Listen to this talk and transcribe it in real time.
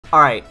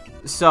Alright,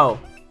 so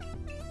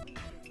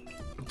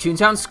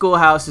Toontown School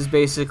House is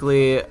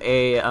basically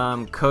a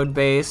code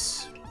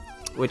base,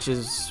 which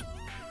is,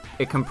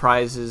 it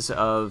comprises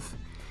of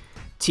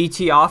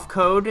TT off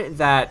code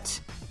that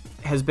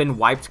has been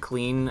wiped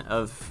clean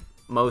of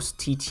most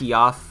TT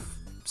off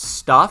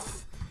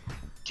stuff.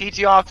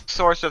 TT off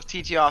source of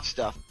TT off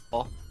stuff.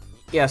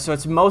 Yeah, so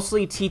it's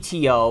mostly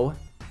TTO.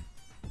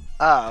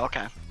 Oh,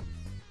 okay.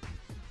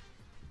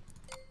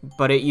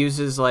 But it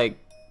uses like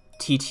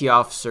TT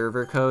off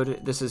server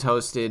code. This is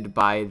hosted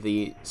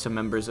by some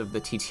members of the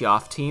TT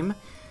off team.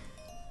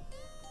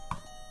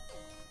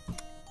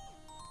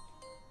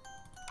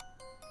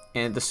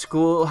 And the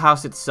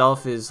schoolhouse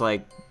itself is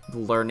like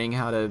learning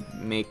how to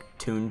make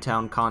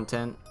Toontown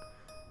content.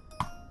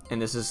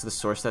 And this is the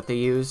source that they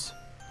use.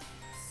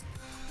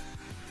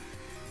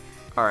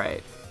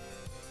 Alright.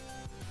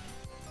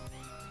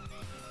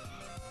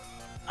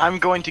 I'm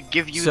going to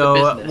give you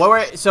the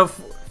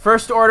business.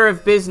 First order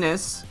of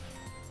business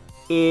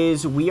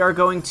is we are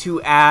going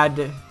to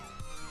add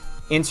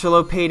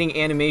interlopating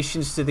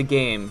animations to the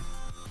game.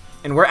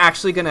 And we're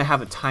actually going to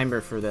have a timer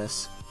for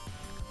this.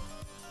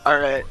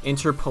 Alright.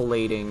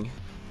 Interpolating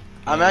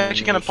I'm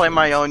actually going to play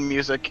my own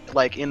music,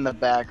 like, in the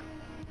back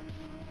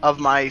of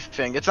my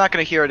thing. It's not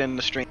going to hear it in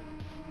the stream.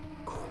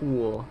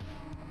 Cool.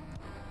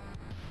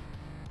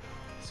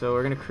 So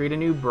we're going to create a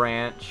new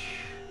branch.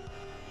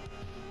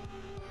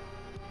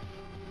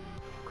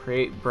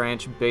 Create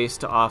branch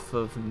based off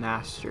of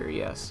master,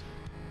 yes.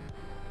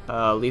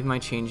 Leave my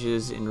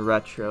changes in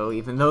retro,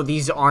 even though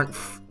these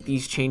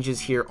changes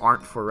here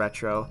aren't for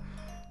retro.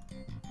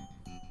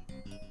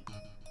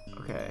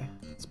 Okay,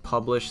 let's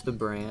publish the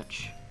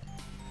branch.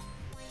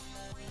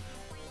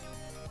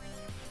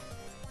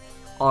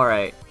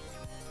 Alright.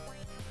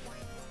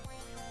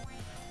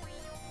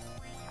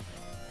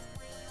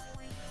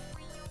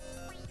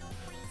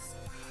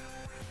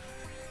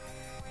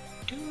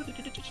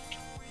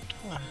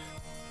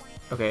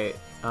 Okay,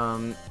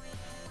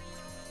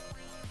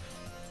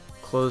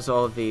 close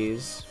all of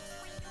these.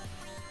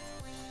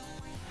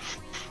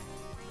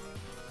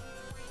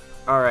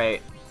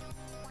 Alright.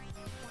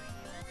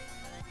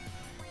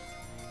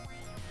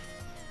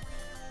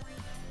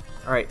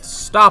 Alright,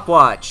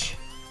 stopwatch.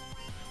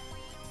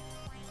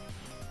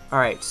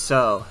 Alright,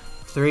 so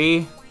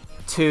 3,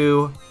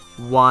 2,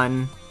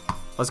 1,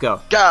 let's go.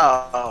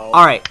 Go!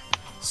 Alright,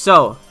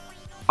 so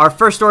our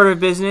first order of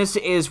business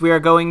is we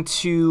are going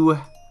to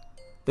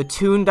the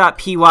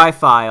tune.py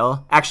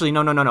file. Actually,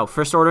 no.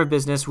 First order of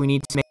business, we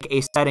need to make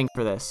a setting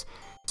for this.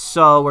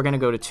 So we're going to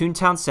go to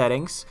Toontown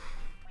settings.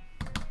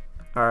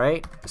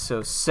 Alright,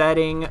 so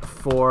setting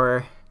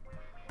for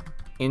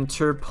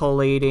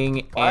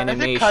interpolating animation.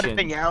 Why is it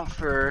cutting out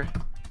for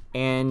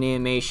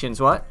animations?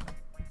 What?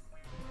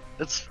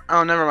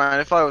 Oh, never mind.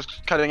 I thought it was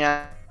cutting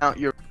out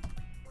your.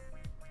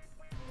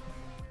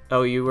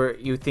 Oh,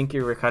 you think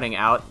you were cutting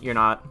out? You're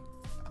not.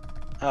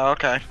 Oh,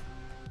 okay.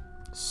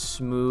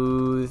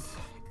 Smooth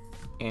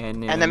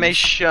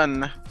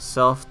animation.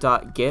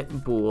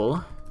 Self.get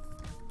bool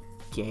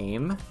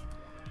game.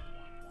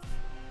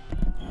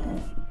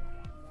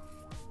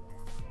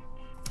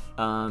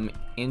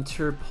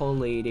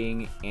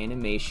 Interpolating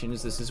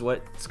animations. This is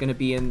what's going to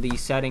be in the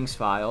settings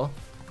file.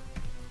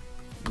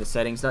 The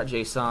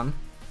settings.json.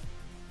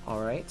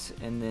 Alright,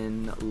 and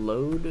then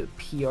load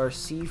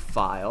PRC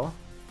file.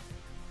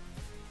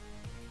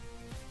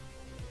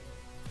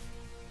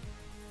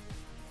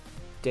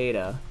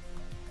 Data.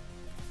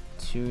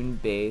 Tune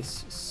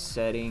base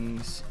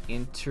settings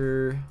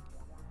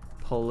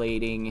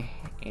interpolating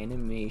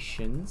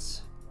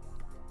animations.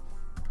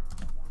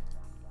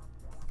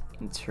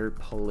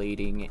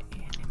 Interpolating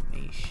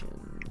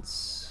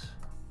animations.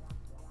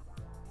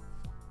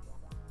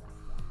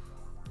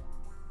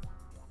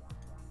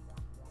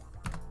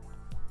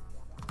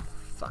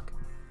 Fuck.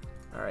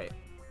 Alright.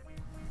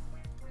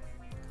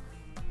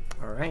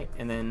 Alright,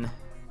 and then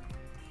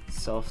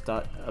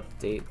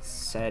self.update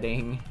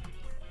setting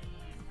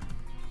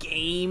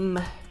game.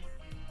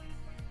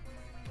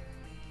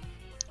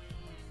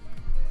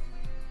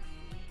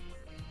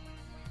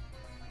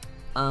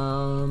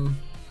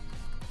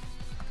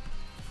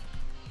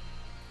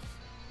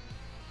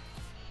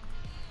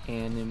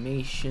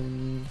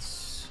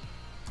 Animations.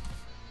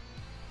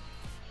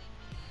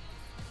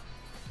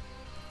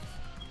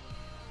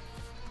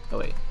 Oh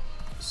wait,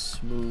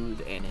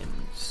 smooth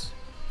anims.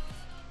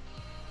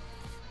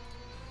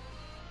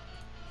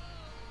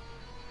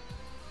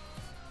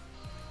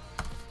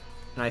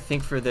 And I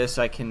think for this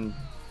I can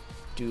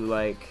do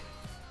like,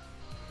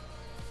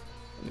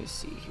 let me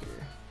see here.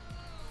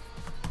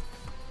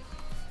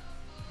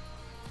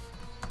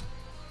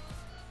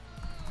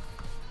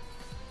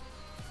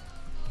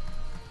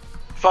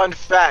 Fun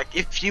fact,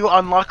 if you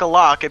unlock a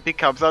lock, it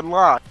becomes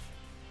unlocked.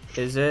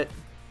 Is it?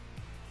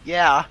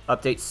 Yeah.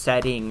 Update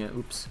setting.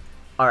 Oops.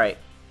 Alright.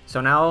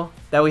 So now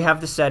that we have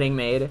the setting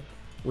made,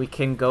 we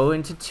can go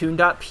into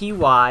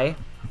tune.py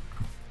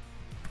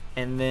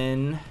and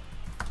then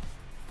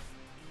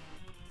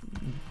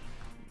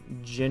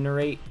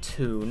generate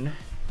tune.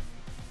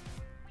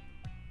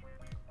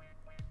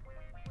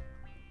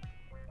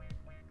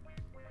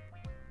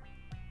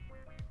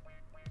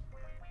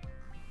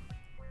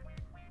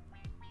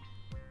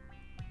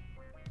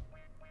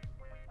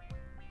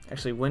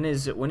 Actually, when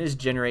is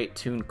generate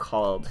tune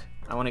called?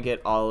 I want to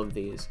get all of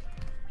these.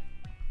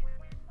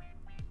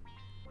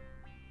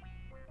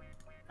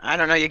 I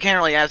don't know. You can't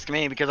really ask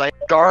me because I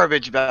know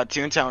garbage about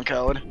Toontown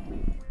code.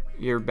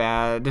 You're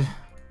bad.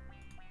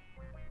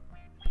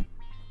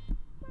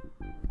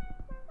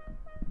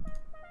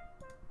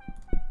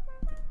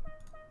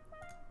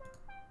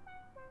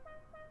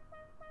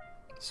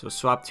 So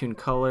swap tune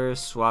colors,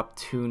 swap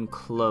tune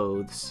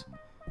clothes.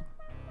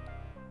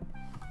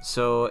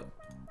 So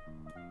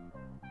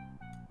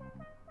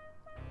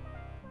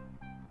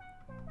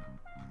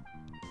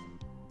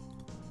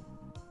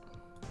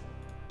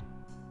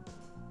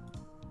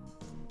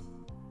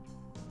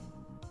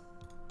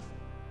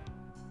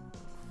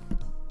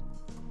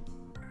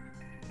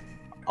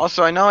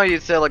also, I know you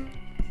said like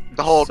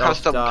the whole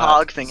custom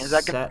cog thing. Is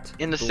that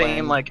in the blend.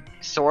 same like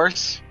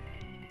source?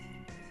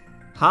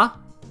 Huh?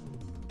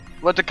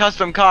 What the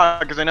custom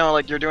cog? Because I know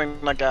like you're doing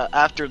like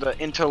after the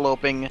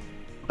interloping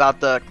about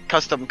the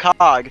custom cog.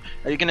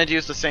 Are you gonna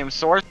use the same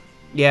source?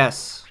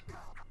 Yes.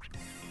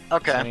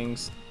 Okay.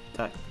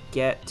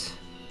 Settings.get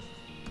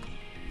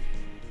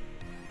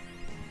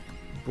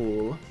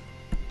bool.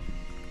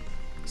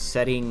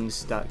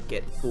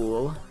 Settings.get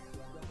bool.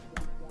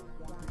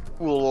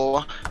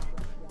 Bool.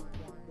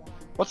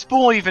 What's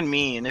bool even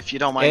mean, if you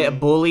don't mind A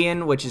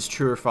boolean, which is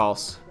true or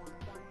false.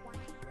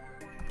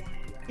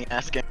 me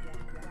asking?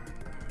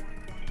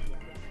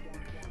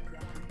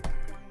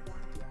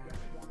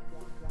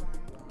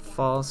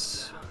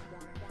 False.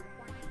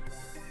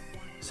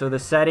 So the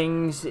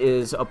settings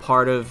is a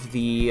part of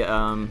the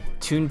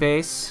tune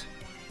base,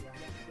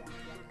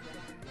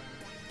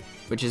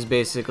 which is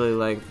basically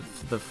like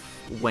the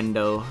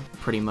window,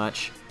 pretty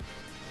much.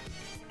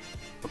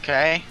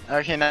 Okay.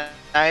 Okay. Now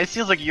it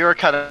seems like you're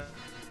cutting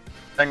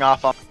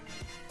off on.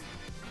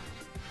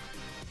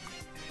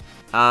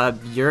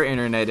 Your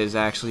internet is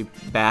actually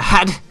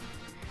bad.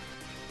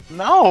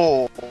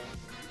 No.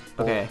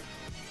 Okay.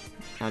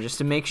 Now just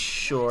to make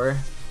sure,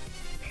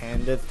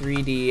 Panda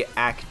 3D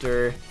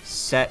actor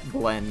set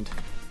blend.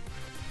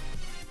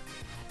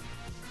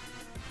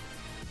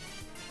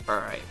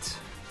 Alright.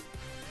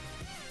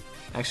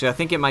 Actually, I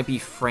think it might be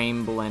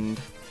frame blend.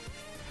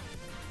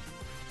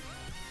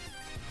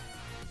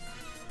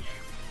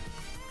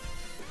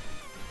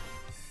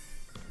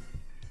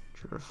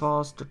 True or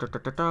false?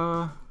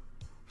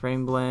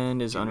 Frame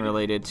blend is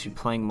unrelated to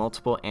playing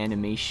multiple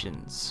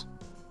animations.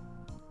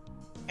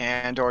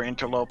 And or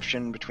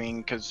interlopation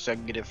between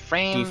consecutive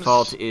frames.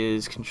 Default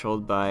is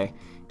controlled by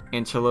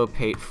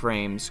interlopate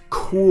frames.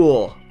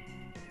 Cool.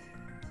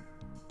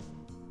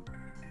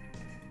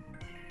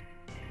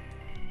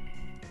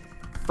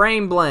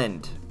 Frame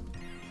blend.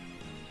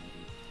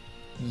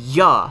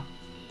 Yeah.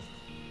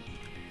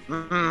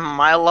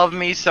 I love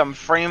me some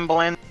frame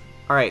blend.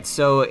 Alright,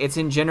 so it's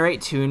in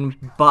generate tune,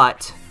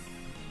 but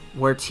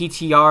where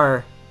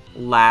TTR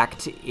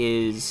lacked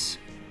is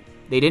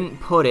they didn't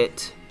put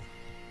it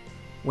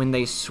when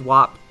they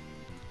swapped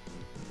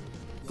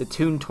the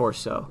tune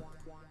torso.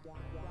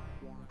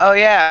 Oh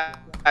yeah,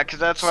 because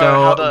that's where So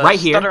how the right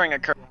here, stuttering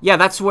occurs. yeah,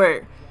 that's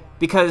where,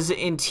 because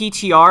in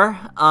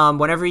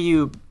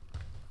TTR,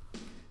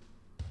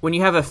 when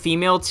you have a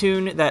female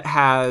tune that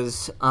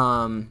has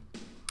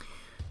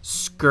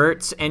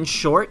skirts and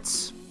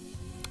shorts,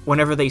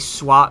 whenever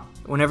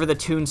the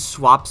tune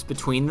swaps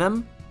between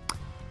them,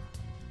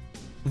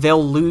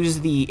 they'll lose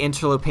the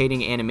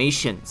interlopating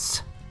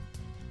animations.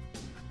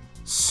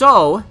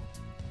 So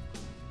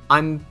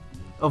I'm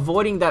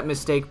avoiding that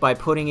mistake by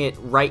putting it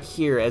right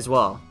here as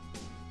well.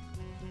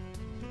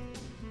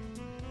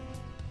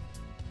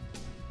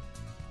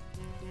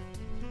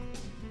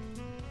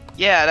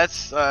 Yeah, that's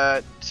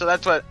so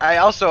that's what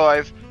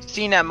I've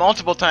seen that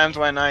multiple times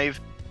when I've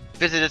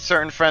visited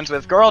certain friends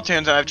with girl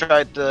tunes and I've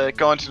tried to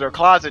go into their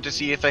closet to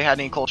see if they had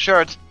any cool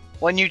shirts.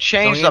 When you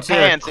change the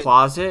pants,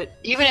 closet,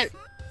 even if,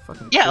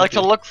 yeah, like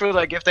to look through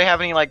like if they have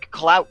any like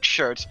clout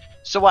shirts.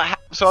 So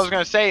so I was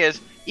gonna say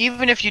is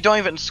even if you don't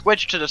even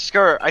switch to the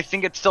skirt, I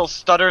think it still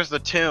stutters the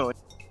tune.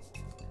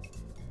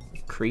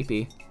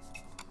 Creepy.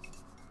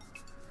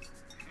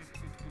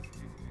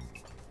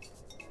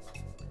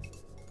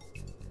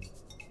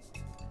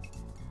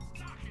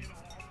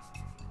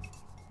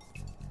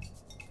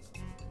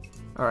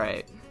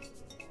 Alright.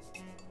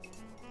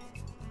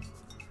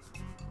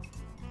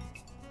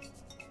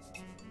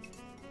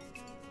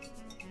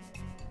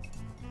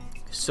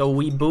 So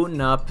we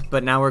booting up,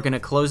 but now we're gonna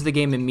close the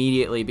game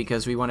immediately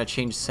because we want to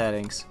change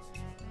settings.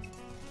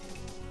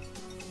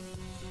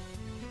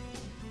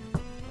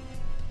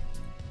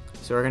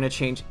 So we're gonna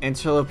change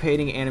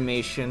interlopating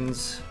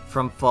animations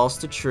from false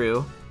to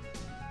true.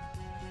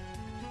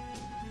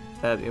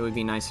 It would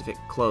be nice if it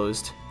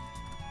closed.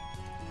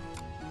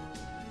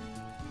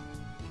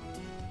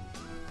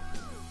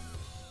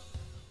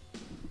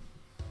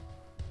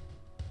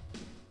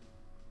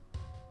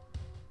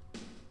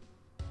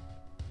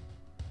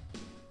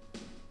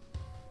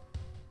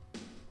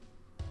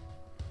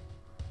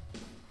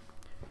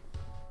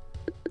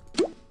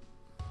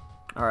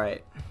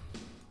 Alright.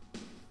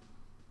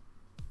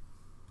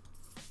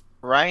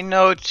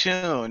 Ryno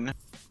Toon.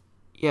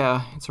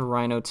 Yeah, it's a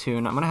Ryno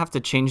Toon. I'm gonna have to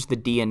change the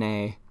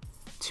DNA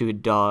to a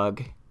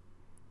dog.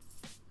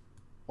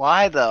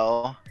 Why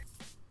though?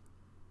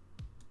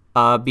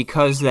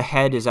 Because the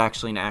head is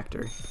actually an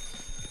actor.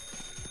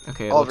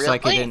 Okay, it looks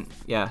like it didn't.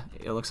 Yeah,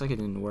 it looks like it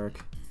didn't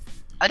work.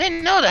 I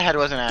didn't know the head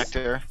was an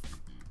actor.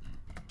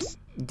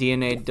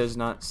 DNA does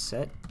not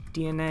set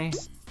DNA.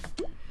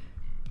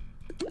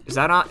 Is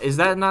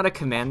that not a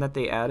command that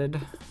they added?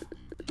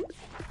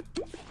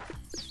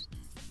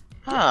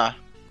 Huh.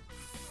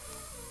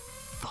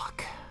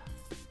 Fuck.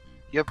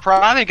 You're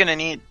probably gonna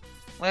need.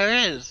 Where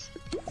is?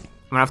 I'm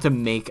gonna have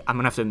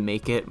to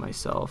make it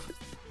myself.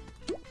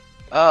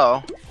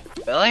 Oh,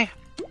 really?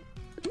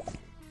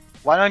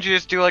 Why don't you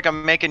just do like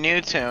make a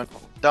new tune,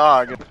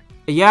 dog?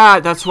 Yeah,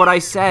 that's what I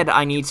said.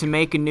 I need to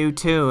make a new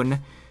tune.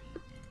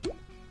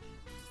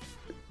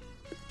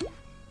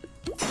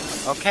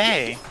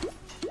 Okay.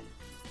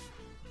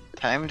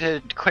 Time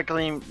to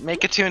quickly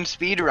make a tune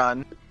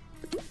speedrun.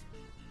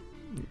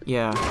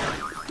 Yeah.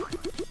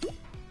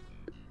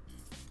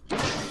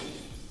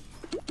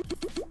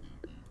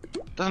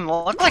 Doesn't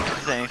look like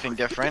it's anything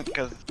different,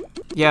 because...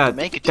 Yeah,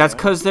 that's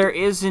because there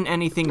isn't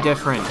anything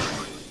different.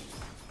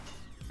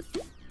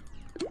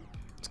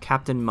 It's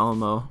Captain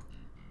Momo.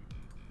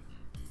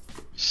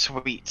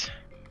 Sweet.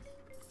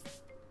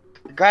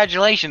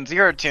 Congratulations,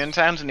 you're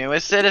Toontown's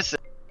newest citizen.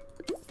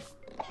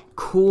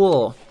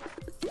 Cool.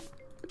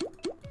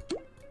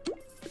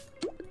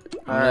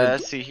 Alright,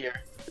 let's see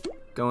here.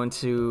 Go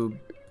into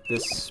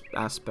this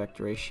aspect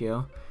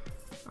ratio.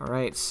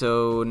 Alright,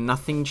 so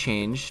nothing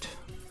changed.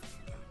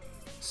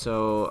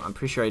 So I'm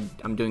pretty sure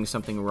I'm doing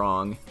something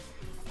wrong.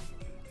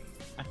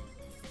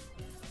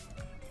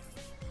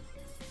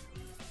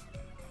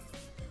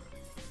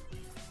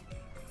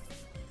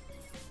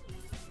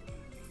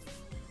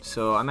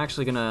 So I'm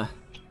actually gonna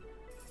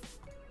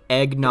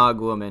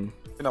eggnog woman.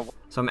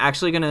 So I'm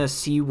actually gonna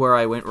see where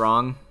I went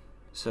wrong.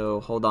 So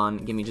hold on,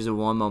 give me just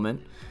one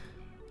moment.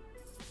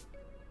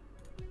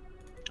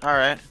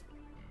 Alright.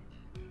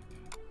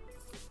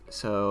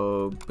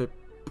 So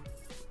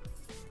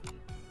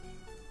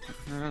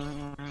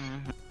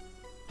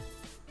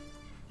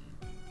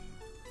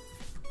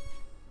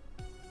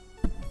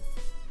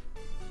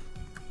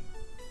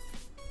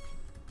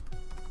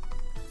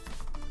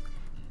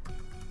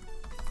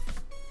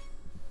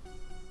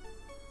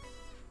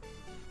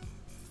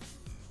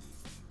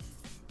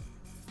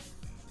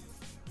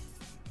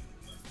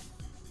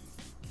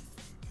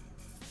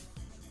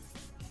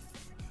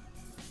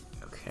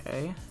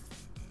okay.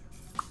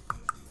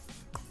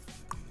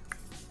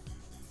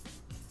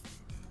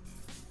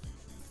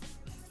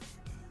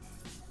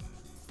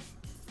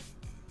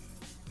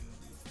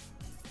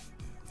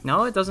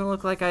 No, it doesn't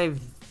look like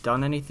I've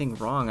done anything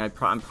wrong.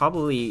 I'm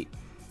probably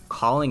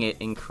calling it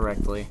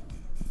incorrectly.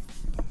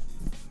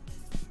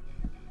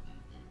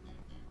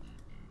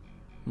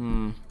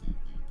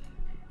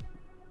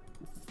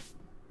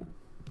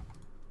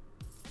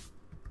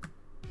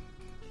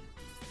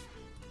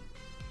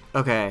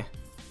 Okay.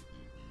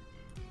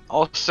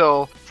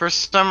 Also, for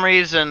some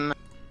reason,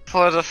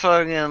 for the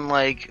fucking,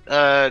 like,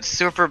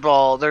 Super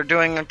Bowl, they're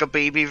doing, like, a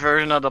baby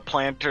version of the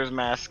Planters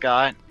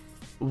mascot.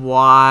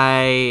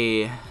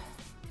 Why?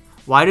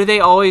 Why do they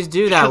always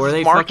do that? Where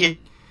they fucking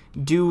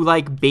do,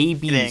 like,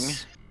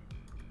 babies?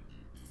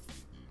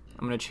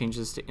 I'm gonna change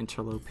this to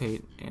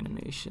Interpolating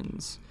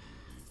Animations.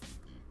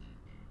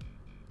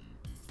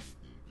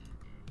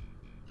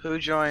 Who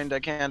joined? I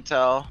can't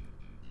tell.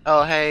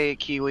 Oh, hey,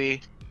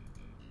 Kiwi.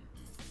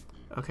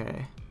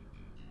 Okay.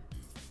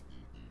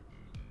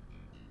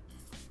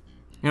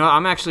 You know,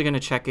 I'm actually gonna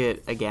check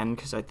it again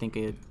because I think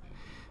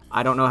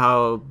I don't know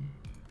how,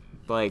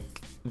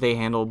 like, they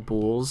handle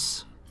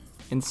bools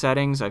in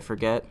settings. I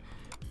forget.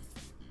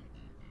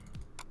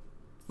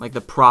 Like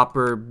the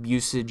proper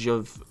usage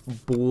of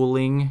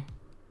booling.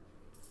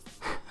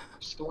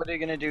 So what are you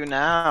gonna do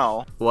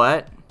now?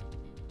 What?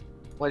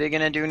 What are you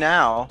gonna do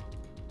now?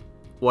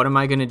 What am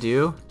I gonna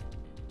do?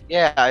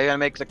 Yeah, are you gonna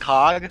make the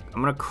cog?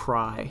 I'm gonna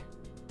cry.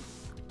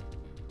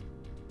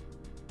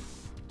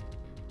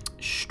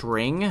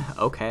 String?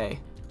 Okay.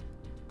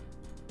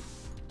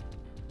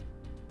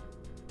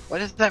 What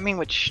does that mean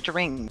with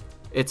string?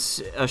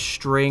 It's a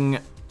string.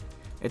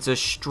 It's a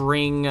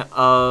string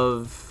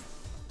of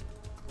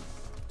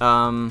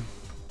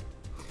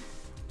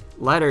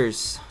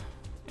letters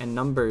and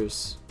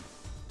numbers.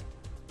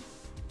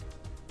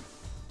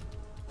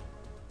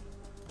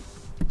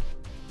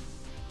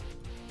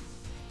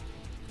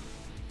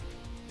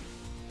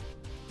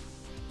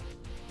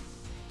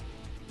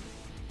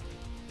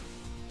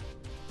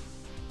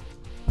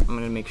 I'm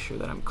gonna make sure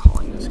that I'm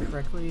calling this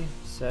correctly.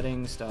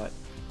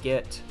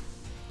 Settings.get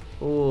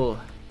bool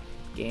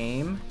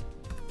game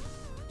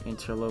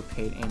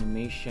interpolate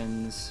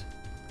animations,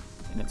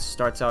 and it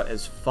starts out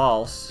as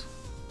false.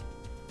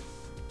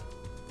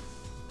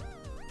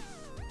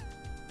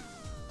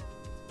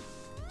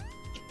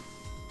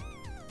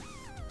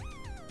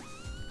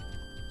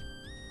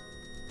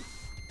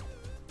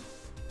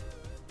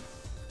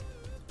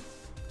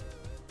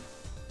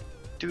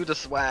 Do the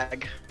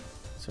swag.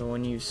 So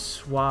when you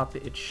swap,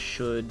 it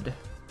should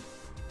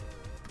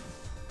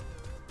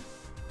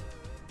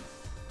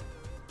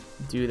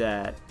do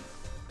that.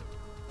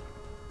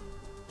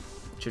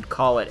 It should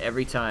call it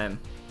every time.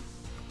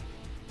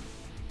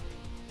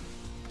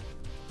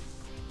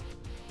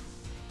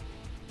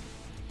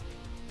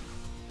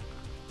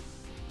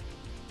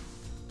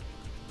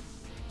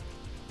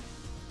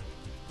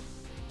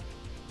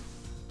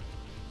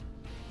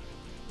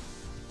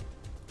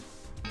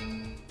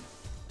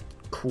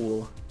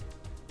 Cool.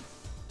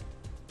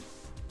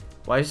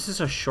 Why is this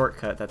a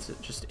shortcut that's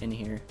just in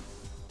here?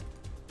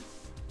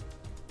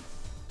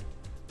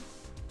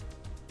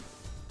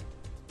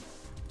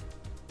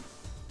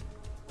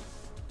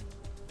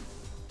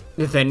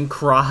 Then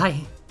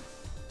cry?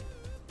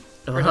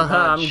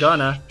 I'm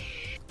gonna.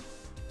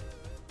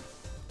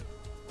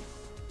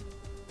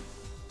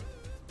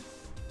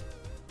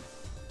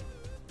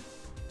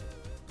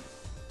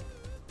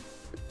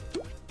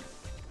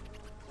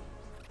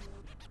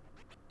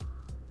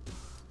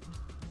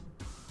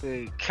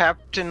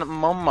 Captain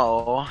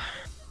Momo.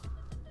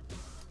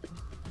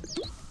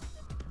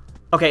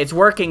 Okay, it's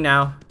working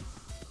now.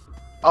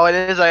 Oh, it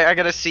is. I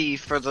got a C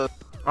for the.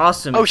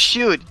 Awesome. Oh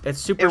shoot! It's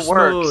super It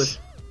smooth. works.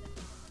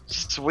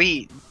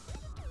 Sweet.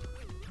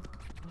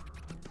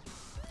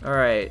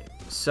 Alright,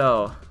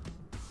 so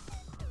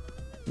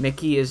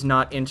Mickey is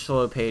not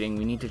interlopating.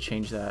 We need to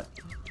change that.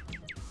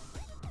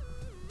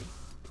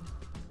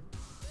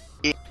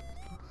 Yeah.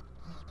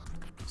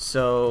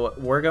 So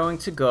we're going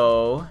to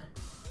go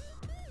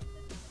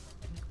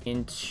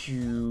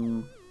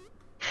into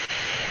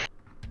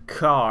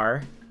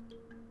car,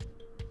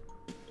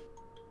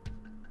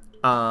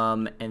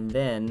 and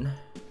then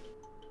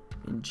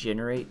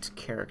generate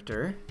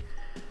character.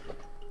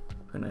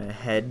 I'm gonna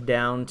head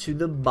down to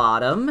the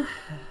bottom.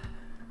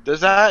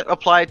 Does that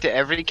apply to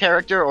every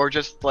character or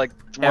just like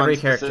Every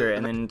one character, specific?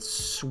 and then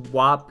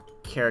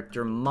swap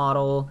character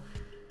model.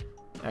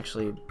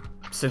 Actually,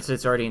 since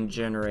it's already in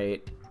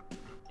generate,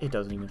 it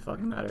doesn't even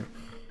fucking matter.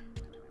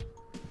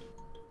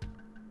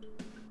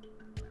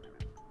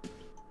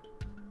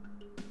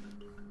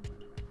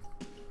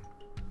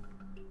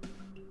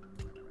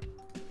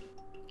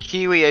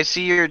 Kiwi, I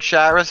see your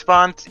chat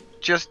response.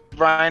 Just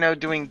Ryno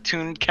doing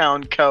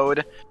Toontown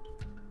code.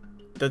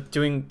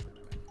 Doing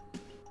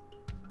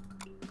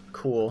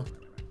cool.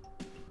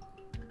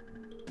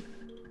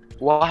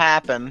 What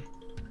happened?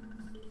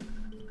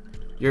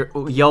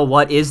 Yo,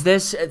 what is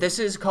this? This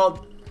is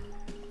called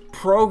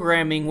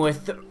programming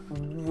with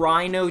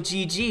Ryno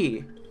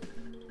GG,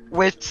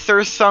 With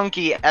Sir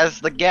Sunky as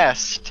the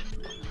guest.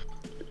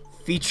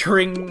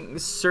 featuring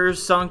Sir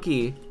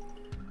Sunky.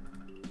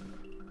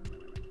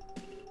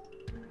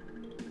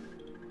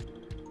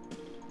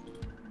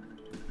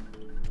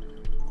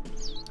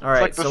 All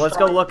right, like the so let's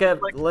go song- look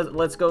at like-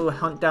 let's go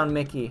hunt down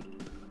Mickey.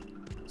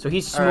 So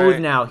he's smooth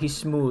Alright. now. He's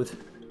smooth.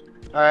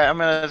 Alright, I'm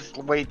gonna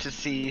wait to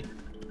see.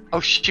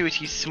 Oh shoot,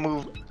 he's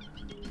smooth.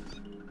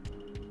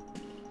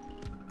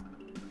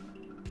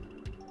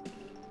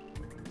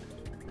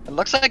 It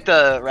looks like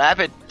the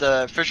rabbit,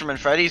 the Fisherman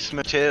Freddy's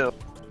smooth too.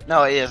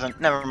 No, it isn't.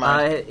 Never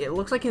mind. It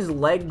looks like his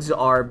legs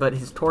are, but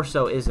his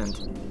torso isn't.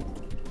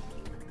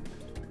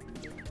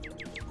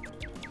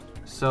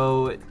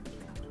 So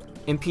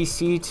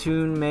NPC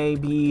tune may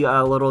be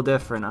a little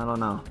different. I don't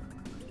know.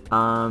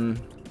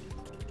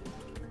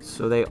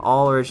 So they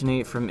all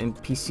originate from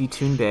NPC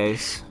tune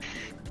base.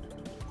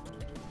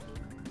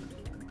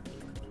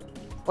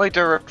 Wait,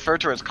 they're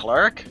referred to as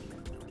Clark?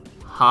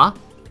 Huh?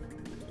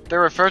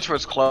 They're referred to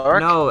as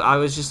Clark? No, I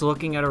was just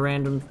looking at a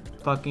random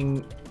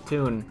fucking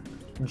tune.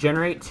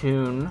 Generate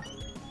tune.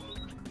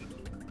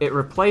 It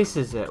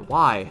replaces it.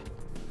 Why?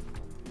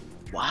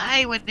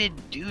 Why would it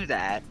do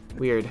that?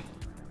 Weird.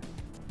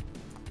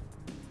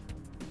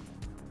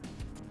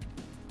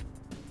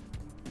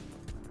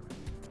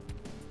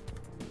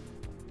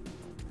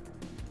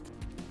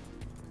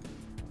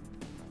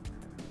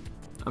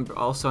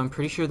 I'm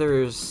pretty sure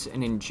there's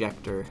an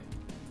injector.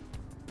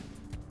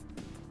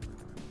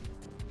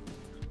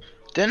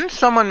 Didn't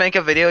someone make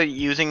a video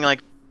using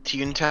like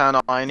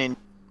Toontown Online in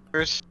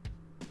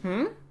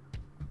Hmm?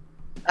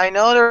 I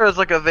know there was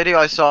like a video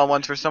I saw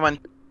once where someone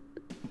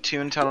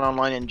Toontown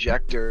Online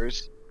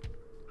injectors.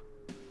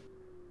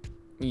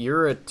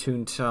 You're a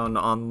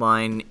Toontown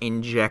Online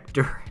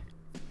injector.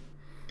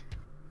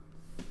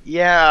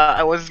 Yeah,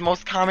 it was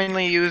most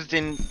commonly used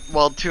in,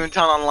 well,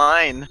 Toontown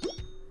Online.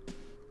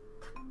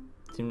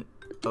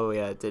 Oh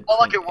yeah, it did. Oh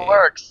look, print it A.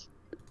 works!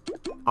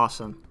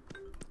 Awesome.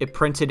 It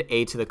printed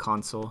A to the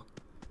console.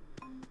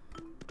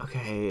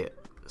 Okay,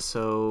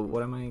 so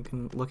what am I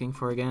looking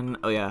for again?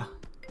 Oh yeah,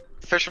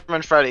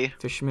 Fisherman Freddy.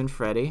 Fisherman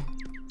Freddy.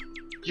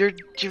 You're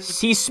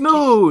He's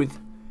smooth!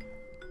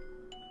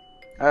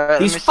 Alright,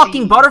 These let me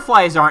fucking see.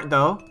 butterflies aren't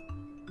though.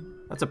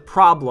 That's a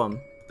problem.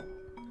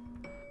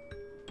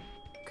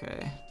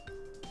 Okay.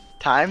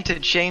 Time to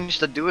change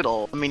the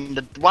doodle. I mean,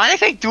 why did I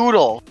say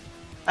doodle?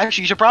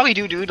 Actually, you should probably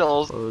do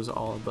doodles. Close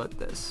all but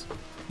this.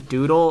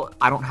 Doodle?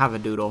 I don't have a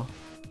doodle.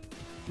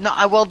 No,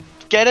 I will.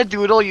 get a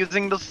doodle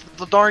using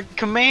the darn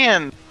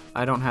command.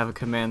 I don't have a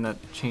command that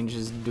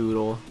changes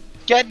doodle.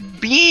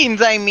 Get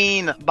beans, I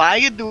mean. Buy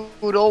a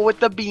doodle with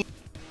the bean.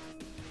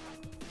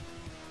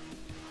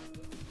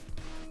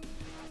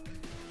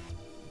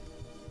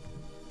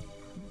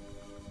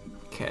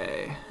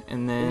 Okay,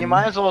 and then... And you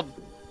might as well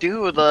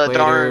do the later,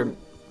 darn...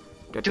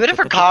 Do it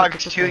for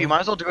cogs, too. You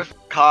might as well do it for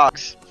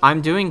cogs.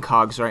 I'm doing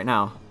cogs right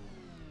now.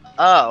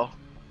 Oh.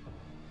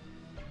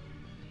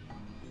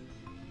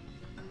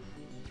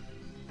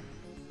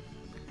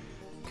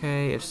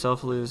 Okay, if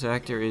self-lose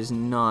actor is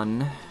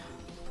none,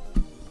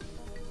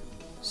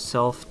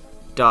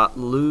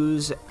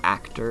 self.lose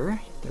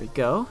actor. There we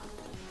go.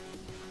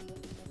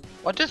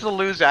 What does the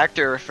lose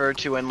actor refer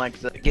to in like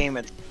the game?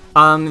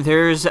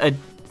 There's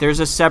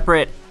a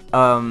separate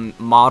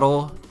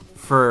model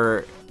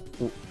for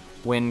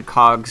when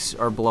cogs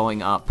are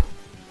blowing up.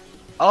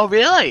 Oh,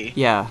 really?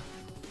 Yeah.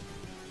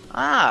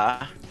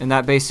 Ah. And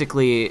that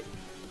basically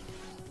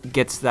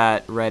gets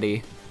that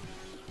ready.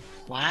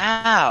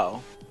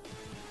 Wow.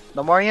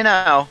 The more you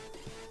know.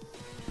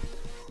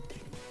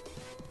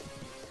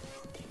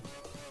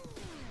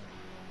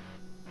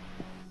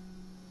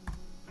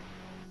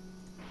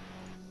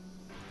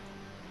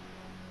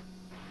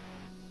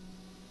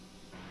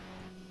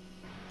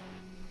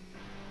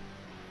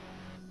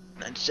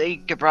 I'd say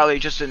you could probably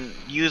just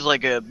use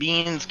like a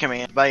beans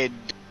command by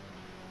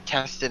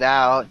test it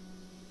out.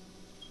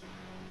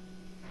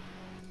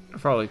 I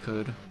probably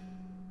could.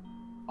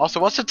 Also,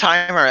 what's the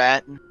timer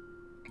at?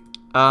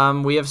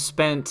 We have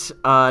spent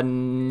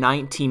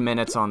 19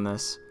 minutes on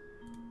this.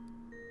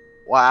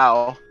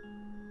 Wow.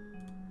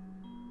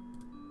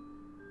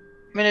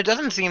 I mean, it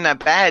doesn't seem that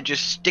bad.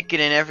 Just stick it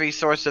in every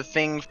source of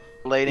thing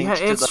relating to the...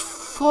 Yeah,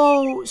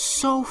 it's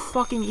so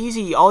fucking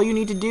easy. All you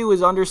need to do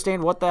is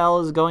understand what the hell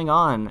is going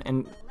on,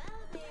 and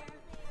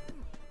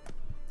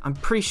I'm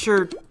pretty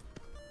sure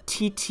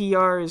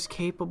TTR is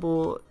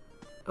capable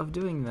of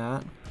doing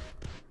that.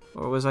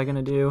 What was I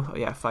gonna do? Oh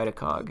yeah, fight a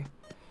cog.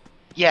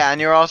 Yeah,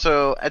 and you're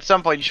also, at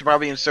some point, you should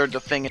probably insert the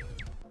thing.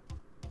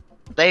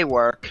 They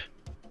work.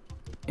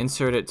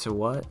 Insert it to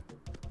what?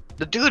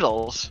 The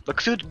doodles. The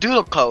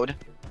doodle code.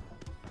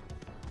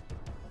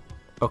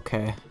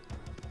 Okay.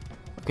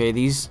 Okay,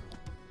 these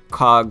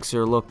cogs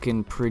are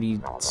looking pretty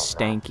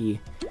stanky.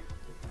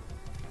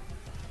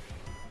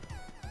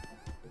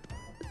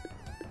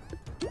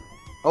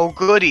 Oh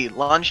goody,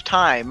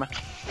 lunchtime.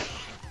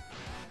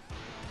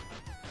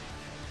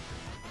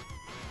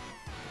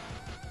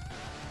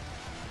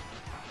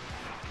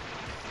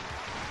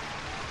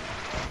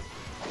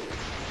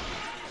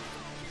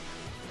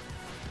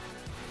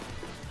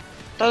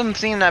 Doesn't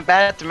seem that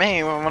bad to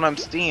me when I'm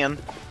seeing.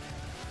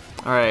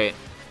 Alright.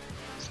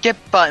 Skip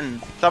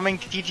button. Something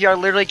TTR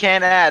literally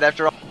can't add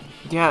after all.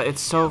 Yeah,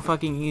 it's so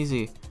fucking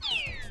easy.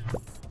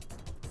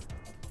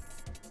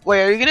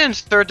 Wait, are you gonna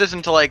insert this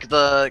into like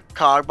the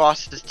cog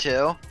bosses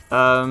too?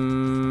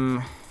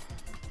 Yeah.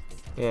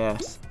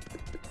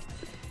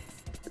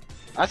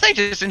 I think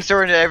just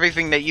insert into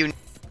everything that you.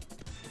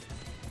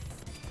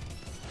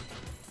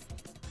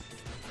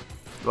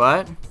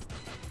 What?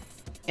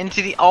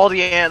 Into the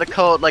the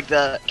code, like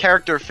the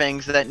character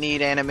things that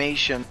need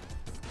animation,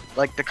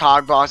 like the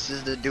cog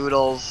bosses, the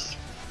doodles,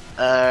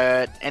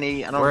 I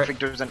don't think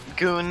there's any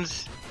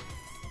goons.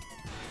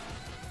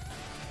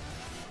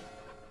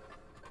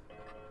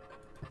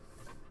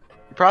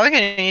 You're probably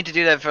gonna need to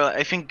do that for,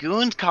 I think,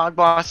 goons, cog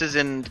bosses,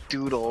 and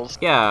doodles.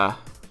 Yeah.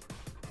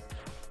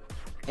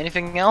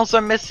 Anything else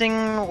I'm missing,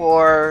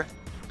 or?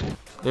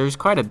 There's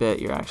quite a bit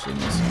you're actually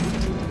missing.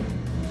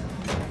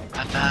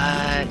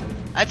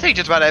 I'd say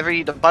just about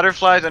the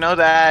butterflies, I know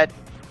that.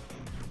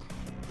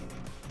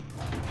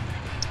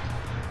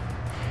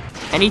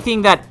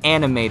 Anything that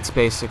animates,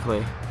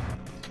 basically.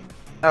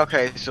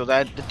 Okay, so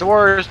the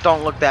doors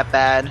don't look that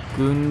bad.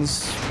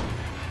 Goons,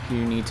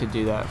 you need to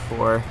do that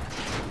for.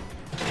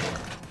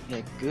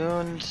 Yeah,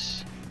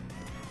 goons.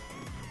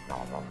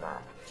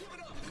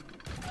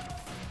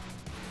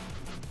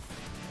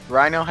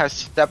 Ryno has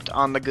stepped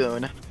on the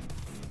goon.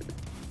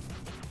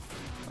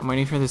 I'm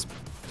waiting for this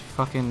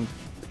fucking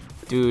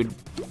dude.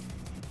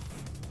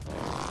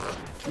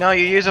 No,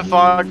 you use a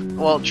fog,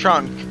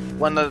 trunk,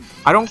 when the...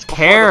 I don't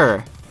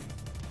care!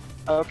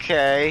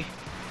 Okay.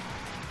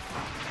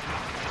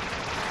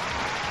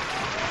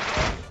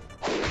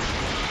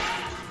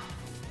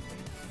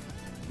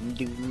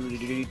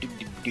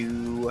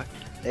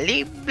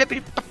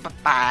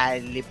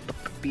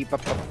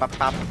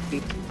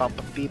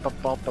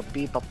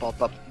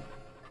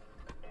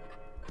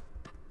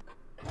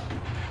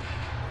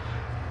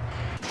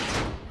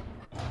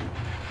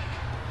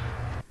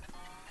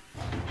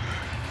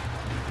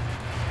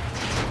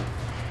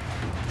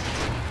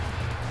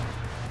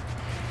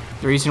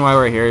 The reason why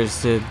we're here is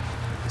to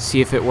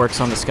see if it works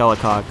on the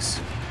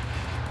Skelecogs.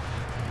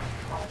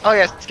 Oh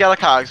yeah,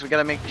 Skelecogs. We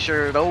gotta make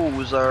sure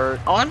those are...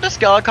 Aren't the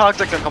Skelecogs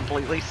like a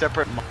completely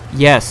separate...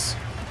 Yes.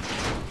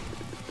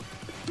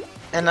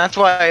 And that's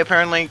why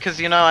apparently, because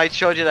you know I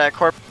showed you that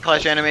corpse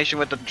clash animation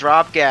with the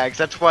drop gags.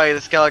 That's why the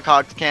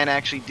Skelecogs can't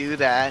actually do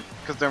that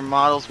because their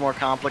model's more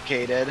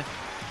complicated.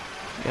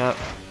 Yep.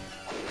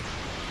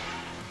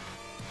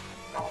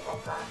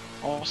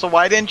 Also,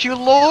 why didn't you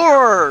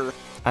lure?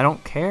 I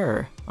don't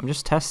care. I'm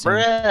just testing.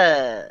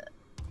 Bruh.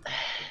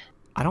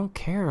 I don't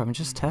care. I'm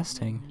just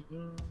testing.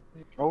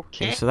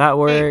 Okay. Okay, so that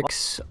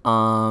works.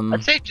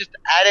 I'd say just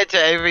add it to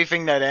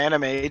everything that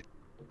animates.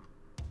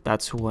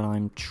 That's what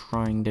I'm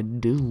trying to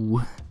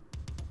do.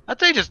 I'd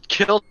say just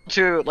kill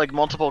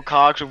multiple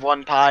cogs with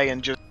one pie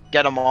and just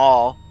get them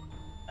all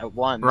at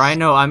once.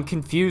 Ryno, I'm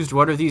confused.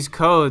 What are these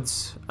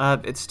codes?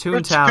 It's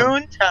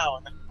Toontown. It's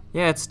Toontown.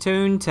 Yeah, it's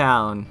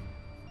Toontown.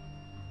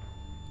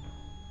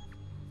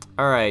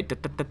 Alright.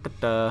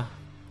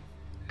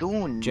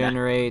 Goon.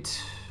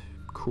 Generate.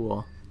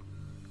 Cool.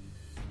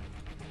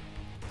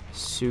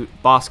 Suit.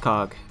 Boss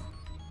cog.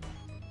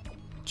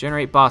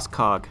 Generate boss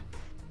cog.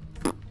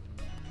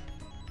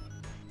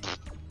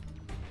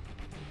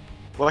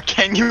 What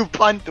can you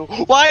punt?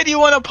 Why do you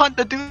want to punt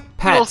the doodle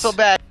Pets. so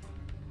bad?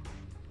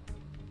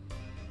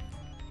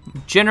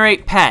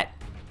 Generate pet.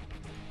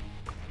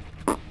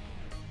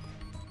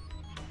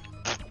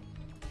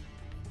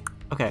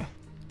 Okay.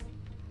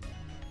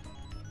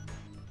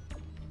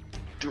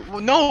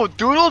 No,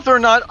 doodles are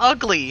not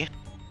ugly.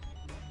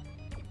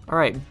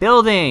 Alright,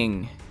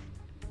 building.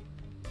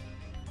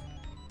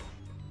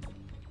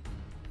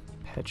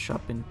 Pet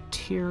shop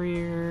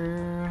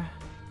interior.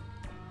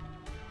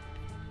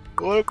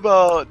 What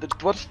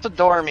about what's the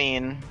door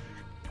mean?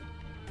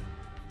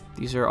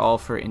 These are all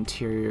for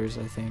interiors,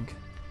 I think.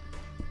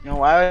 No,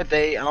 why would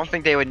they? I don't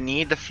think they would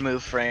need the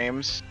smooth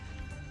frames.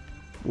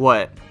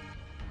 What?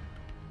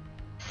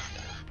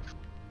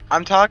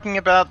 I'm talking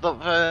about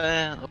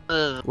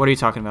the. What are you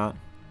talking about?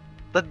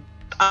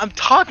 I'm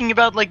talking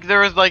about like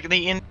there was like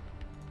the in.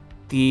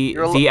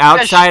 The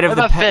outside of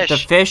the fish. the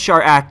fish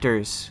are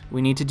actors.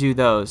 We need to do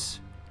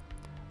those.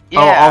 Yeah,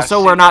 oh, also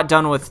see. we're not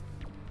done with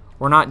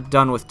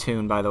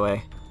Toon, by the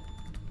way.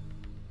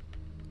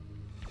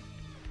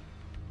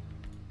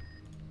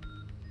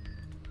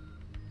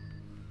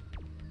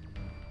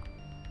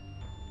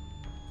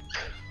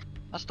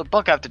 What's the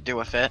book have to do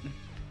with it?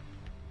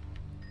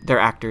 They're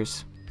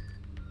actors.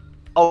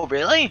 Oh,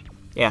 really?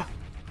 Yeah.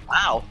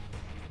 Wow.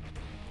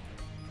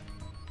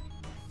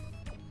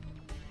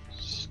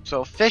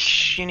 So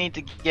fish you need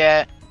to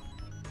get.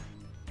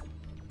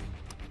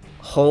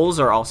 Holes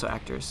are also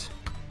actors.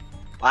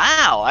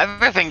 Wow,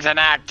 everything's an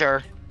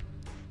actor.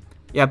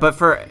 Yeah, but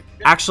for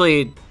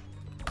actually,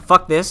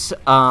 fuck this.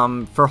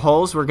 For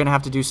holes, we're gonna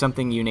have to do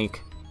something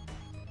unique.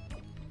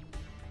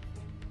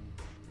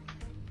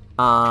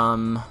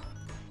 I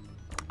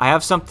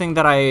have something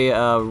that I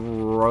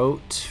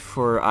wrote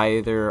for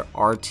either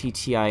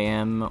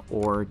RTTIM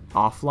or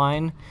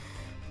offline.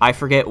 I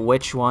forget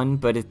which one,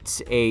 but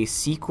it's a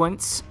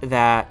sequence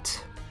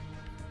that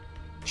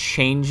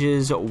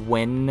changes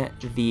when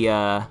the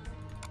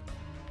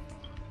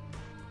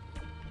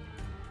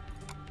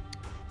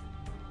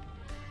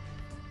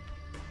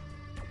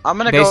I'm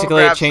gonna basically go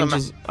grab it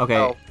changes. some... Okay,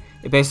 oh.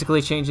 It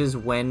basically changes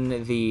when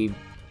the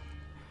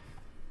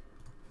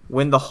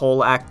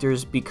whole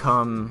actors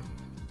become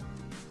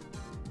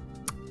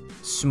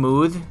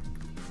smooth,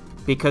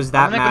 because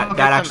that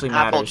actually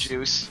matters. Apple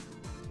juice.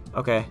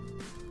 Okay.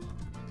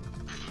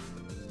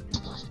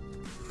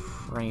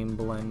 Frame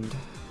blend.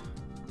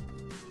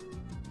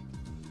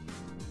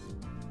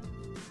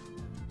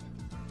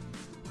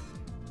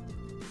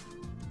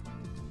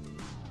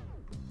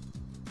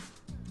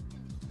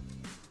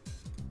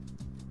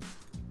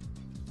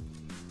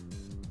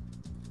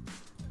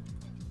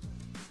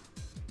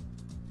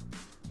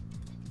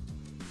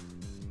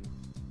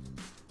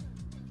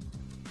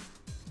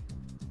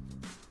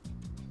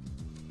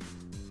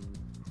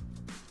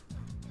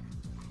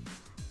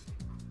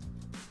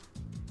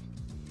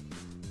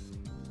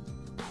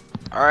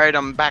 Alright,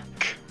 I'm back.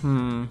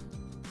 I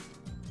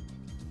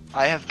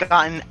have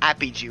gotten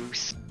appy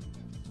juice.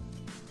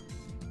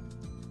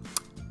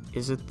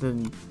 Is it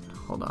the...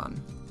 Hold on.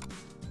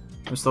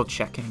 I'm still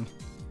checking.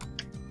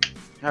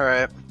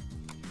 Alright.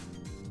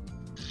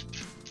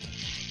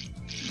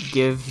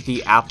 Give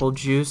the apple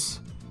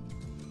juice.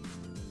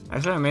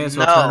 Actually, I may as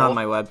well No. turn on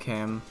my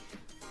webcam.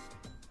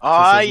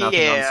 Oh, There's nothing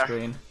on yeah.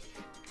 screen.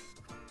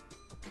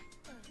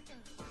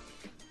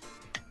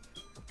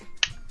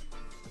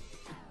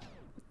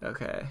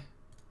 Okay.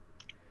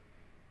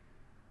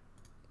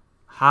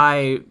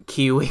 Hi,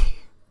 Kiwi.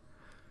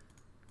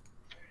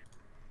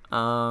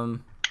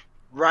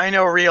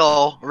 Ryno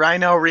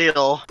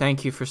real.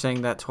 Thank you for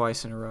saying that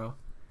twice in a row.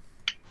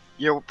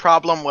 Your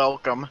problem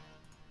welcome.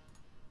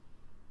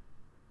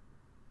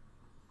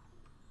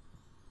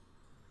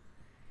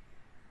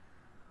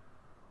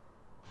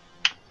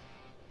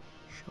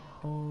 Show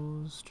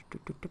holes.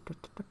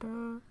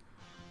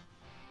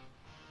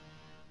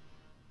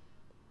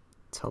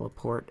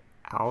 Teleport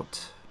out.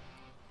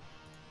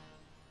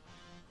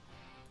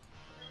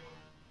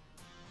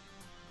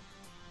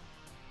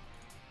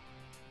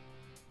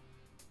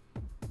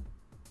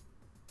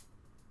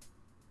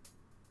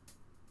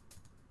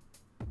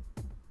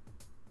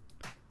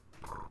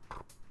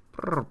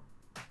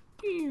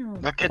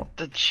 Look at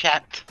the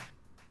chat.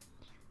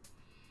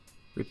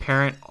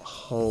 Reparent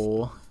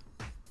hole.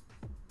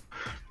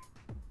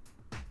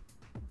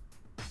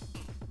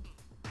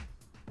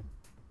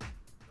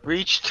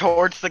 Reach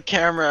towards the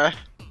camera.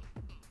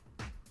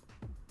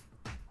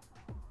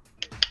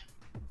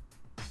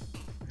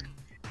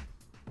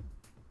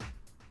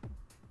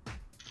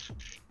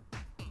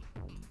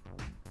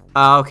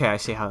 Okay, I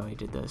see how he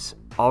did this.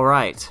 All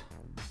right.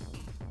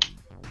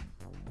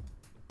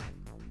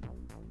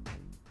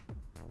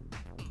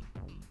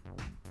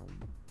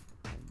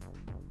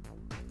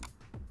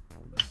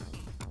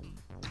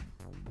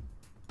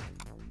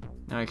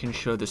 Now I can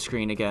show the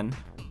screen again.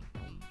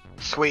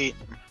 Sweet.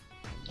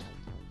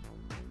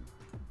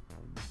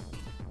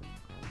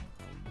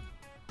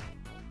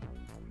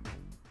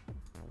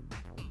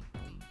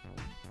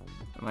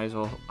 I might as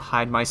well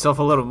hide myself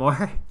a little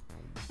more.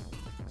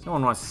 No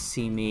one wants to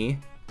see me.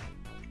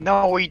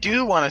 No, we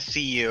do want to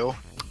see you.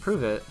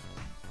 Prove it.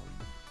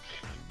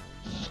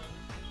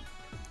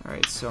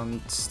 Alright, so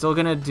I'm still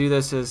gonna do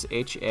this as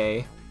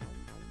HA.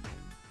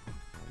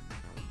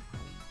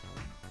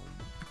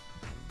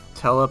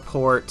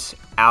 Teleport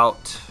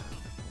out.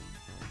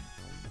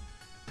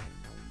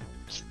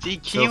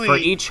 So for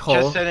each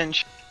hole,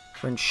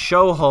 for in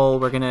show hole,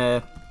 we're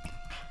gonna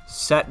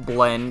set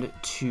blend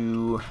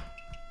to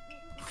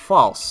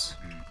false.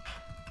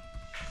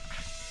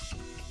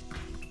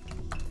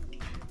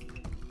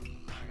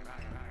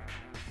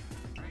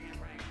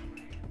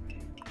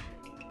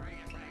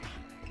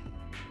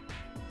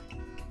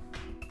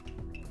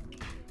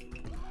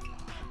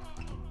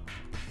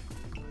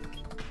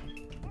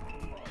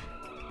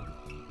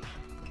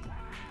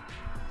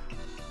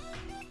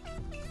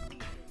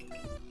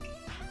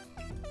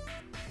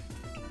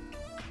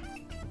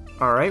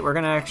 Alright, we're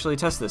gonna actually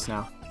test this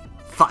now.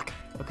 Fuck.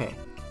 Okay.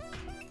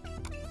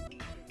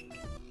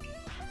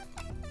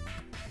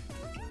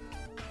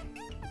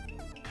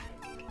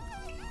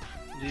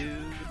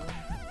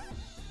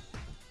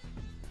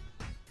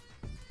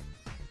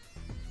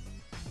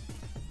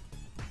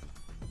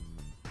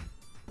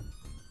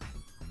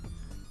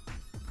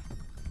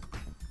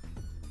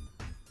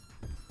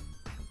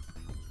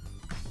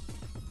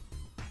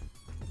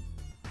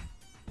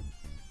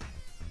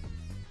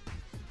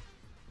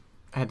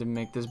 I had to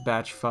make this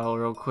batch file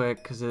real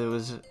quick because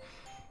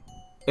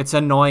it's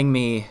annoying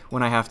me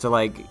when I have to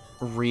like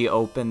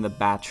reopen the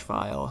batch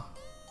file.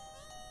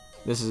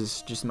 This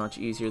is just much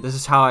easier. This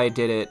is how I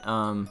did it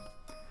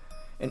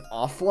in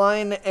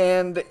offline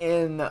and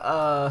in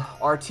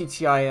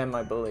RTTIM,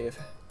 I believe.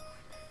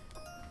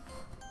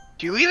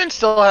 Do you even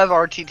still have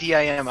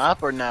RTTIM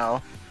up or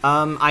no?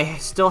 I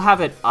still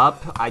have it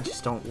up. I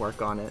just don't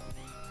work on it.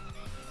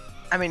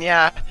 I mean,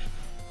 yeah.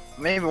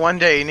 Maybe one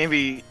day,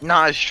 maybe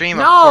not a stream.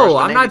 No, of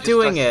course, I'm not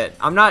doing it.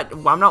 I'm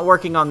not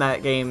working on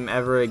that game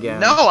ever again.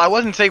 No, I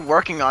wasn't saying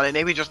working on it.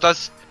 Maybe just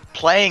us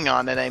playing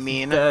on it. I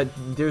mean,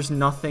 there's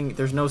nothing.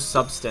 There's no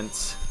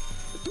substance.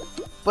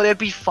 But it'd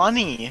be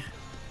funny.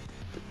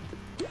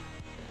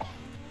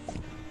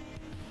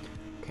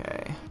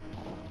 Okay.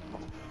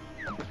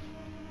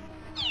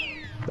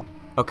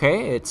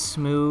 Okay, it's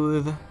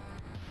smooth.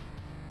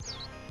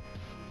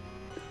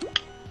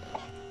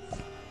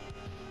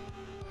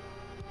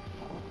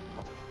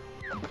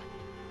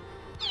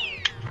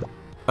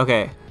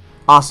 Okay,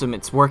 awesome,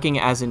 it's working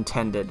as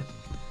intended.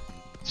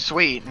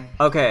 Sweet.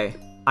 Okay,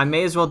 I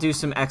may as well do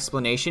some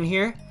explanation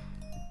here.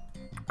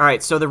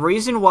 Alright, so the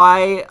reason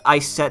why I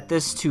set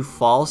this to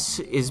false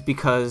is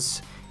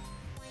because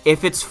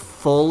if it's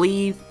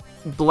fully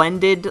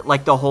blended,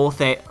 like the whole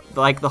thing,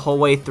 like the whole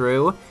way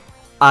through,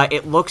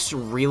 it looks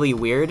really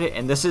weird,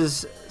 and this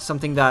is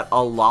something that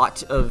a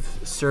lot of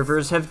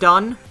servers have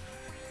done,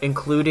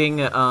 including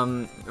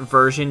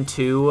version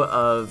 2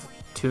 of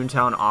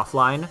Toontown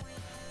Offline.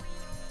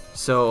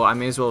 So I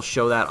may as well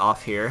show that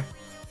off here.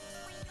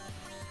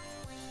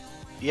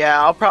 Yeah,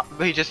 I'll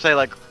probably just say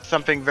like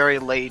something very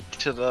late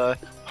to the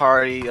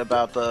party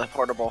about the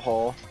portable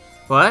hole.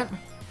 What?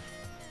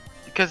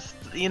 Because,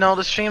 you know,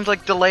 the stream's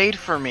like delayed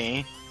for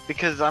me.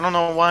 Because I don't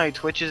know why,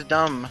 Twitch is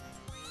dumb.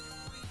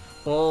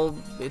 Well,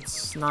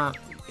 it's not.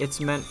 It's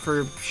meant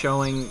for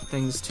showing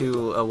things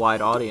to a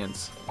wide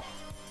audience.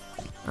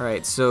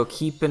 Alright, so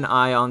keep an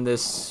eye on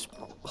this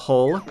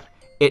hole.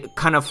 It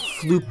kind of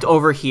flooped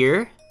over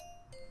here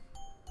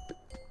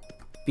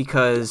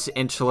because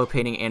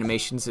Interpolating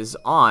Animations is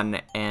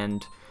on,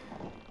 and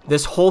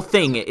this whole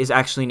thing is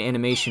actually an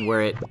animation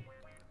where it...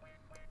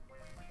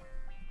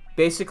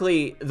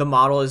 Basically, the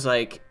model is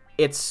like,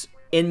 it's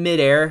in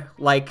midair,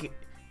 like,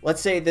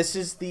 let's say this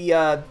is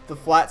the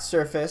flat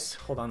surface.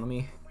 Hold on, let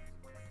me...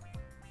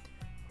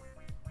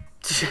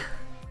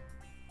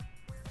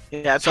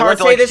 Yeah, it's so hard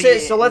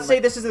let's say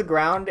this is the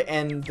ground,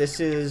 and this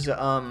is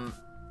the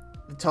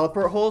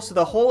teleport hole. So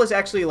the hole is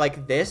actually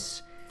like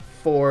this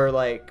for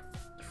like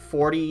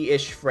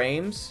 40-ish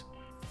frames.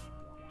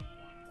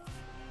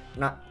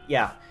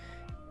 Yeah.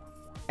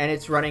 And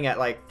it's running at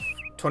like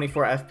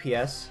 24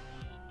 FPS.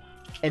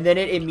 And then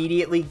it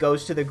immediately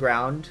goes to the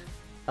ground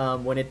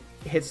when it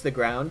hits the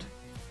ground.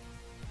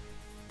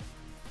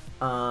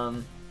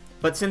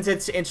 But since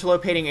it's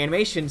interpolating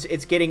animations,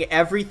 it's getting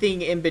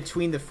everything in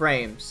between the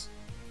frames.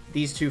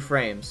 These two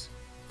frames.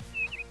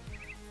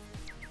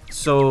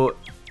 So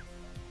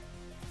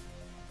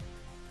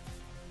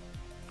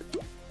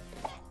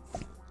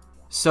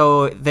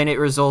then it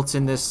results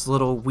in this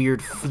little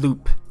weird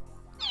floop.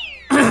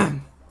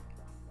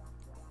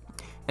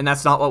 And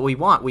that's not what we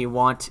want. We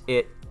want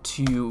it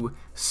to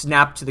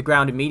snap to the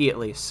ground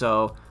immediately.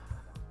 So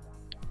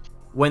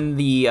when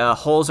the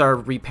holes are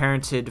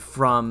reparented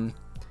from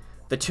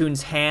the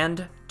Toon's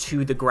hand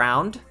to the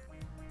ground,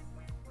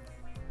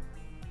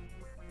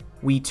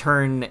 we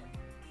turn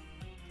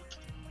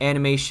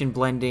animation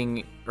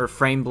blending or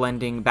frame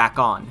blending back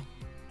on.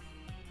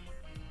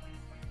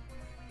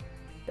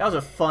 That was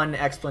a fun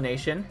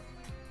explanation.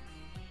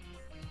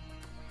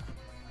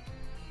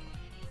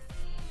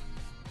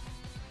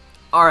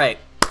 Alright,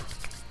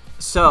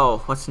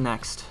 so what's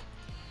next?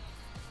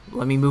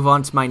 Let me move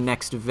on to my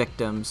next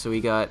victim. So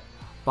we got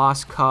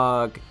Boss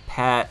Cog,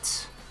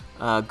 Pet,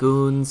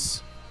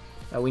 Goons.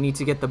 We need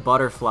to get the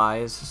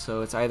butterflies,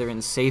 so it's either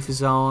in safe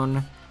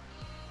zone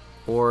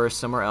or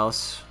somewhere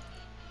else.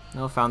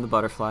 No, found the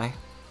butterfly.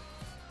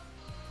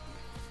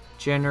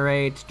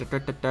 Generate.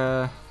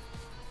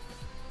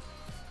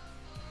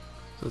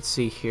 Let's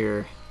see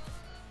here.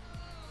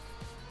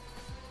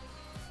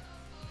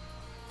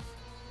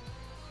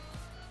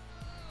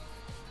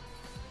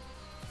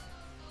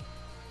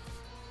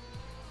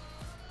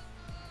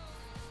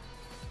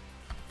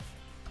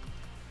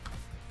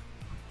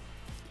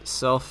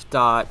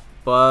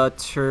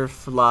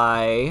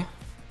 Self.butterfly.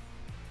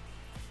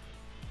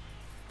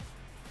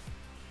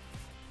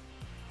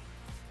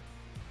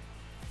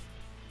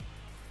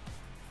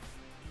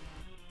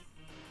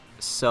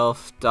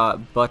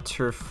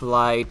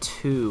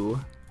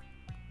 Self.butterfly2.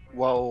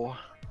 Whoa.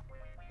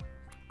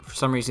 For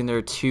some reason there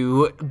are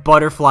two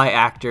butterfly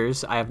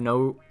actors. I have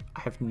no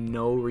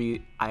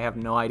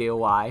idea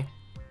why.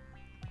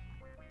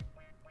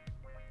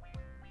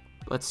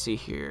 Let's see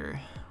here.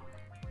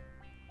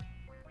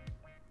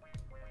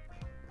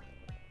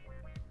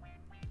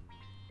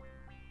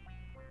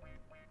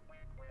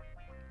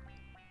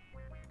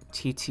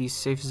 TT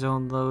safe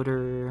zone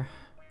loader.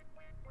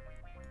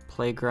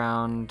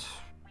 Playground.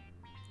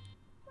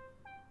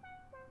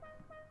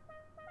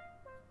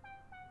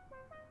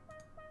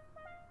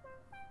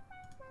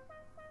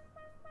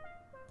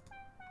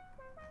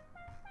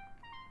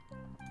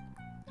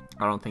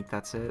 I don't think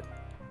that's it.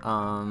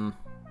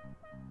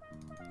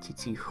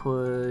 TT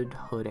Hood,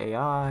 Hood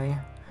AI.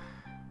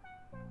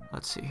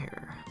 Let's see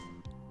here.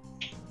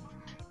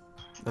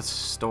 That's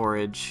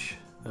storage,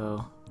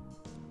 though.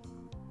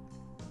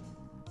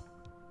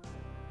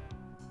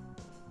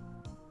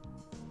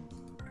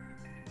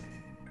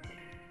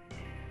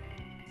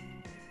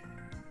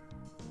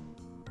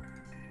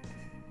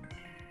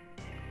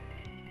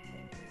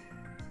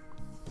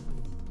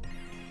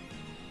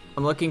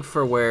 I'm looking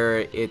for where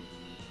it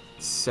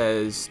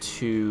says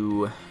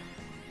to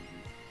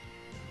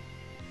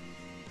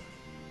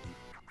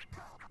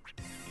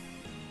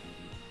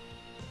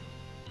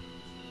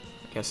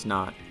I guess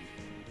not.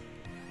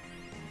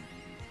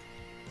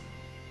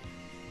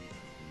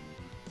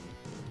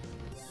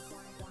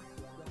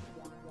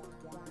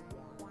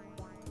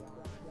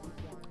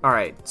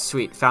 Alright,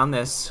 sweet. Found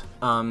this.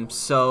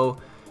 So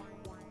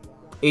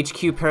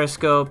HQ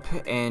Periscope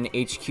and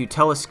HQ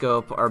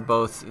Telescope are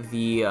both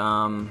the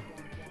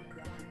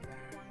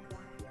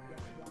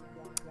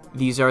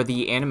these are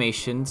the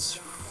animations.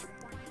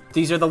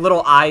 These are the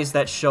little eyes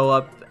that show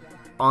up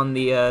on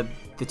the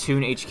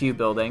Toon HQ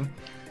building.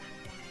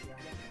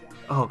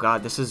 Oh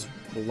god, this is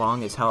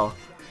long as hell.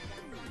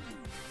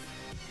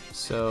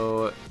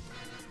 So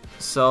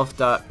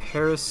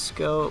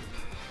self.periscope,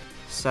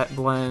 set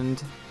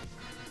blend.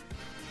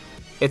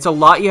 It's a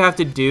lot you have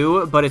to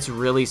do, but it's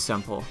really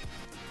simple.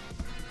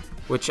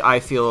 Which I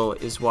feel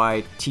is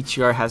why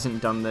TTR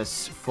hasn't done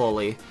this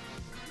fully.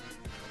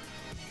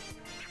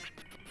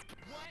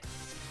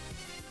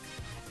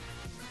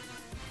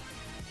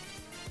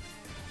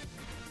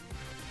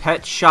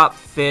 Pet shop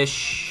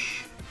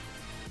fish.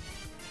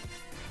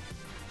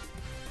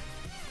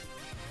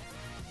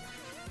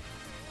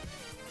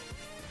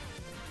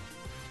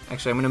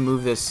 Actually, I'm going to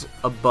move this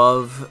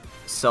above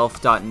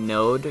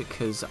self.node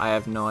because I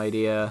have no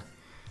idea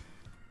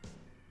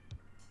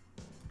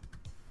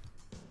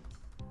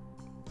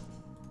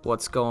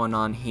what's going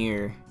on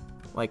here.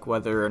 Like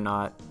whether or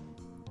not...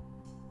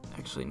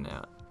 Actually,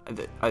 no.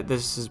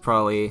 This is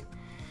probably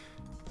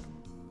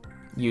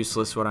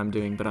useless what I'm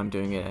doing, but I'm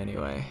doing it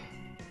anyway.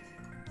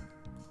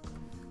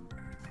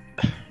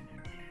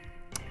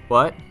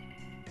 What?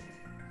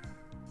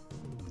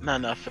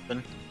 Not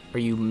nothing. Are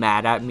you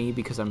mad at me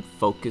because I'm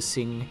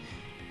focusing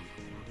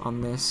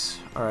on this?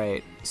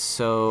 Alright,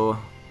 so...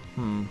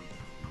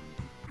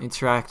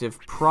 Interactive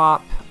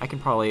prop. I can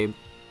probably...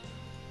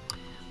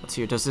 Let's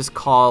see here. Does this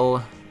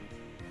call...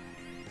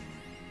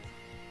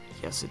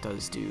 Yes, it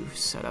does do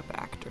setup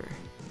actor.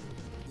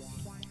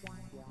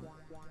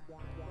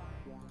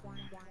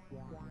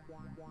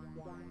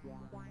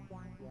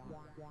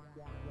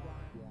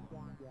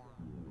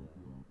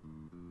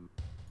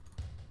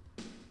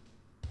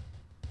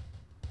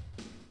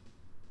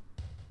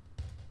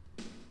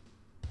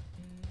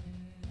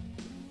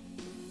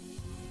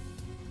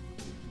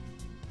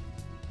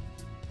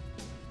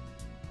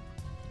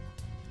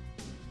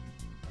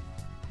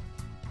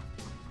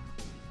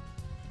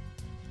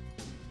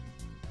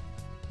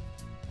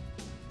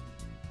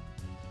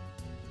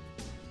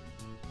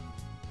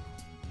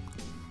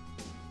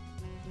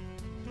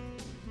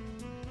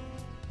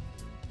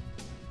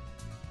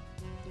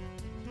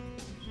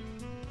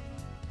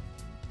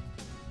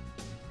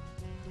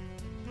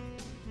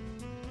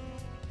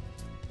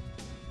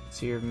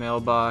 So your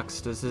mailbox,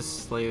 does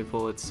this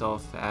label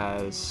itself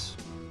as,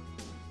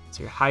 it's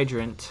your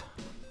hydrant.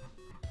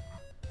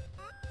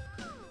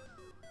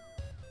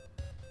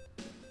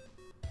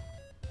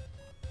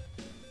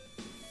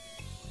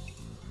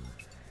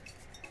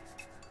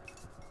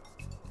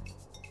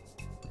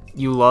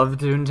 You love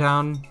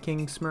Toontown,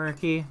 King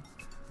Smirky?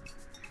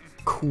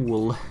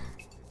 Cool.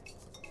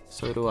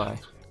 So do I.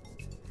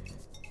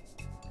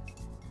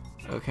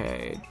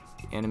 Okay,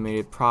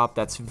 animated prop,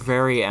 that's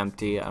very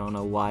empty. I don't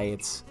know why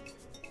it's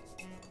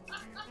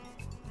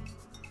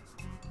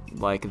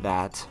like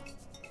that.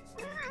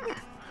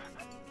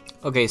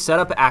 Okay,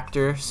 setup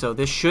actor. So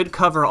this should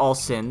cover all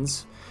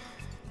sins.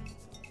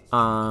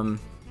 So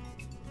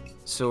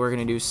we're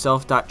gonna do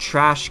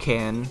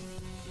self.trashcan.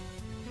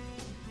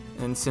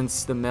 And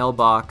since the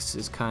mailbox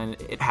is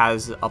it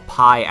has a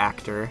pie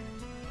actor,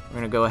 we're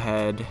gonna go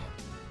ahead,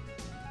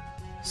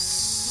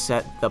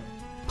 set the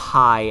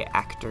pie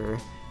actor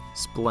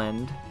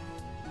blend.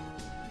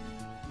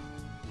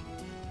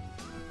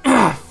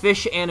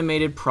 Fish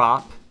animated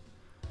prop.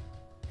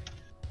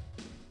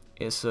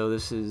 Yeah, so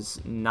this is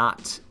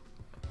not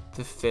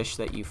the fish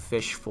that you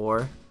fish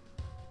for.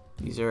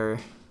 These are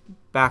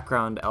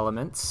background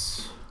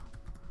elements.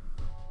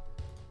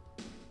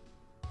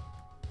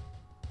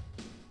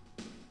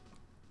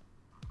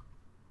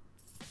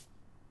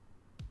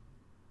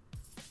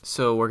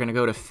 So we're gonna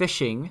go to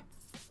fishing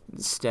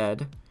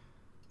instead.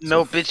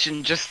 No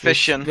bitchin', just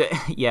fishing.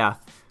 Yeah.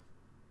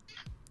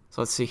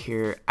 So let's see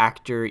here.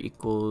 Actor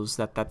equals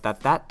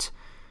that.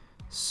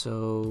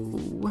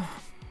 So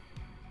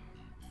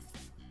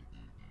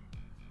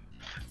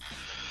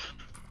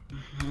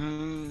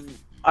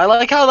I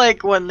like how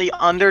when the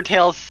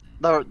Undertale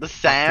the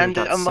sand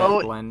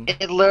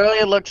emote, it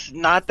literally looks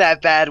not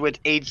that bad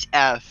with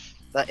HF.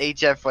 The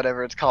HF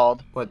whatever it's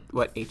called. What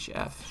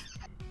HF?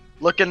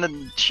 Look in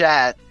the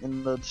chat,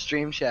 in the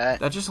stream chat.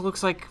 That just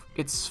looks like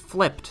it's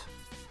flipped.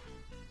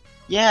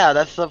 Yeah,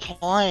 that's the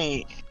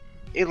point.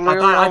 It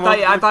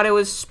literally I thought it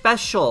was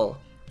special.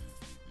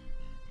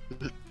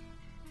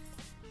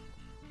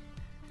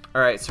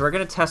 Alright, so we're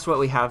gonna test what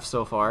we have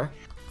so far.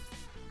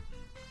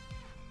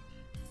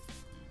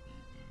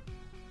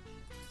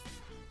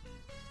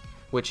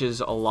 Which is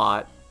a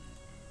lot.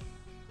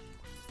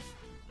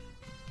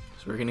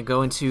 So we're gonna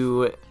go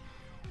into...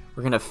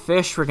 We're gonna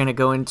fish, we're gonna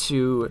go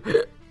into...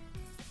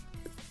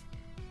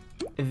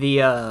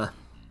 the,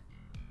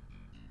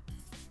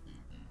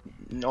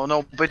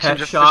 No, bitch, pet I'm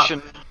just shop.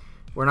 fishing.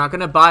 We're not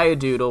gonna buy a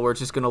doodle, we're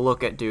just gonna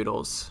look at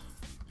doodles.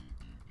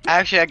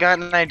 Actually, I got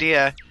an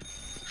idea.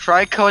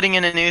 Try coding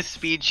in a new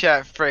speed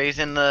chat phrase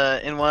in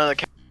one of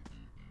the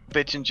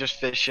bitch and just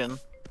fishing.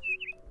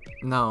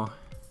 No.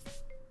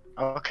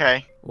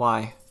 Okay.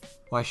 Why?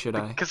 Why should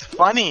I? Because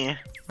funny.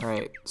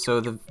 Alright, so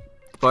the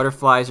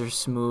butterflies are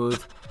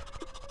smooth.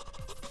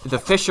 The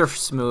fish are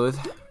smooth.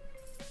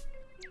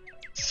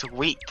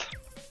 Sweet.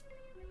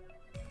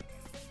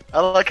 I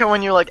like how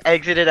when you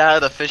exited out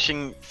of the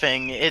fishing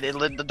thing,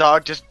 the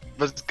dog just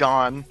was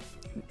gone.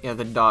 Yeah,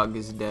 the dog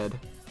is dead.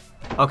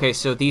 Okay,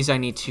 so these I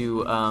need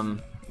to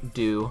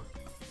do.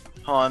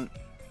 Hold on.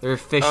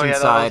 There's fish Oh, yeah,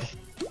 inside.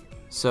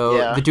 So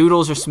yeah. the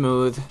doodles are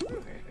smooth.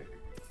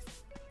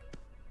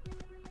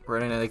 We're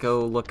gonna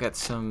go look at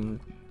some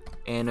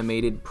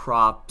animated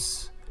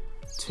props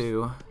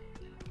too.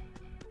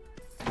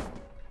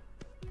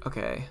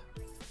 Okay.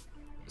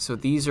 So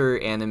these are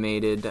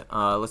animated.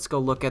 Let's go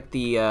look at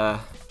the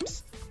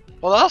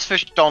Well, those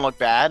fish don't look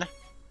bad.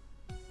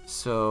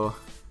 So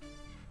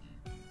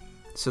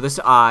this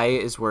eye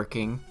is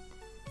working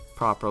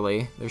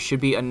properly. There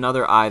should be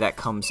another eye that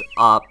comes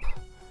up.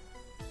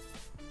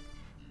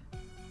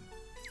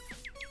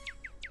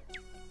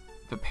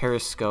 The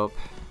periscope.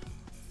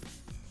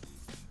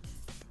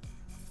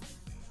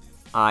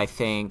 I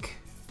think.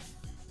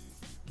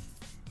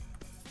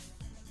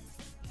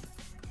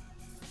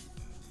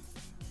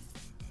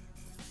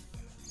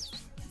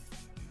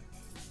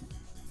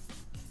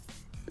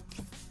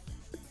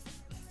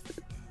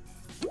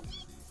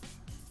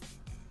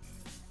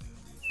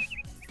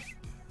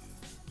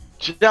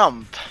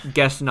 Jump.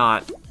 Guess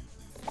not.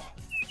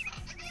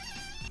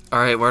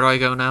 Alright, where do I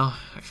go now?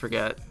 I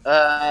forget.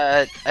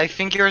 I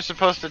think you were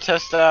supposed to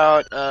test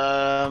out,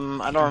 I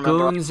don't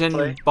remember. Goons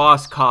and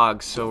Boss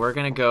Cogs, so we're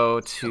gonna go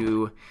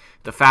to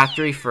the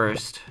factory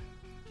first.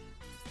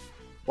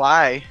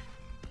 Why?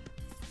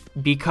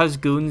 Because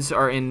goons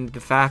are in the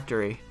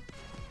factory.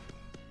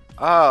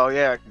 Oh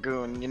yeah,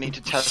 goon. You need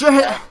to test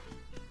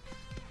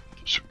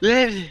Shit.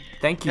 that.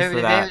 Thank you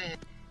for that.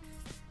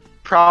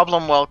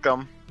 Problem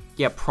welcome.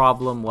 Yeah,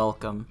 problem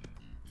welcome.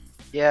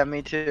 Yeah,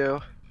 me too.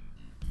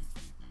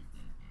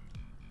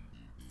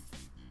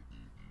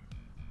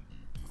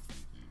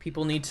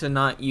 People need to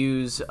not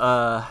use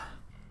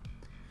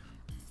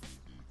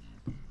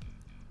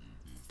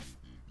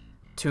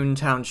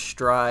Toontown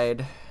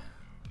Stride.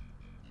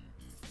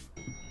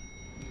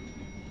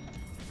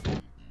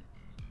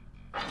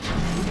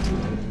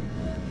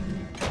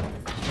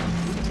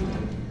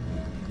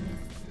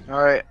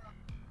 Alright.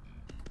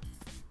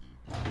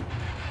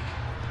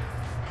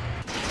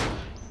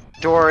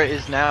 Door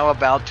is now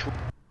about to.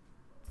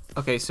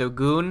 Okay, so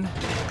Goon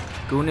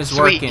is Sweet.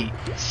 working.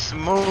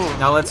 Smooth.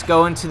 Now let's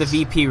go into the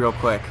VP real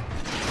quick.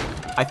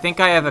 I think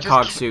I have a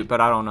cog suit,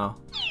 but I don't know.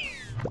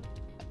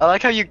 I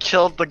like how you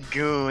killed the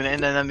goon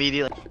and then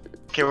immediately.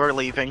 Okay, we're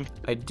leaving.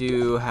 I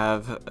do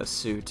have a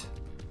suit.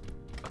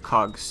 A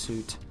cog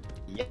suit.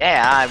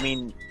 Yeah, I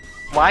mean,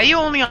 why are you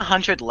only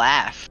 100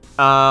 laugh?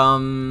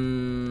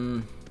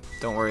 Don't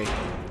worry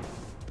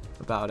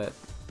about it.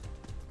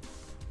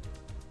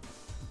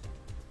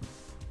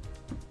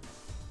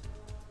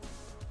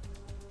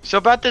 So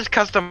about this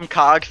custom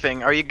cog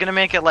thing, are you gonna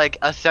make it like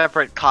a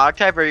separate cog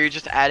type, or are you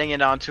just adding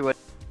it onto a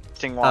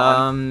existing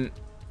one?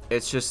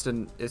 It's just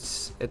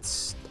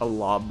it's a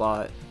lob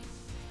bot.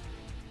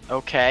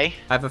 Okay.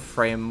 I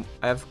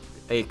have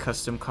a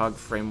custom cog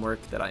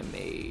framework that I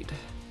made.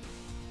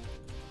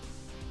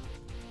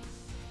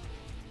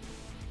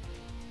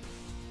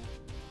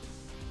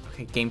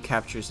 Okay, game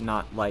capture's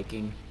not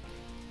liking.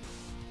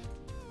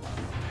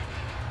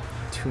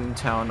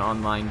 Toontown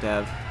online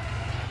dev.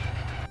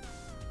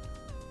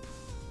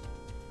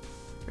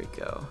 There we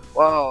go.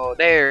 Whoa,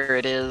 there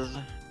it is.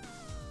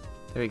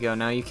 There we go.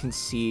 Now you can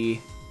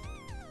see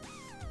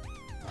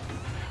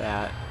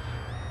that.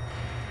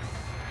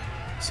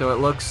 So it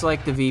looks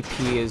like the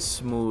VP is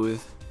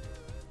smooth.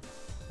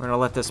 We're gonna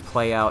let this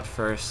play out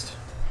first.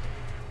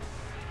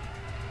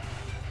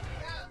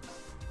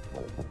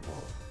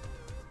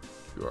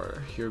 You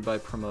are hereby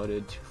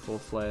promoted to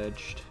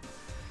full-fledged.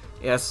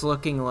 Yeah, it's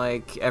looking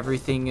like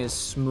everything is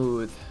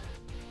smooth.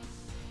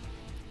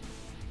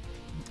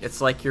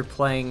 It's like you're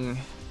playing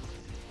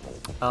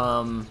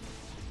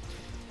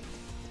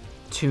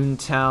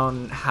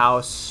Toontown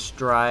House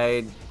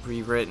Stride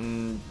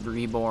rewritten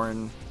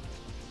reborn.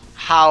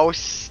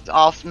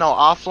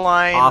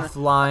 Offline.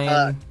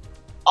 Offline.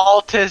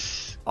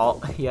 Altus.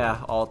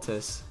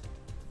 Altus.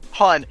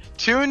 Hold on.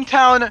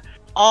 Toontown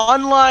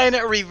Online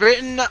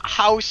Rewritten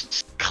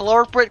House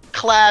Corporate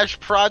Clash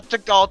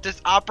Project Altus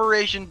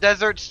Operation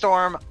Desert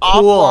Storm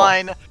Cool.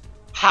 Offline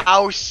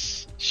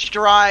House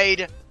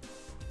Stride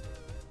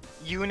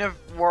Universe.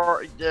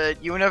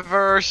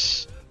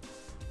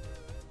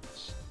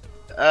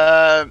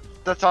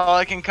 That's all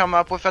I can come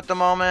up with at the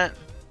moment.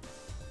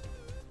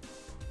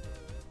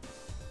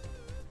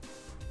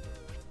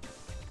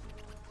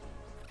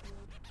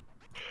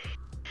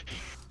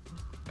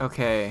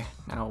 Okay,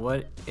 now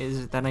what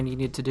is it that I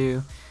needed to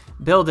do?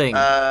 Building.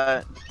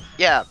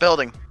 Yeah,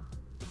 building.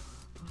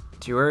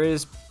 Where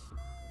is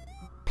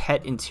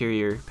pet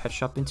interior? Pet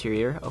shop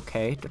interior.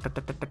 Okay.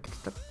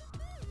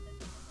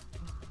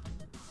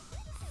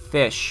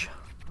 Fish.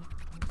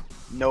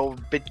 No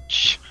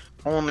bitch,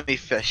 only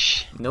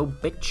fish. No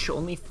bitch,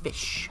 only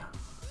fish.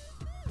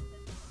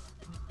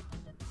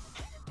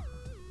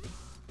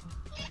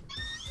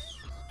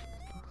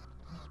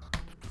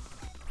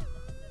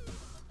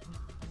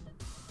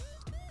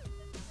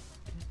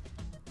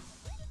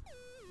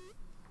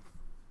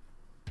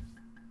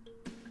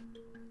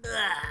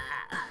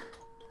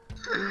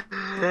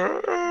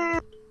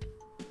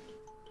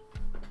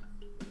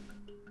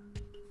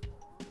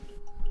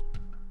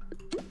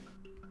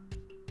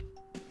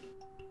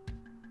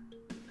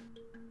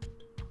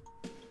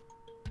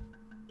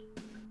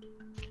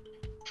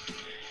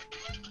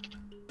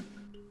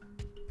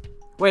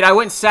 Wait, I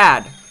went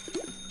sad.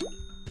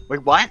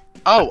 Wait, what?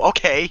 Oh,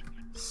 okay.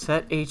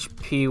 Set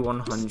HP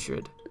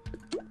 100.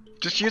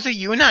 Just use a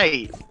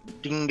unite,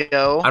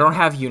 dingo. I don't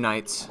have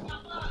unites.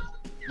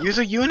 Use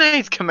a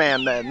unites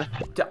command then.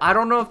 I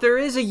don't know if there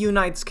is a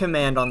unites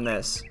command on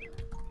this.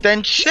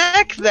 Then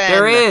check then.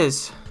 There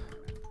is.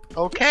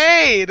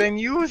 Okay, then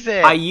use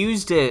it. I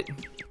used it.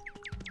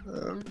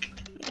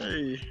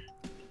 Okay.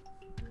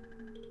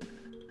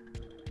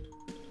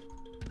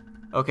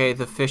 Okay,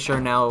 the fish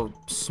are now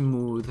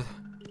smooth.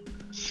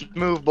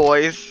 Smooth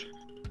boys.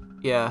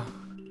 Yeah.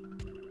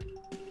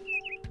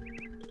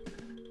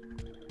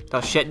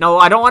 Oh shit, no,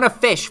 I don't want to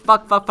fish.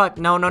 Fuck.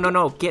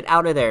 No. Get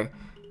out of there.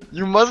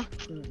 You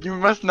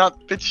must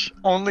not fish,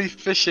 only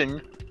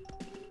fishing.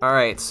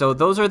 Alright, so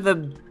those are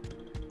the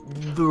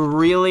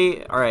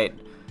really... Alright,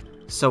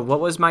 so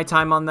what was my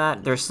time on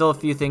that? There's still a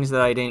few things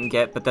that I didn't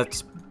get, but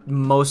that's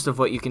most of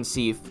what you can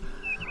see.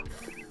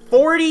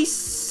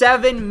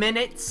 47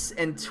 minutes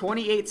and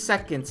 28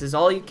 seconds is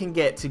all you can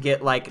get to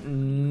get like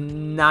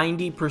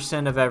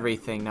 90% of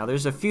everything. Now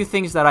there's a few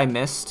things that I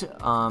missed.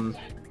 I'm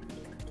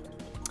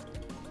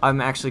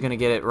actually gonna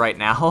get it right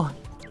now.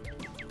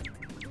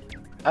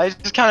 I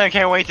just kind of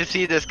can't wait to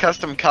see this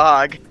custom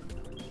cog.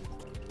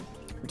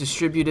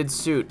 Distributed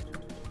suit.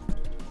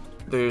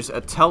 There's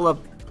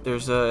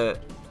a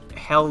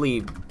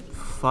heli,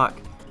 fuck.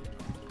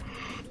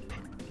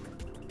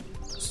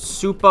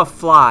 Super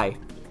fly.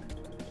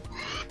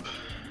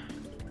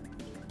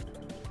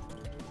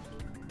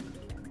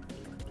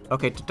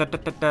 Okay,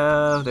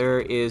 there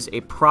is a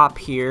prop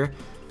here.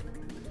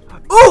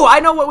 Ooh, I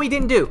know what we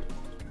didn't do.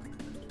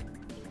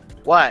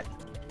 What?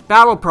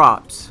 Battle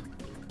props.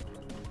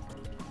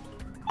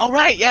 All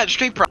right, yeah,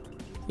 street prop.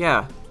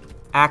 Yeah,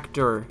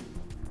 actor.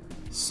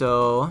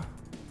 So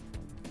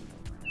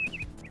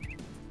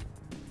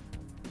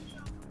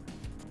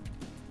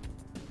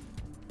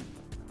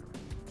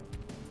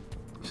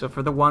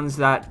for the ones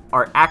that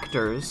are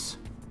actors,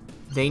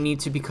 they need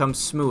to become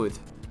smooth.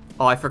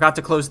 Oh, I forgot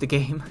to close the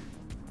game.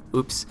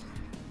 Oops.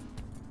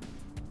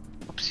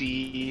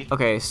 Oopsie.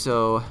 Okay,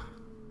 so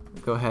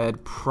go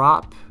ahead,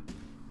 prop,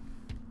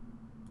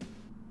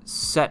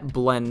 set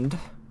blend.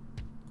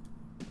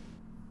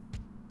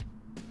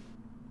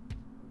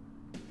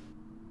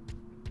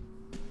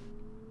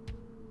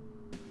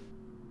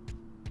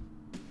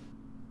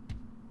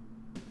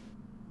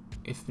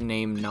 If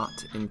name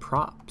not in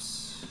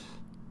props.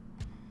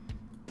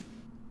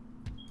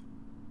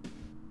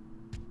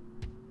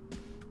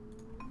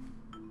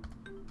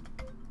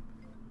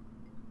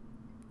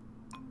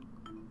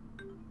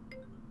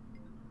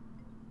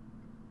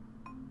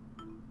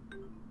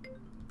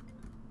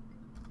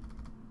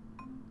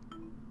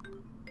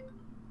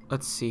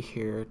 Let's see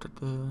here.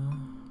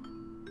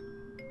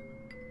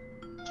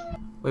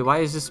 Wait, why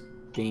is this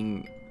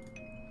being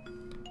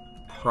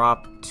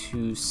prop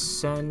to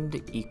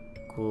send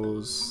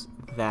equals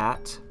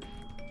that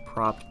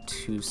prop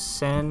to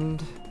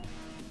send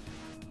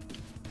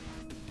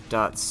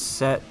dot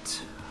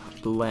set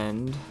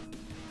blend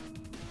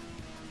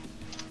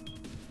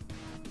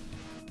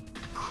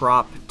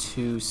prop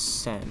to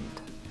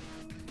send.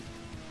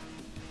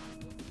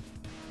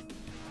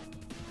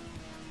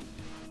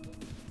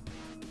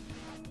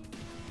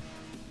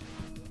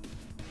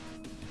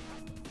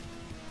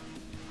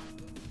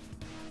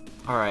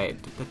 All right.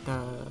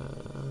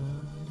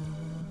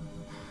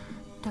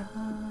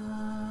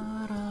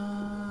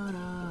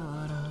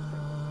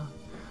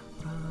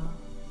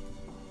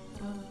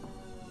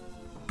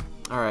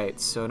 All right,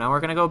 so now we're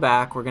gonna go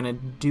back. We're gonna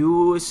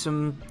do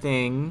some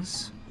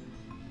things,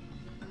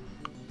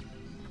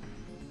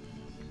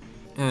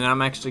 and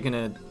I'm actually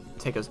gonna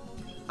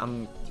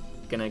I'm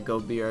gonna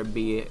go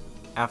BRB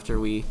after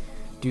we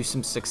do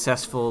some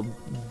successful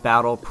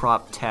battle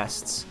prop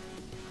tests.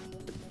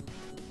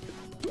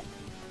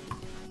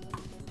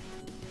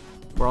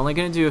 We're only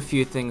gonna do a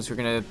few things. We're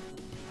gonna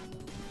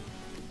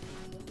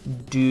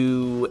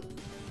do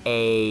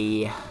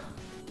we're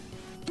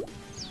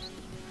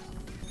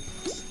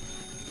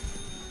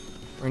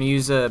gonna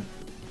use a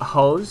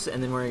hose,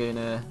 and then we're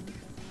gonna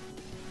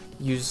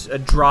use a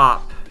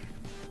drop,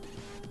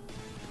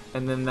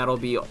 and then that'll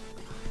be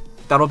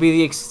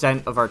the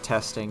extent of our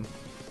testing.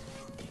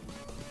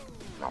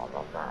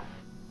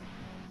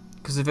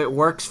 Because if it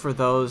works for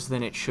those,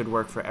 then it should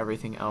work for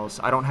everything else.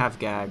 I don't have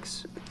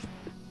gags.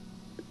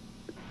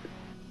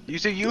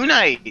 Use a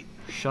unite.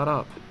 Shut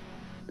up.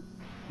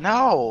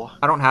 No.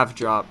 I don't have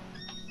drop.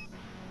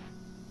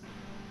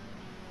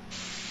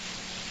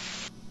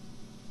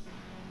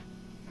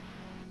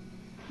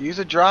 Use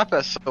a drop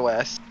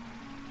SOS.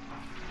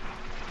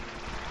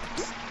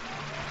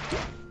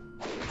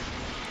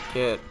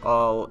 Get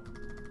all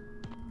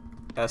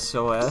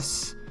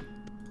SOS.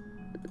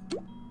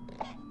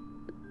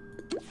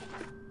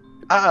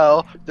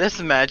 Uh-oh,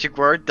 this magic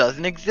word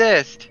doesn't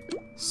exist.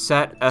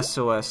 Set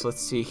SOS.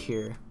 Let's see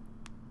here.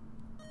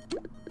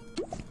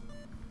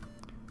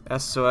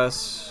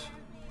 SOS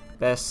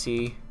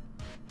Bessie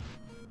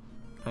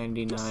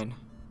 99.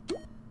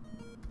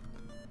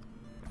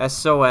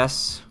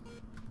 SOS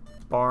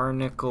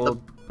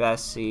Barnacle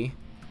Bessie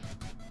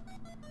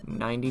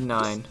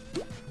 99.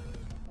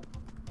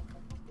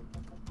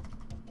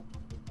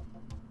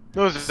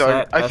 Those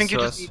are, I think you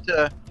just need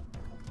to.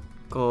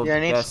 Gold Yeah, I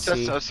need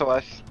Bessie to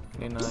SOS.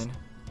 99.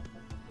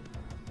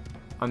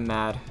 I'm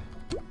mad.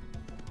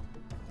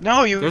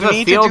 No, you There's a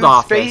need field to do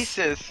office.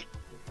 spaces.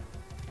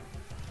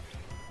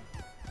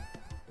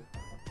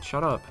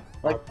 Shut up.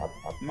 Like,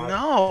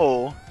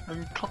 no,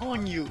 I'm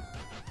calling you.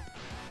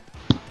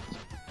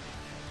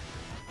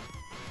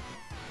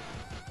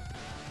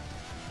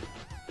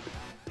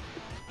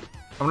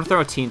 I'm gonna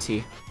throw a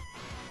TNT.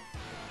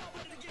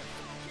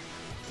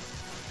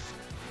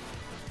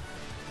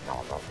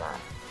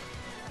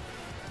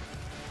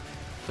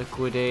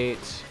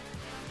 Liquidate.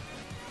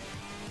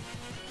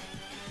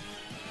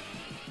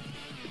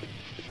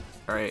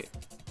 Alright.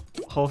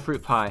 Whole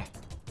fruit pie.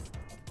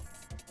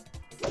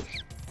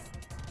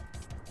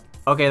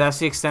 Okay, that's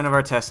the extent of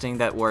our testing.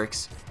 That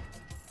works.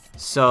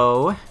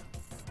 So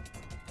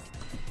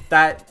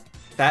that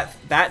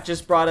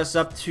just brought us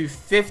up to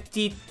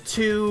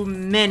 52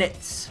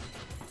 minutes.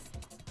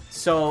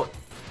 So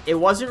it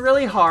wasn't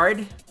really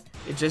hard.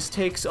 It just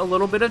takes a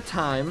little bit of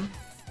time,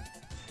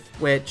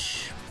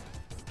 which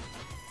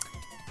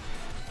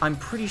I'm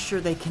pretty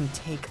sure they can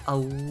take a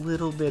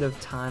little bit of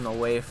time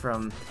away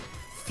from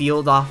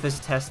field office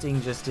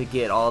testing just to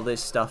get all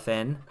this stuff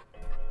in.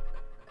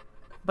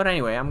 But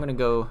anyway, I'm gonna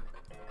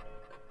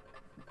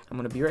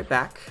be right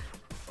back,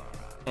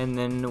 and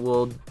then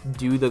we'll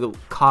do the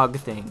cog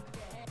thing.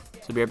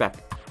 So be right back.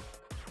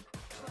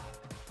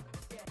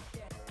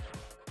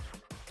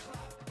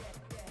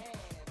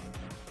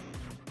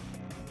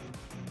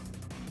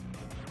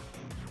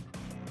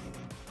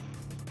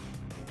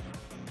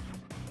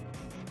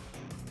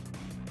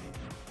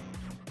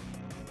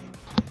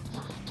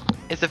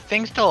 Is the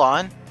thing still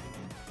on?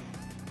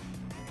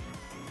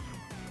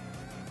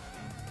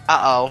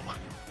 Uh-oh.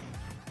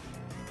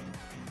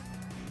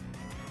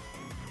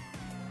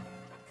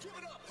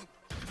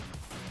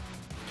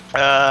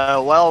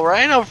 Well,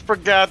 Ryno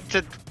forgot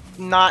to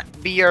not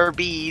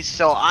BRB,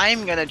 so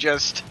I'm gonna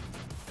just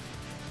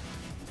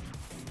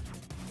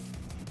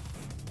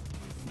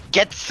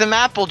get some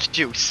apple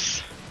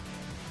juice.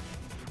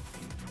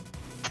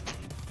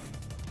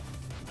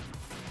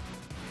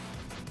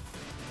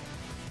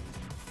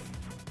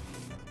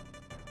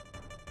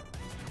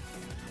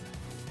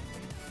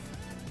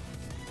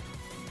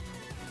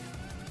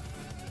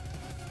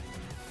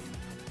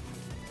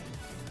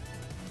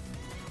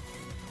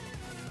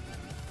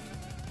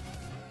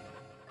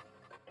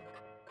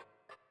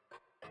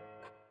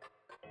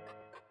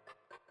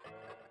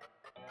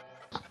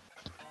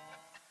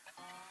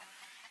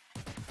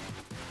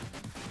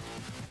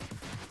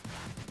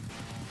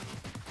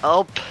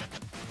 Oh.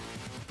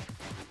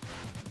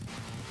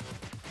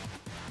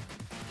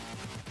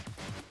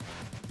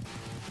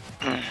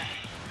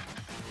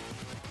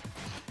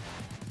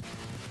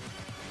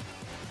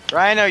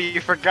 Ryno, you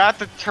forgot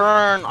to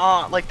turn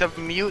on, like, to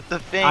mute the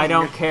thing. I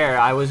don't care.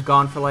 I was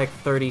gone for like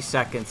 30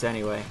 seconds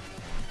anyway.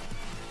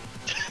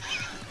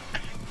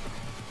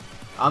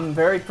 I'm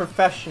very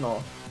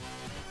professional.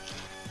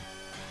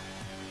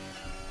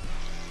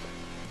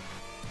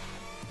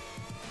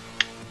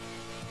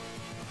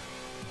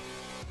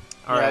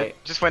 All right. I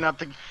just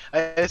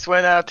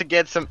went out to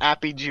get some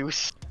appy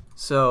juice.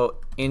 So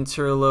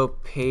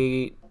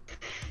interlopate.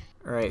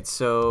 All right.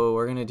 So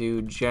we're gonna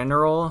do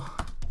general.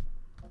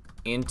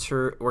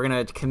 We're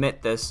gonna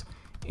commit this.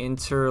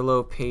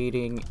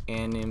 Interlopating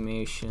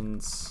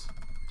animations.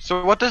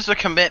 So what does a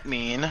commit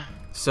mean?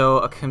 So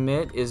a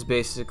commit is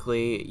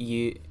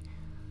basically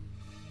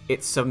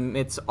it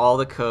submits all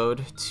the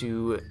code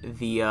to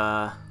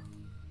the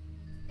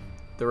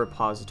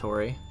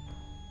repository.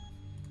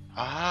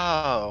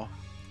 Oh.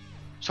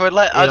 So it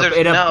let others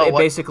know it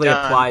what's basically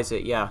done. applies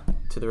it, yeah,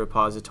 to the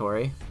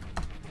repository.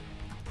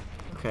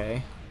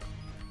 Okay.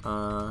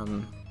 A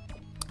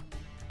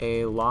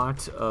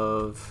lot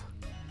of...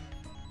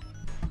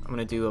 I'm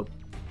gonna do a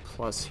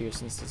plus here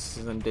since this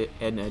is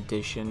an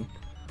addition.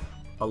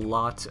 A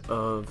lot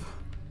of...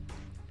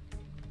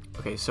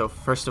 Okay, so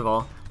first of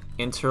all,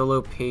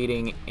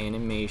 interlopating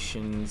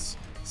animations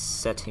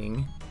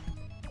setting.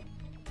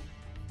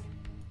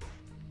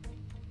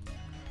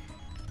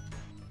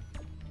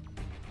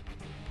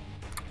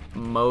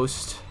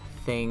 Most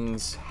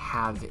things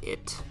have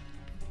it.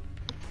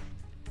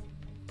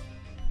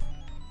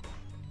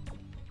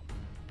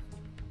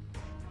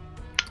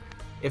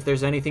 If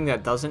there's anything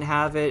that doesn't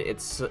have it,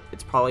 it's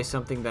probably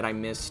something that I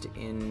missed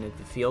in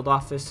the field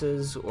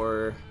offices,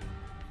 or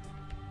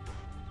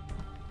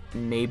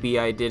maybe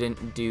I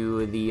didn't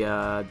do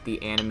the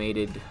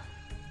animated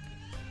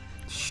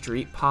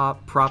street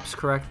props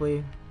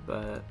correctly,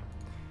 but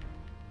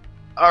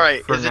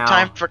Alright, is now, it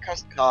time for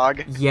Custom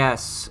Cog?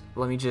 Yes,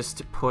 let me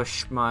just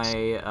push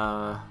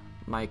my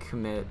my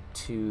commit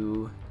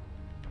to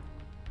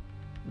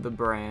the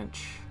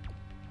branch.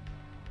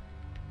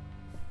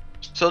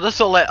 So this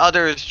will let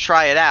others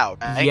try it out,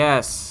 right?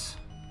 Yes,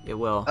 it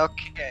will.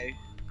 Okay.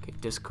 Okay,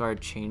 discard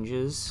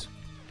changes.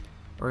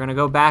 We're gonna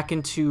go back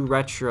into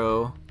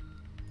retro,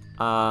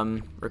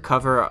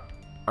 recover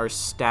our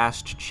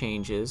stashed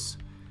changes.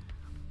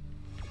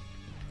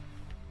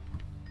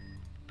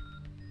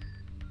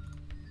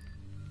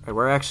 Alright,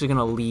 we're actually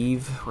gonna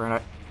leave.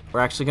 We're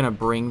actually gonna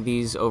bring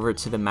these over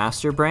to the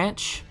master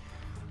branch,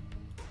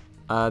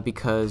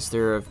 because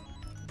there are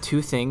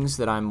two things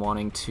that I'm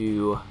wanting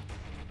to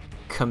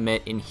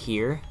commit in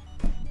here.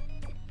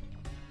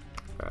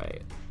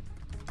 Alright.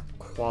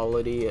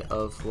 Quality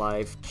of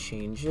life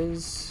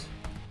changes.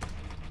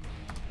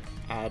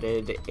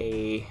 Added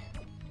a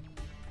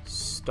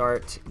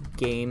start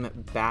game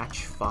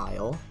batch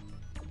file.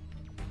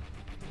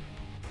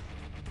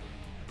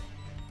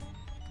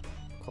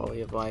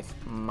 Quality of life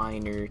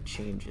minor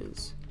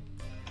changes.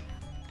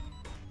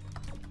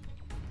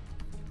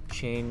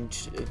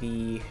 Changed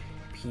the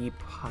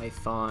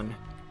Python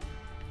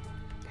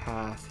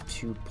path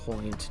to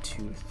point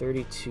to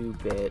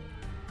 32-bit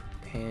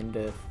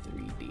Panda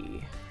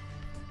 3D.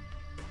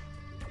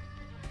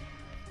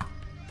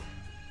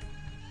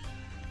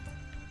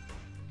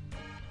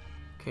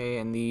 Okay,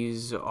 and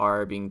these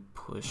are being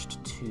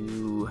pushed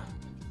to...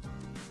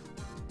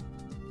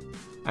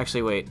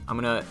 Actually, wait. I'm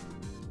gonna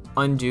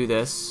undo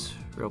this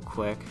real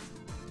quick.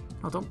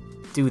 Oh, don't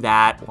do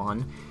that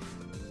one.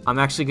 I'm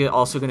actually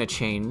also gonna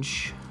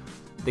change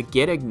the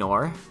get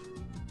ignore.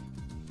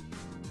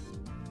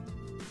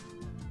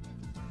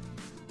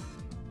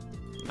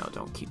 No,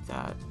 don't keep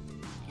that.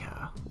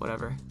 Yeah,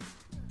 whatever.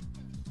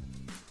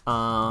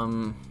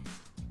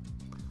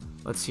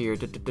 Let's see here.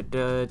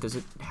 Does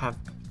it have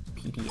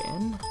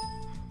PDN?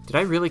 Did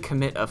I really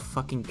commit a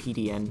fucking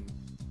PDN?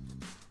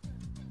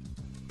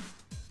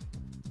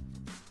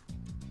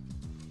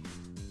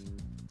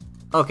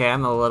 Okay,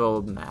 I'm a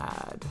little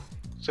mad.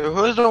 So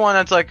who's the one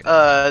that's like,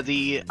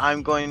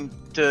 I'm going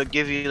to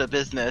give you the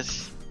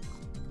business?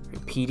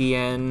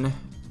 PDN.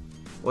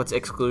 Let's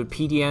exclude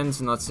PDNs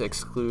and let's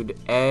exclude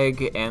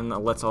egg and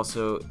let's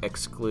also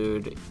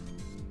exclude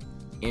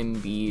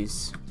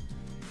MBs.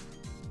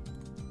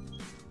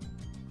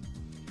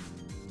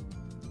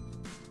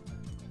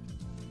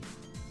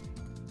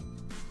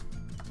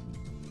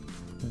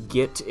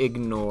 Get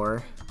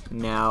ignore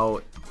now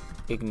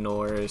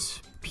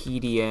ignores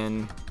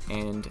PDN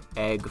and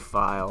egg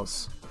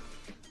files.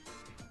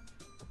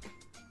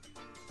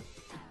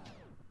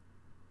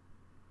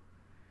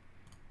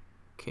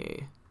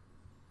 Okay.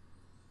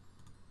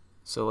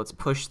 So let's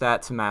push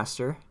that to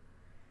master.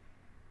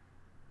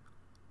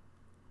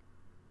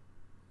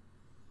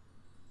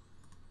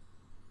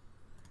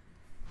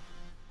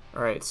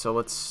 Alright, so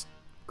let's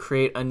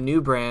create a new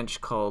branch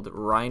called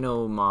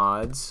Ryno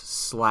mods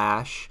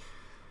slash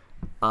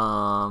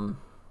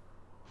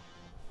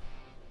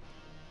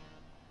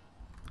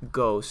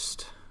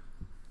ghost.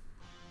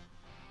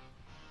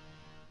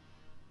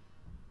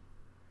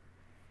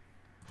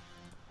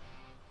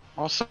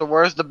 Also,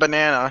 where's the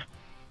banana?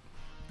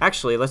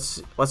 Actually,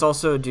 let's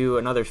also do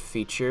another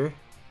feature,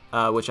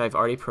 which I've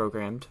already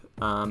programmed.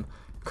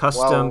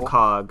 Custom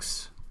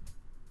cogs.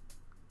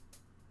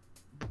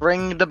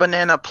 Bring the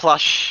banana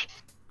plush.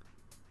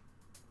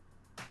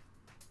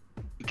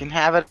 You can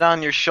have it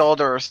on your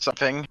shoulder or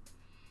something.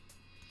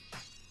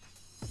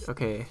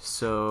 Okay,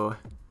 so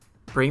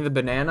bring the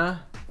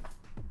banana.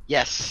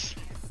 Yes.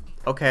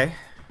 Okay.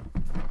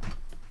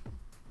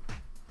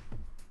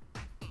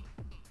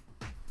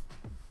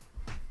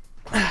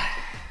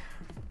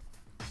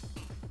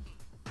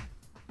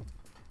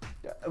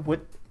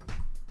 What?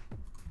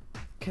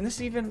 Can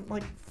this even,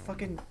 like,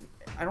 fucking...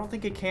 I don't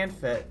think it can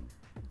fit.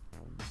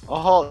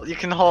 You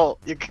can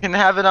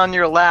have it on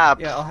your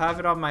lap. Yeah, I'll have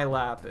it on my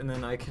lap, and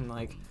then I can,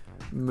 like,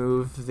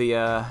 move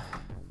the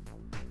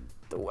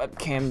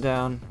webcam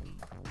down.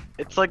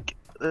 It's like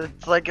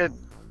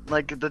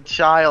the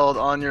child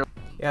on your...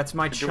 Yeah, it's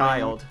my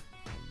child.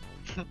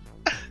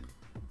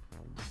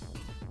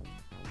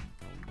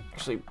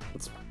 Actually,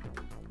 let's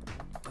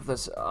put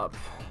this up.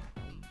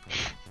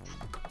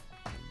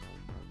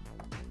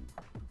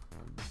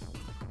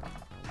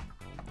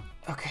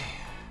 Okay.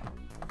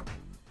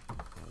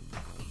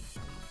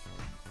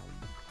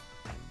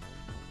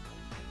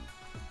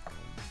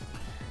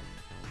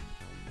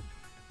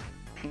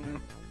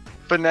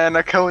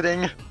 Banana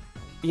coating.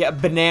 Yeah,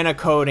 banana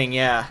coating,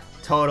 yeah.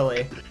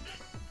 Totally.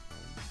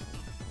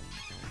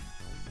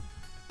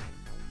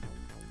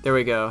 There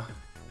we go.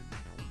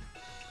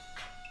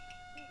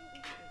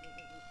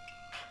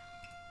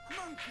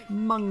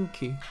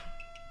 Monkey.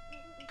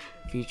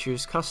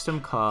 Features custom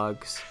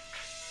cogs.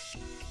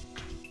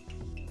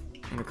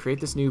 I'm gonna create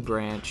this new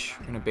branch.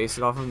 We're gonna base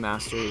it off of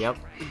master. Yep.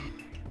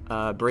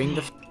 Bring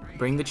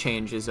the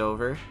changes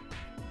over.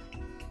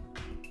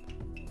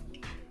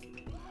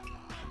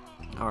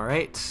 All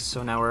right.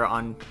 So now we're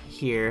on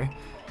here.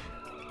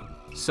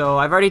 So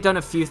I've already done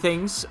a few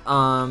things.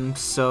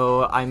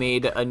 So I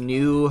made a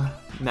new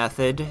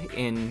method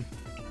in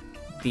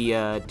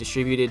the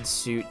distributed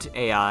suit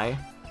AI,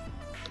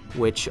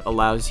 which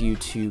allows you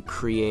to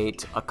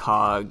create a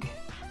cog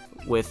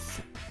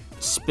with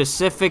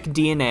specific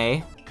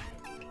DNA.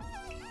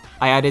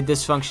 I added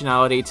this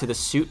functionality to the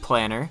suit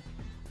planner,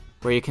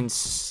 where it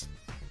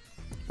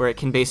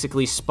can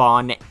basically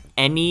spawn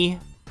any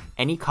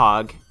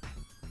cog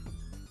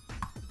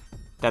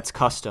that's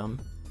custom.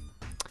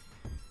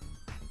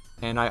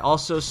 And I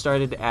also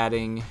started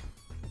adding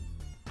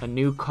a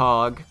new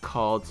cog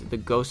called the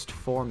Ghost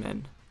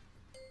Foreman.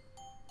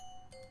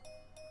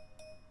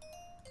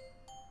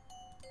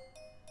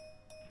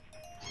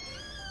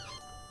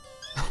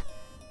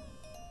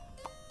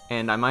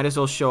 And I might as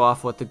well show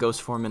off what the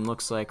Ghost Foreman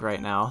looks like right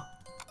now.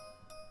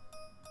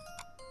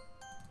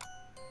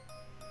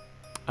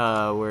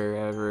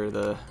 Wherever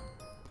the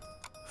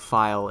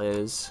file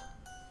is.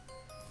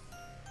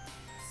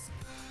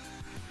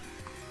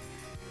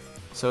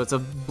 So it's a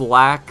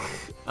black,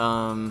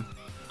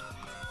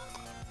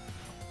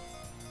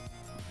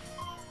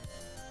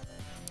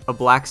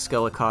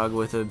 skelecog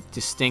with a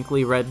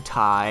distinctly red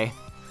tie,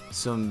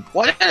 some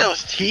What are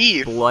those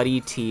teeth?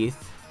 bloody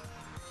teeth.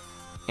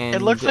 And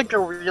it looks like a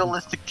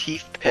realistic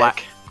teeth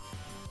pick.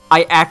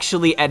 I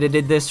actually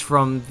edited this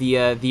from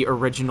the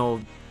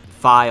original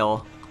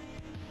file.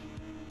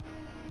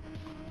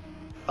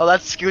 Oh,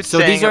 that's Scoot So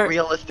saying these are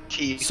realistic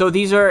teeth. So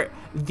these are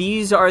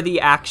the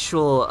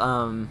actual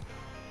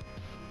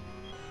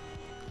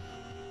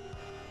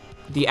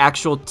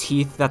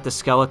teeth that the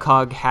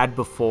Skelecog had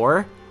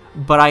before,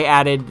 but I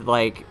added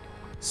like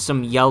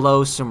some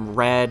yellow, some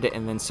red,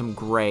 and then some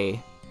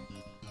gray.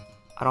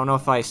 I don't know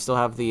if I still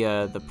have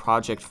the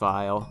project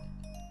file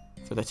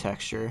for the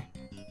texture.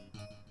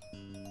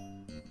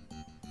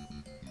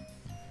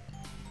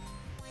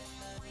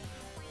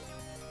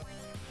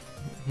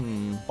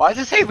 Why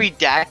does it say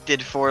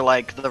redacted for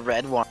like the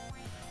red one?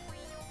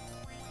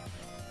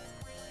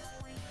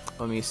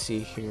 Let me see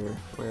here.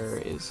 Where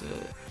is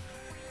it?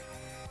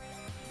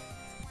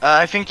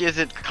 I think, is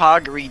it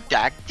cog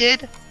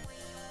redacted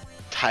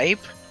type?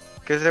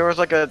 Because there was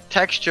like a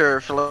texture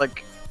for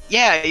like,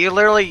 yeah, you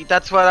literally,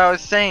 that's what I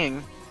was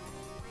saying.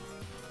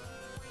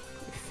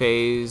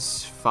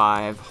 Phase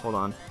 5. Hold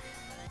on.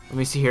 Let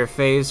me see here.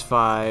 Phase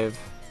 5.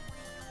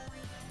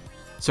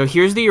 So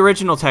here's the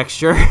original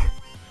texture.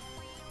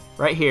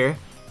 Right here.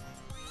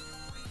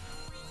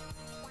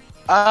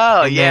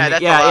 Oh, And yeah, then,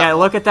 that's yeah,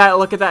 look at that.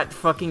 Look at that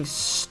fucking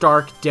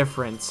stark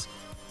difference.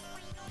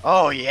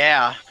 Oh,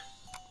 yeah.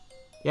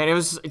 Yeah, and it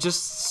was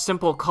just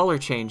simple color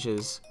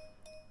changes.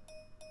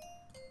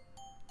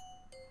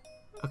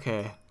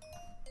 Okay.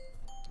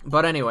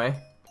 But anyway.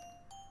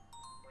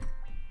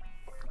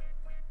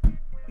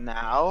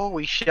 Now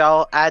we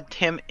shall add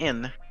him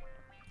in.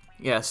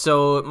 Yeah,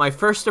 so my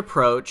first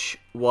approach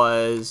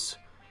was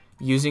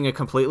using a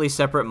completely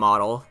separate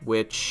model,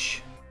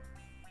 which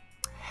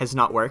has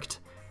not worked.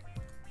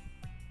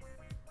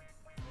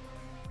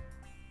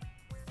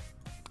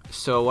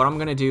 So what I'm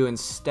going to do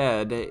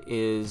instead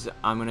is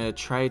I'm going to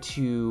try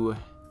to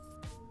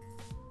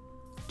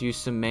do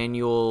some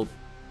manual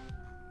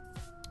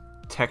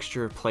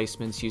texture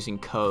placements using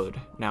code.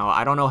 Now,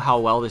 I don't know how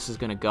well this is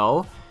going to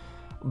go,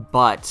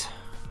 but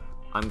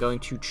I'm going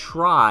to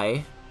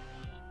try.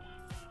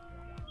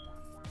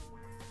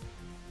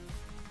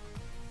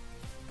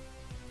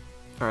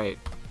 Alright,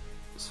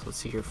 so let's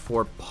see here.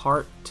 For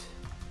part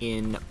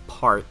in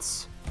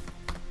parts,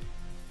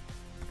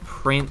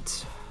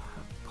 print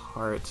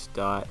part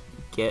dot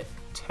get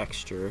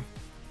texture.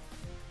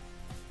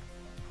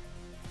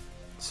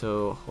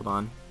 So hold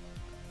on.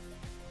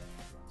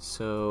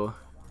 So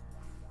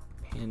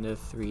Panda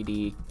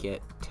 3D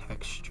get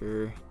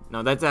texture.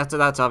 No,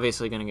 that's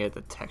obviously gonna get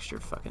the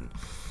texture fucking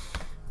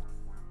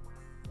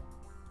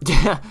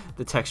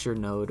the texture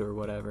node or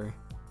whatever.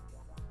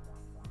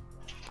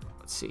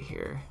 Let's see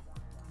here.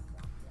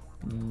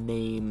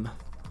 Name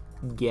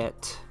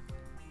get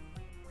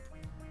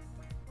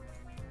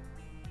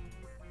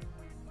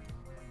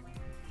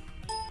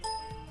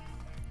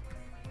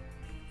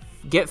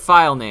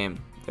file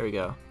name. There we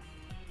go.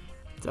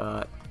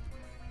 Dot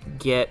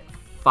get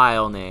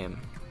file name.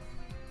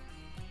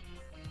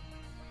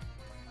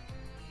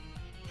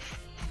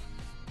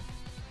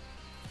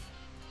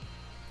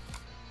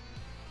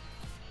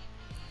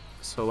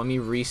 So let me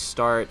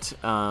restart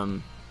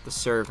the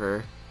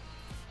server.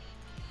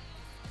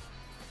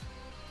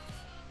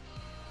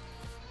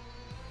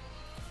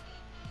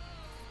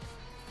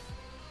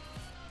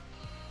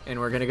 And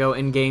we're gonna go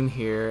in game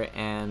here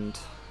and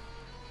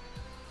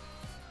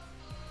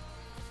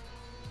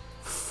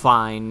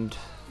find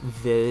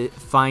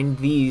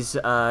these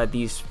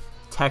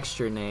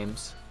texture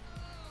names.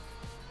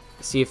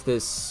 See if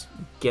this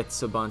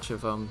gets a bunch of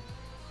them,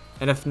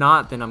 and if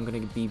not, then I'm gonna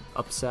be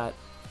upset.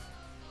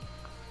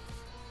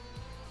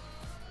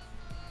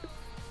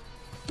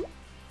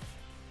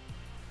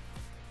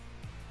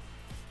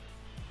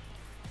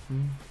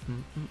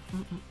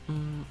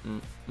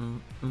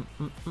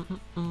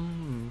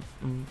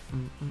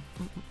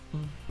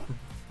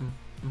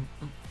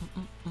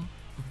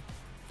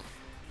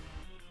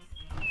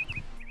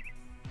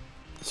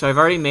 So I've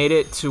already made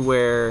it to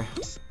where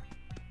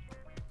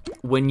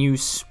when you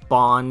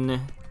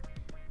spawn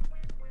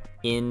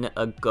in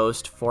a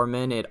ghost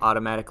foreman, it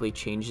automatically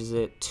changes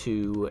it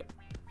to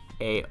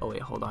a... Oh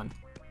wait, hold on.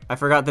 I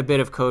forgot the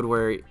bit of code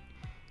where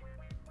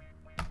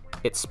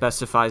it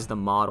specifies the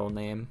model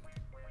name,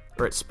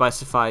 or it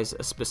specifies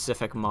a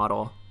specific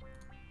model.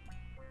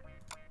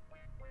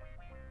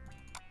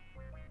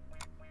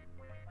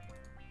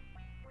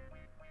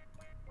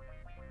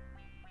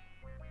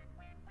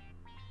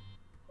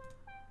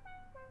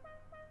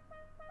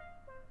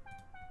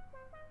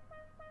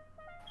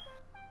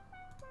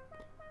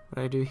 What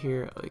do I do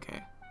here?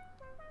 Okay.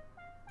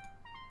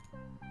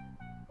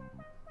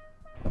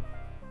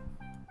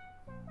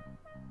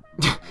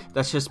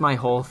 That's just my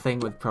whole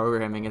thing with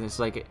programming, and it's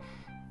like,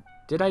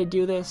 did I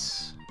do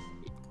this?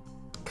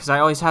 Because I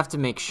always have to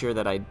make sure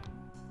that I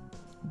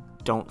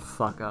don't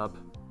fuck up.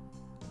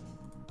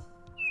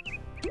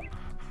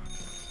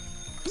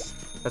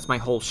 That's my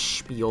whole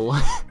spiel.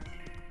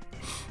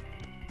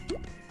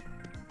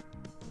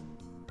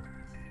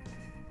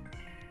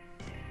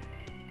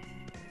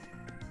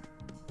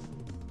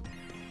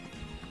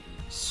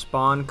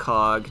 Spawn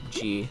cog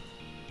G.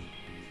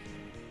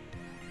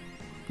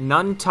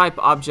 None type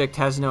object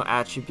has no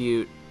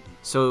attribute,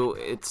 so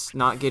it's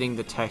not getting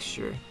the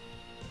texture.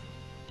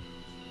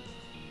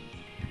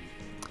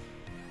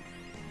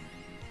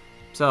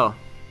 So,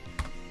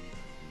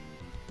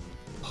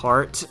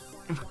 part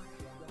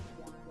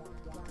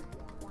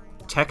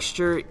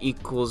texture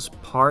equals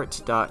part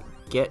dot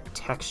get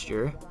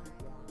texture.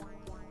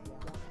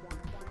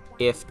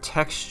 If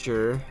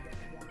texture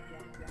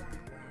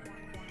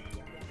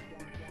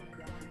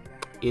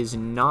is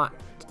not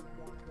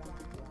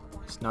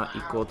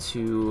equal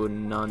to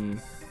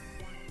none.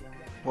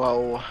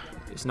 Whoa.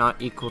 Is not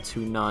equal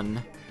to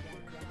none,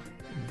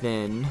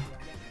 then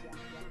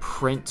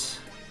print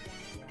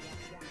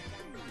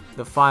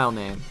the file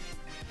name.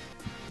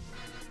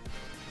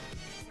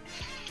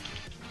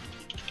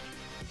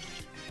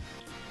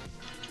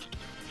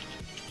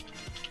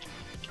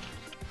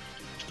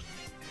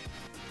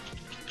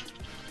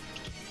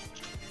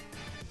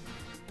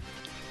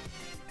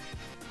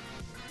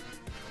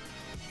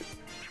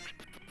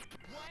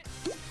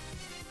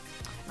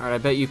 Alright, I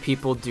bet you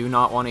people do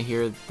not want to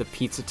hear the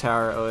Pizza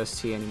Tower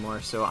OST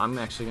anymore, so I'm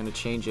actually going to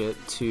change it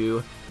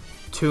to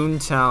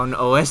Toontown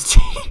OST.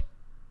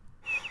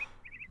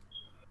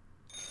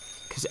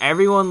 Because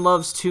everyone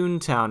loves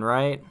Toontown,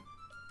 right?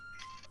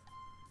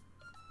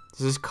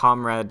 This is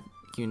Comrade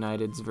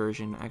United's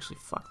version. Actually,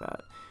 fuck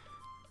that.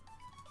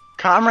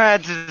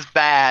 Comrades is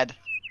bad.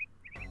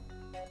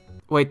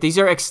 Wait, these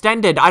are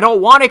extended. I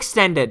don't want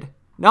extended.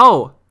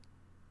 No.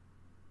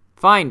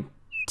 Fine.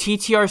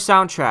 TTR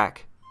soundtrack.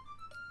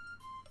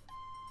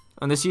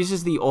 And this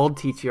uses the old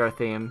TTR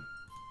theme.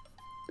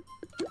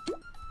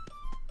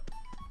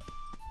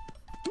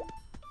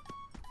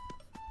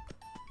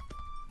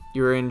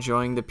 You were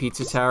enjoying the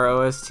Pizza Tower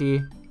OST?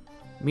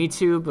 Me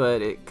too,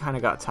 but it kind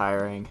of got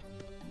tiring.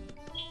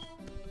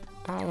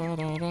 Small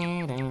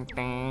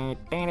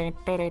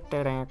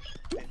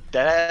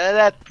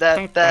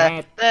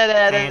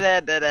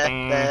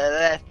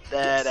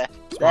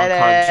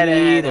card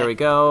G, there we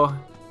go.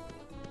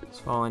 It's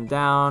falling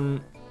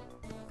down.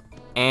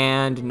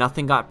 And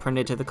nothing got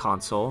printed to the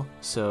console,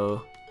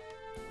 so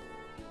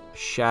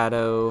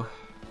shadow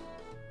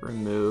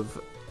remove.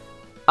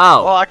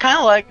 Oh. Well, I kind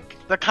of like,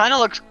 that kind of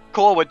looks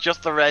cool with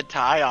just the red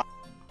tie on.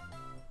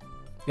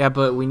 Yeah,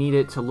 but we need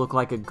it to look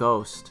like a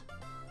ghost.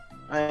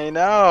 I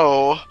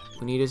know.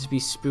 We need it to be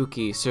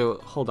spooky. So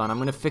hold on, I'm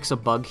gonna fix a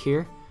bug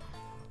here.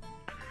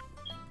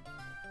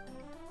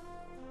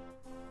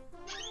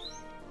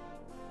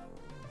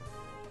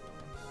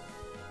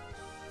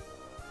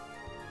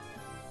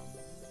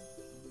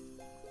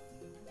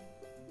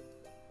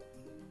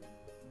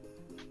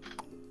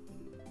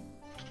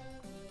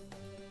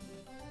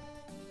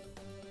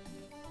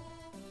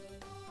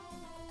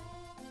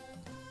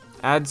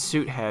 Add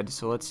suit head,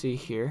 so let's see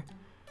here.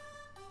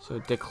 So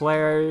it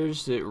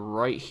declares it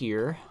right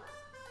here.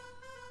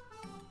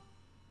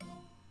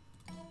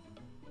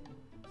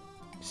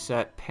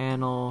 Set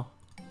panel.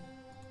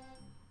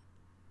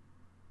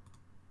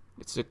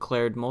 It's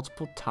declared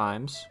multiple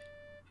times.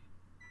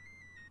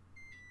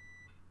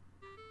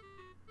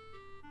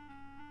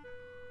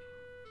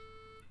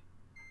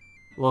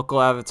 Local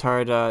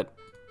avatar dot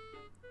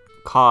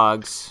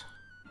cogs.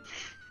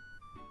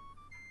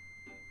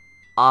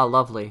 Ah,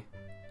 lovely.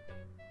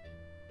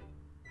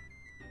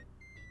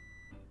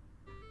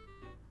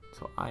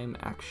 So I'm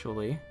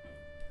actually,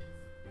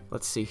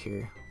 let's see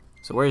here.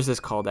 So where is this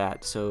called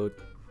at? So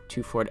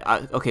 240.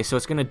 Okay, so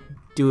it's gonna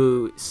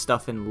do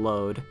stuff in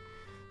load.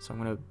 So I'm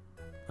gonna,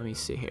 let me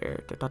see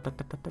here. So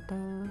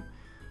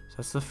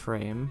that's the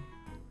frame.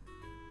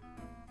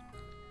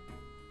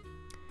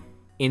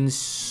 In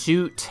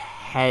suit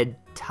head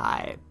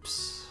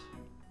types.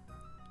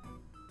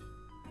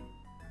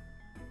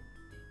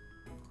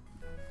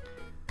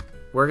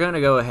 We're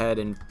gonna go ahead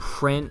and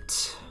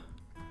print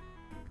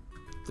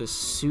the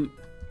suit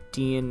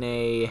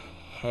DNA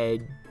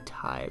head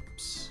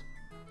types.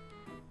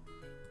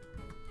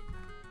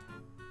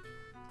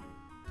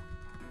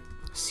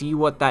 See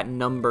what that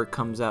number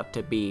comes out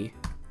to be.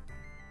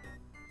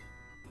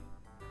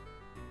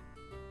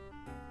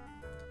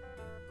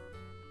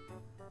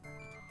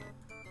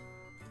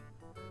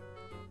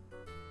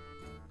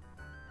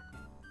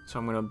 So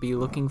I'm gonna be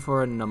looking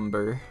for a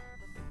number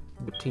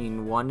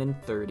between 1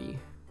 and 30.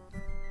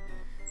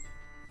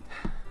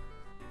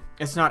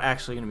 It's not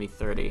actually gonna be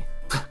 30.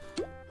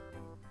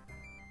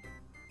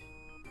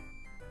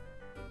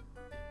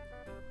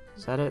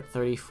 Is that it?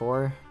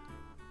 34?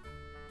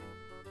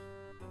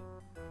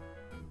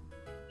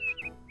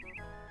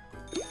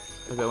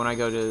 Okay, when I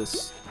go to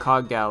this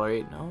cog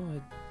gallery, no,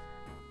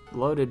 it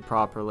loaded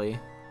properly.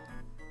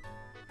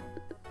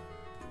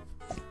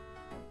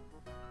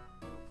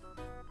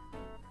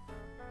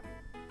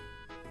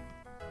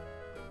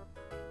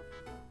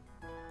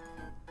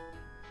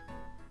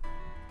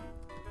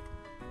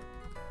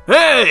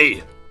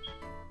 Hey!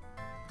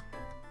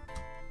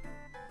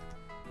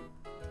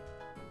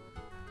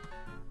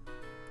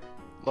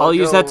 I'll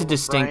use that to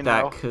distinct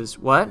that, because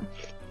what?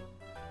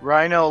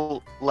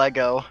 Ryno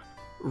Lego.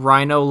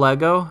 Ryno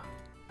Lego?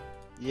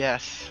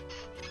 Yes.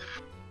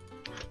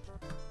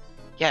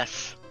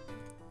 Yes.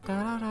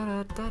 Da, da,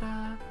 da, da,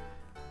 da.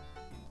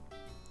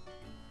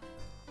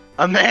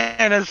 A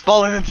man has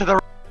fallen into the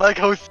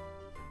Lego.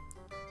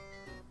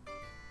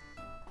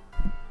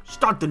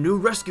 start the new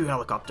rescue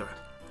helicopter.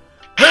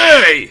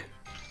 Hey!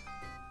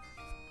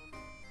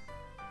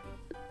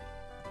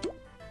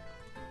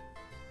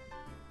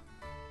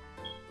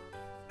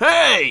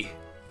 Hey!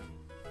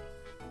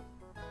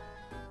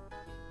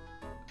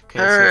 Okay,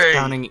 so it's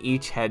counting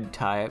each head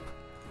type,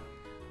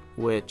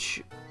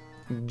 which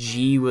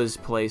G was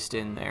placed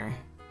in there.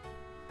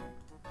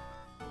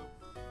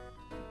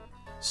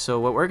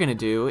 So what we're gonna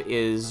do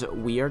is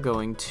we are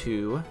going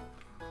to...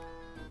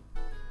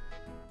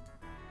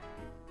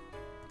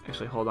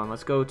 Actually, hold on.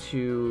 Let's go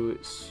to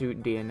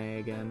suit DNA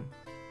again.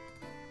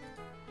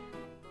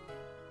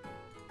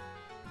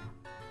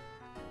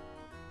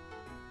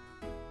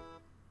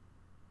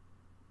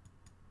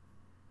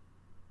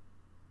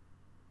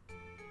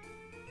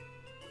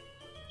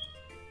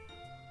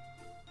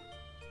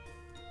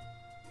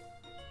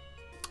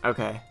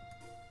 Okay.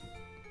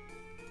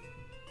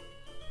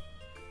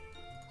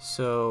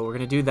 So we're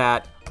gonna do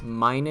that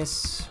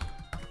minus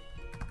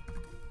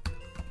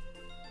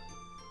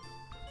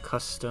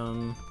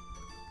custom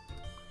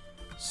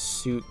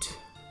suit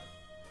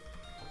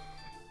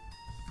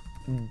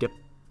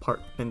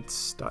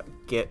departments dot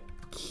get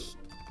key,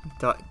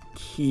 dot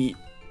key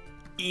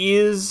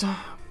is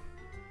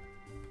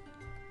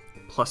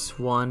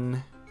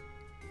 +1.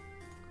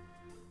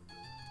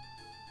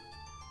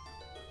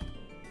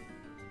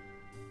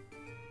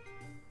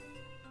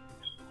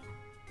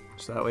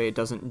 So that way it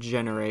doesn't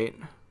generate.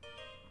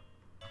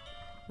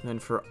 And then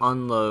for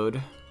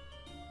unload,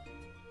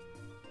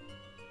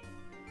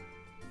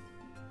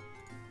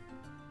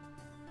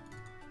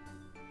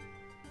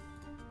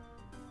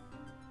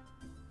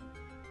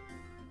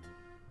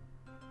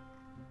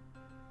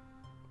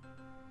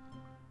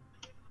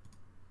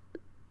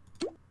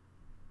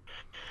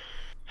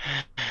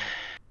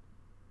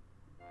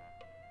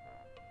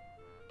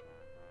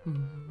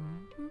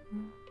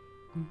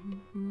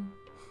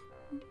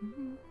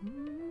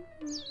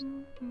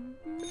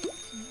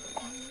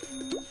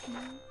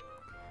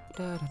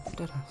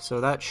 so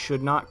that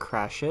should not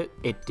crash it.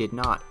 It did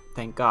not,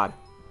 thank God.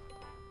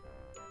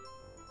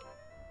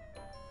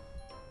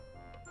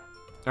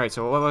 Alright,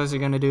 so what was it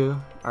gonna do?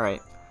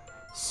 Alright,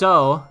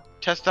 so...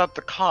 Test out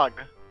the cog.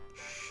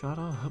 Shut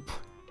up.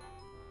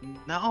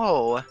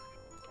 No.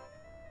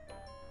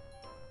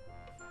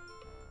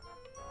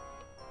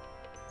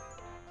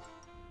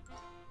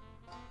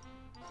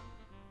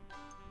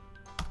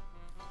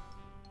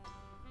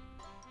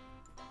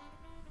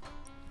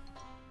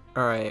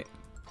 Alright.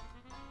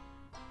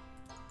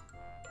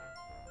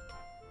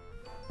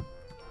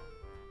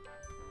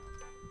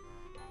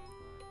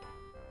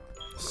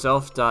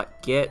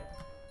 Self.get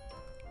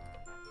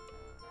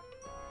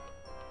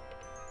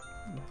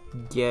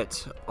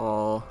get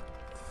all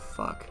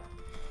fuck.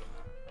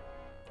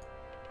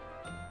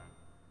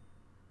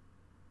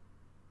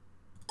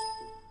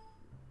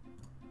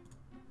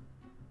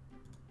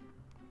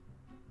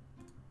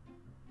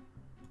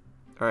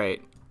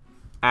 Alright.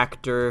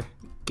 Actor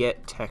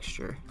get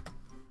texture.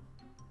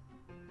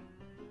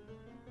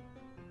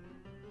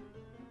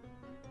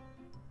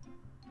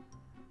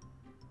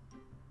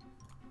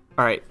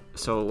 Alright,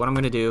 so what I'm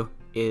going to do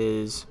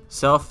is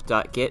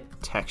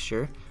self.get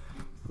texture.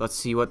 Let's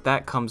see what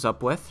that comes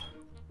up with.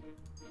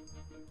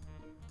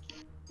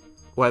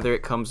 Whether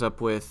it comes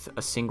up with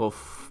a single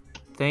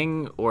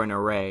thing or an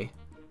array.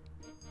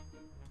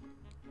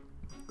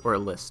 Or a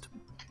list.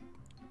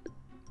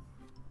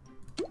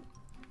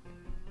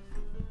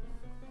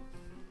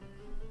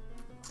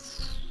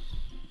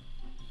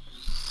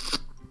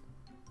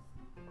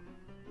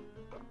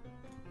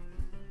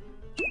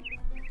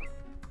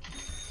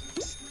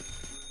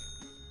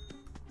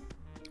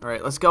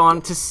 Alright, let's go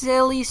on to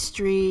Silly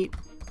Street.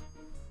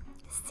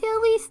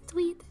 Silly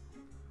Street.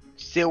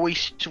 Silly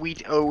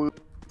sweet oh.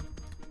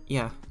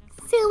 Yeah.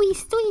 Silly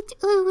Street,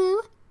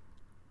 ooh.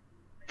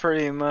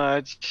 Pretty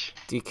much.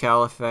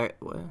 Decal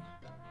effect. What?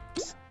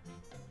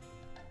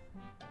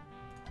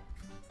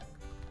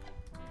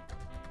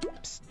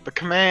 The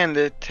command,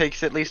 it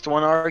takes at least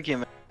one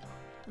argument.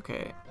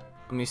 Okay,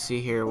 let me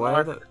see here.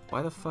 Why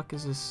the fuck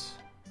is this?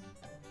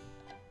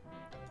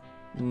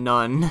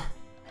 None.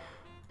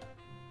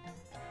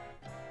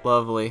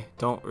 Lovely.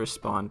 Don't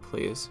respond,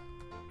 please.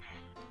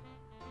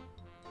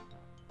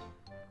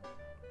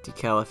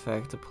 Decal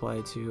effect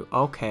apply to...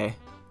 Okay.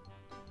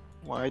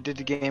 Why did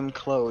the game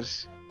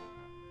close?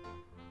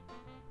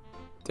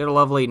 Did a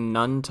lovely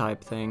none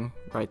type thing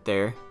right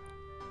there.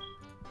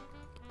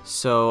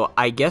 So,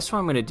 I guess what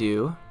I'm gonna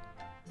do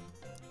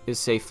is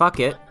say, fuck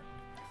it.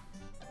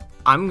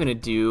 I'm gonna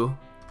do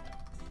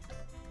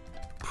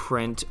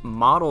print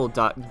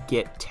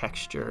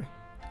model.getTexture.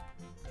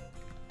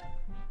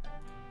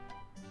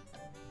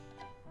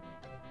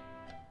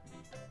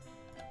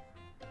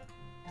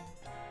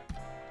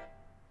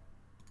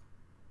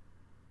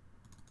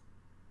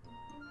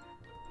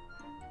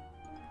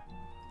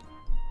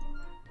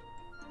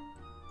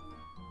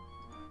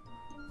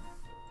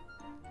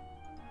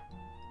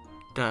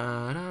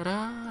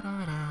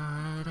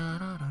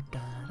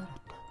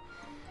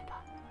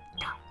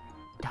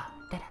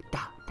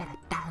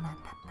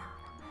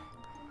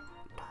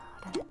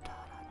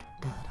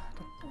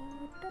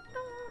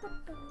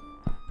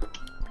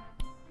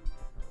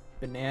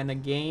 Banana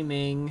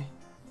gaming.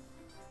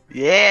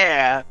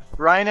 Yeah,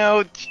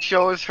 Ryno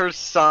shows her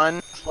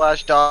son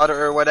slash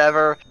daughter or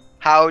whatever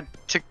how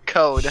to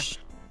code.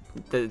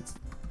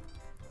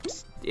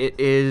 It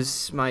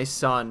is my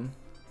son.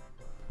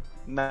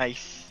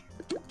 Nice.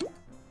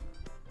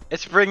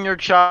 It's bring your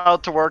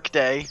child to work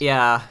day.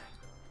 Yeah.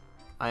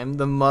 I'm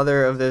the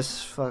mother of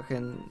this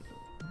fucking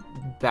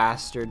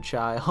bastard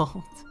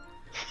child.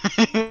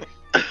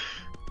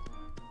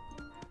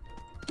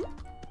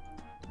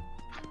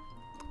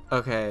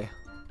 Okay.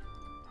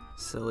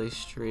 Silly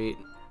street.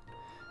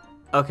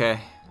 Okay.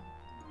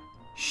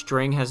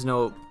 String has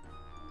no...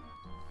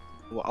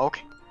 Well,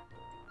 okay.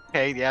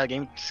 Okay, yeah,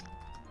 game.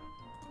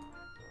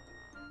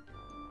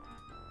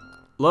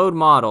 Load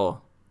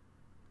model.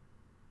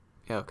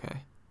 Yeah,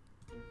 okay.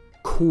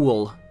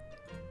 Cool.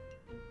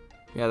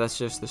 Yeah, that's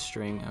just the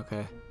string,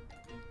 okay.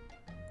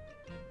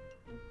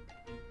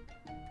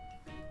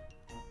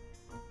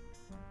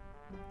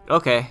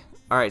 Okay,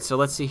 alright, so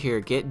let's see here.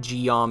 Get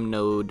geom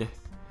node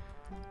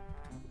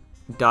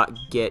dot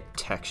get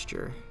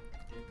texture.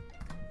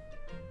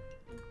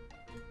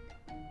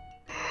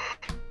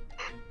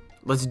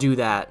 Let's do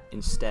that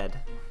instead.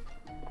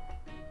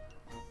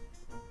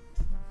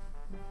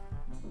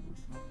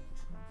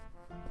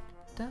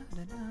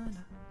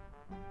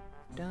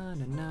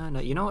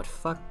 You know what?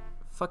 Fuck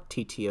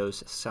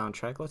TTO's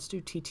soundtrack. Let's do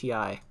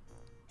TTI.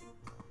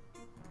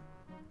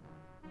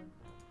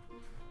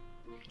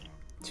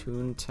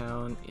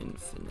 Toontown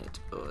Infinite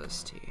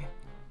OST.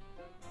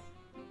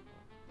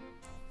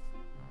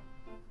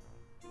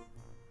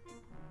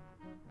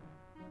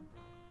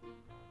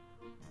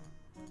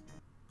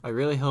 I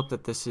really hope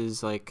that this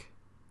is like...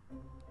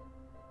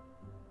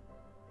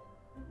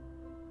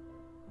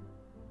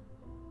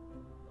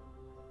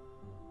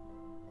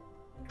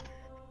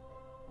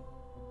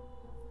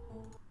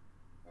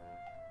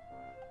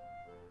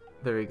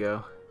 There we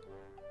go.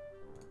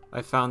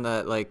 I found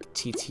that like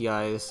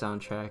TTI, the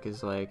soundtrack,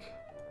 is like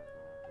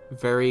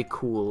very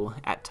cool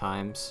at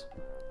times.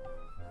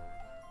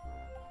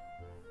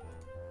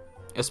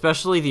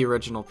 Especially the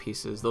original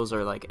pieces, those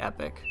are like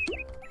epic.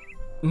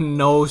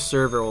 No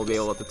server will be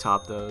able to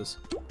top those.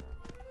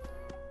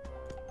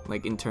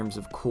 Like in terms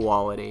of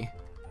quality.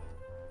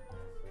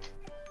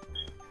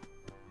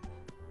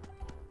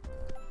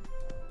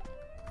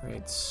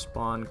 Right,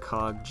 spawn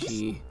cog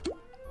G.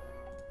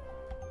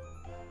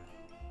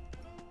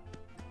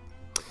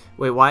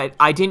 Wait, why?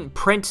 I didn't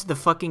print the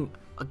fucking...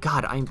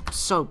 God, I'm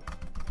so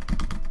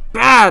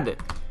bad!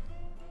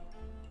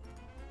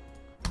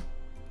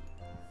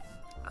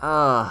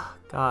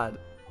 God.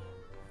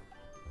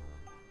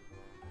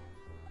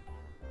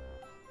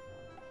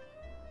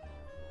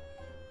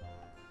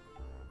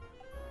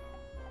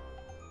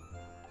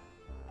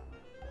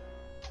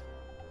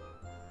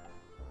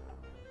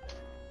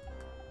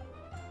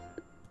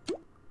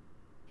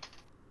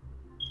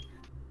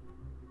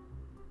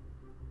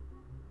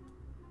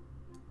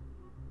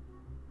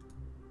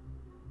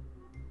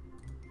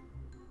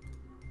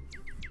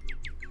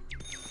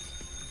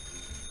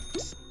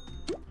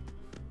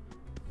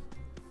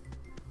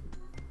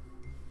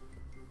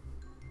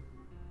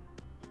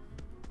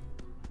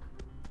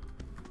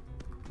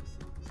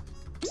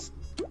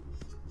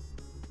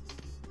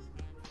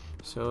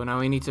 So now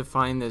we need to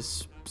find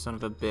this son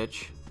of a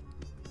bitch.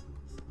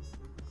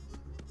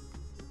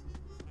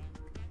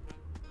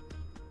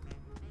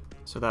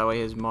 So that way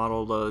his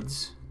model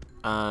loads.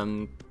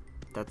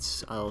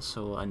 That's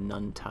also a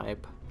none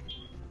type.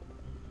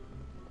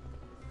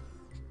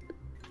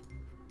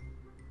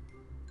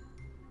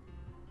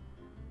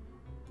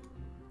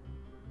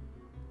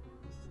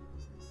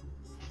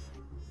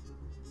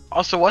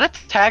 Also, what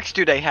attacks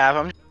do they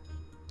have?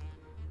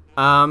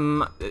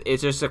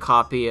 It's just a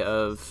copy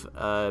of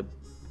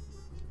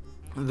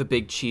the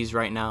big cheese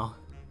right now.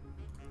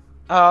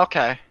 Oh,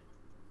 okay.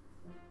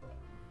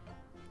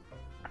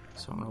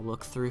 So I'm gonna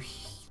look through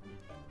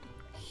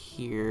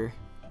here.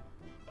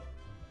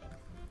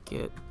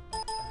 Get...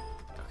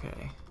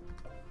 Okay.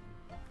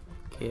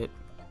 Get...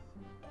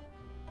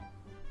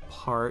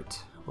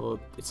 Part. Well,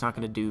 it's not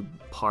gonna do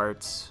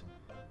parts.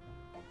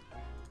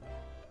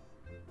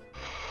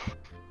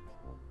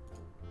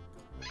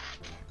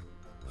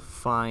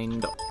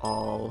 Find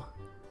all.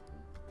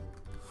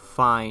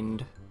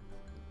 Find.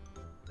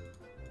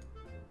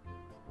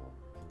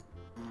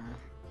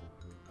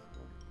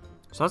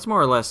 So that's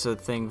more or less a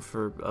thing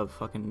for a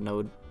fucking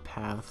node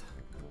path.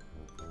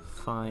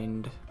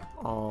 Find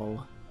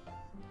all.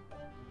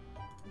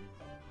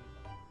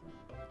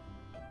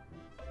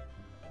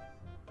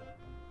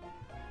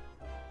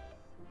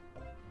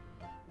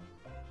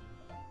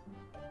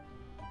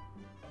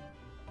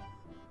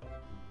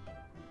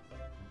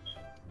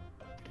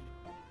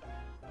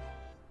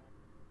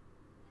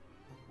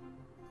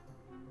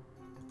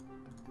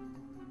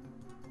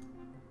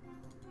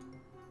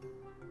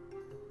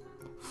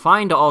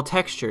 Find all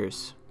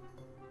textures.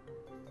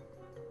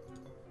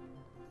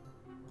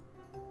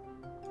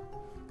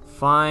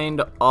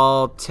 Find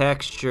all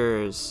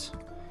textures.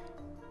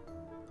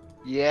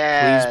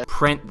 Yeah. Please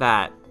print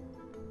that.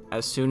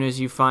 As soon as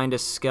you find a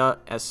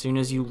as soon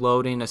as you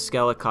load in a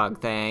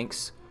Skelecog,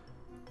 thanks.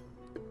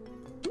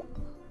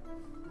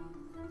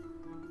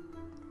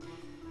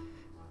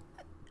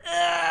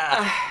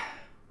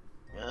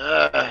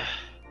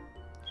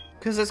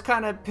 Cause it's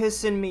kind of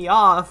pissing me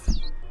off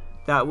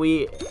that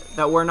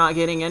we're not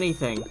getting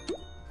anything.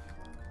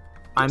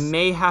 I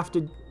may have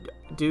to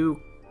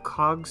do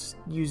cogs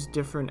use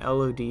different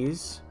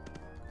LODs.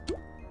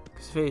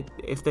 Cause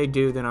if they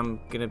do, then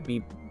I'm gonna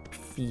be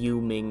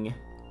fuming.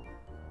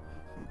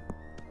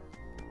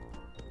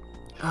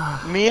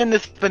 Me and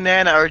this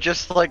banana are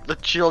just like the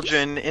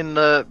children in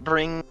the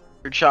bring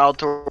your child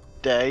to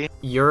work day.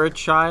 You're a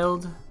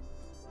child?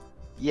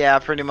 Yeah,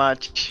 pretty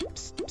much.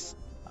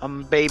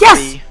 I'm baby.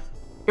 Yes!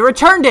 It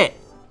returned it!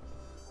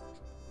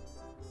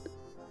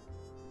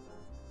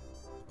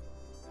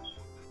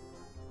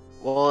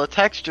 Well, the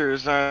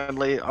textures aren't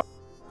late.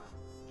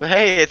 But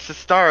hey, it's a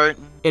start.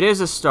 It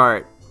is a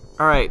start.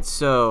 Alright,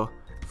 so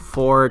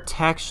for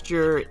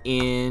texture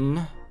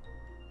in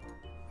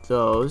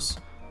those,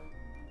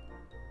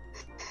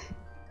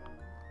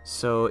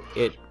 so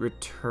it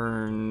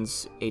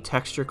returns a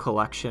texture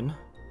collection.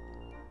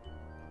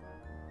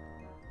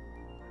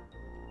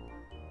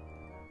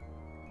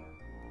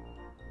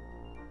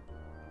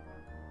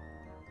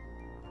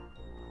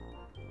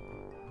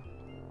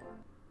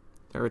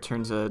 It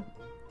returns a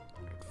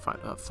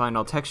find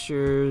all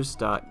textures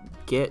dot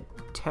get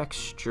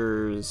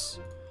textures.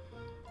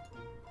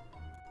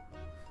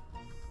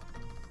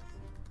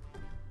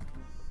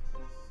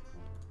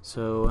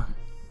 So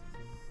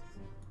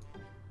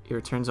it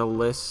returns a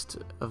list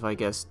of, I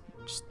guess,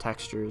 just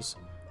textures.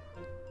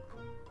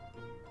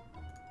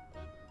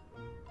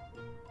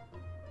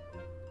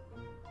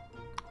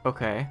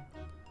 Okay.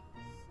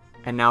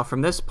 And now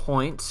from this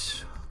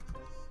point,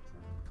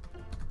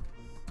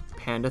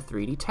 Panda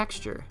 3D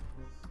texture.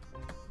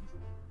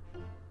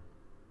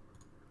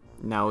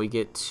 Now we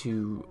get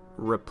to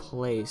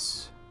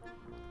replace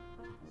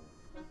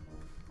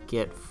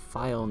get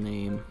file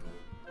name.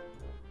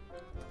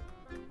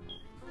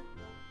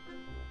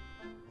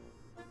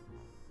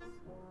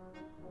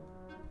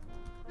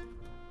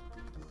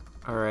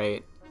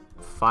 Alright,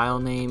 file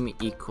name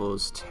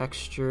equals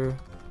texture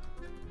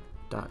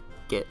dot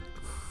get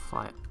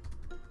file.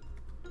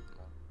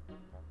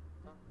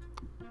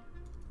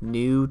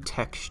 New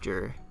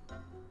texture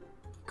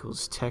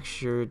equals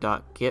texture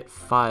dot get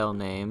file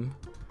name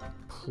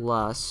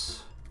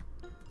plus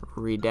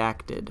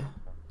redacted.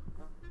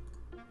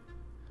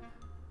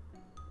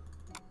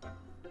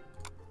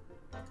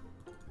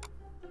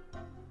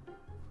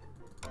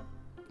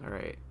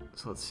 Alright,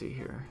 so let's see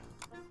here.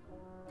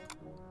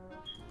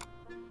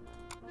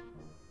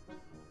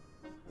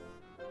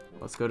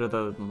 Let's go to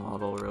the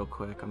model real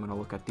quick. I'm gonna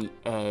look at the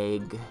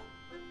egg,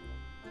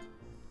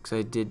 because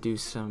I did do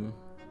some.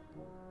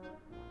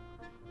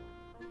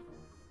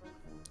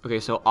 Okay,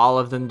 so all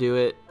of them do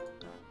it.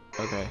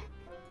 Okay.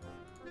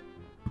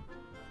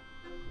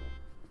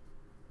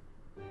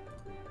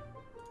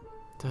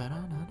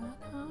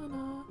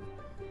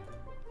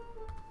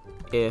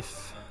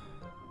 If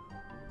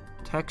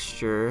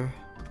texture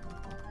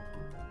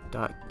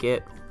dot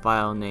get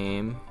file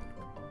name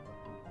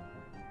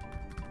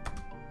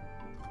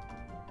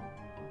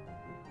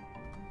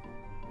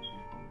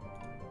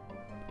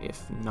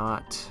if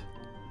not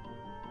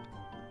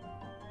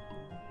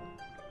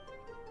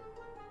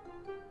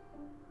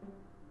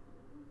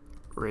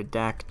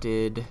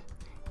redacted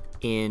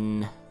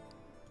in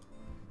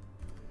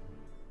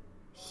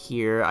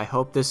here. I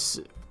hope this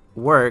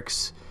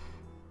works.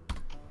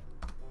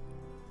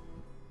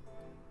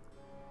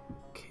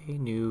 Okay,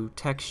 new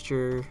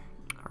texture.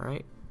 All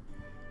right,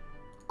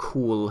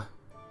 cool.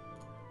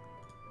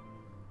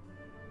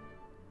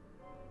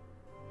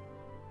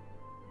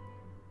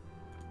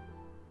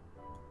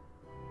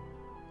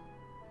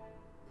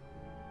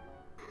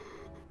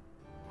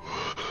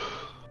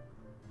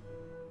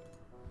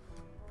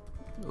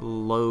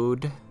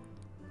 Load.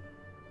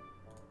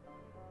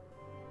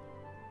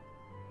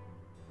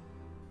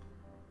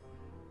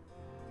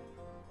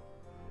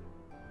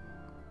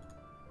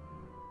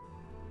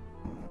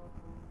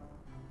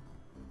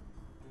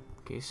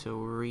 Okay, so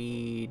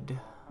read.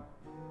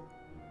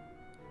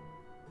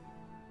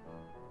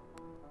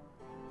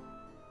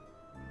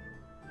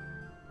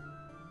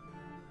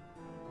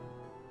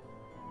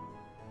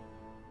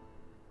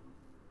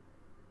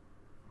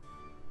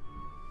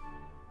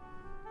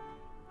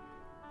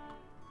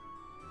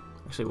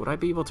 Actually, would I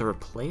be able to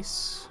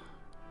replace?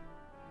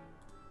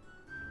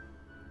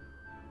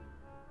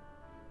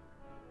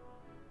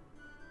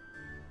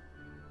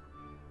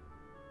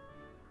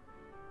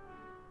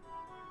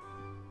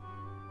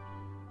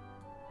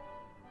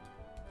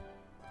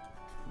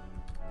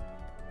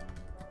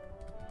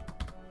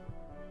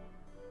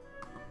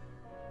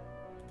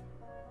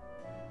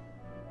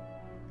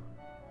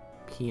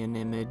 Key an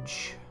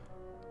image.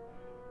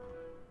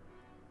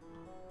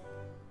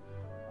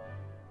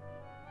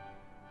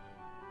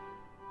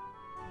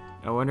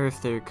 I wonder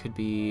if there could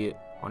be.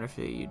 I wonder if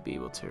you'd be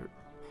able to.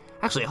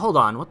 Actually, hold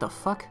on. What the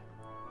fuck?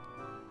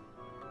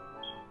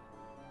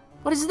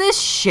 What is this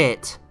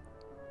shit?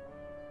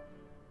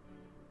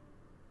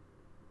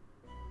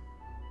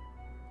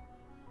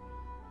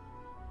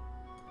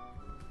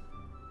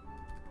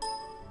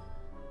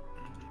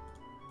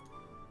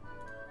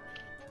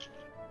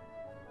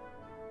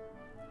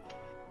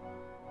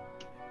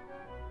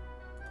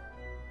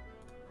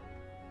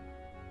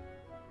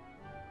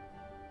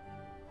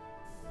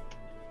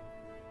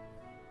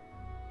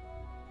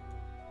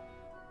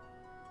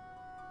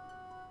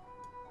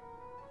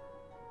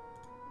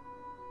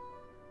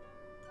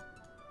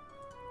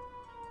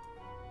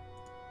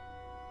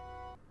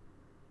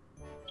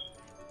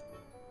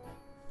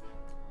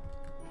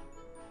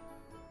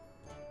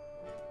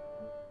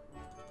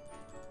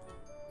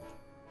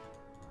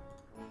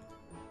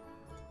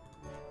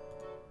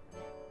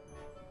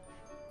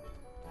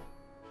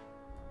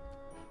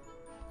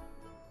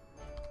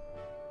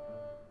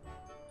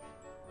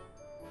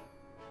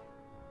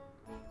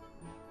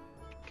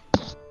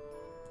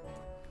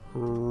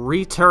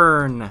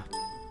 Return.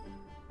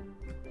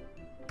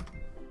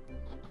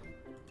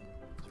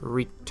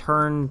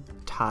 Return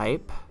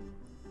type.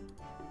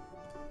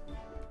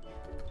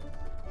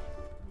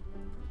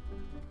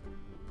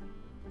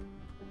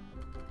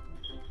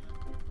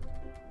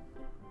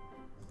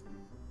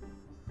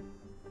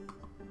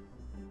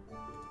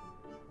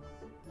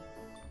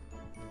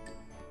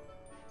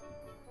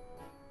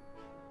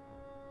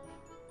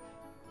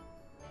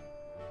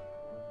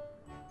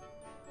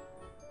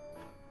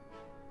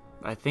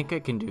 I think I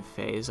can do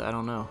phase, I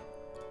don't know.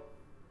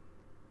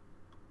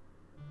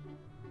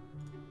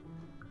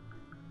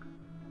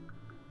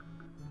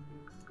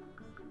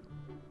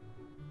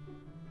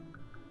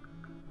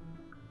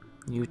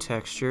 New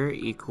texture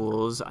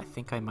equals, I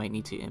think I might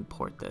need to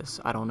import this,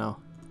 I don't know.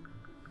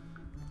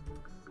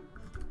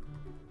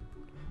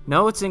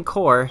 No, it's in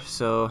core,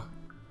 so...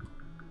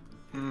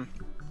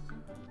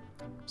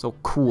 So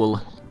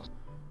cool.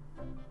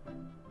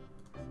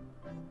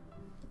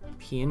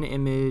 Pin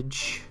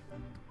image...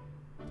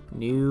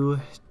 New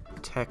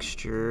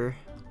texture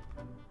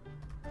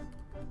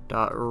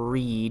dot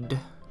read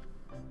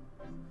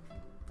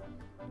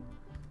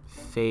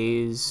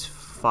phase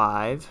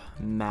 5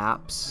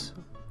 maps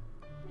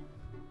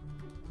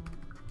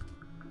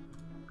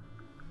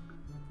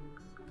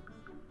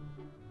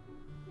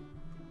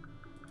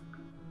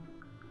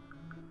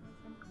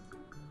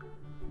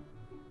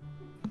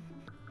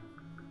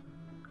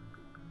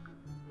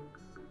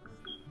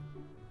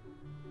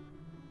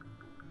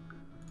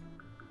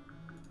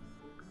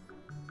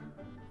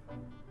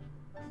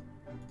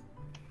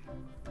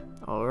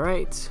All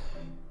right,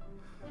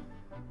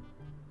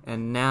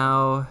 and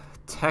now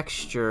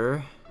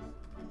texture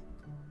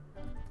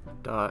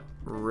dot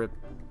rip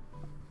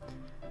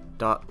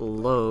dot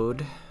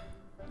load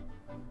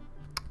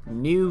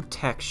new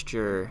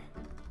texture.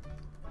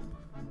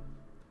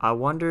 I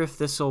wonder if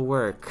this will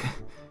work.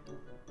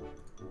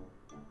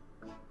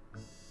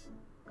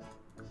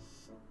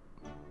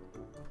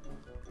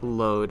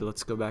 Load,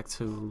 let's go back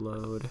to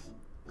load.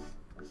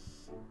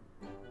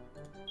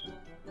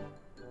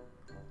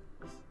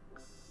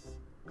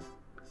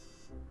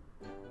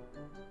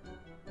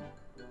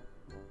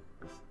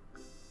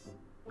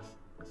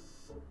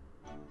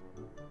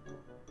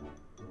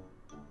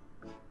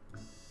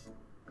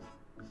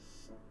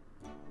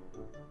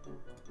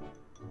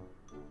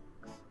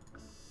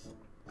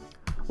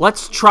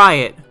 Let's try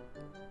it.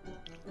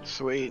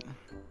 Sweet.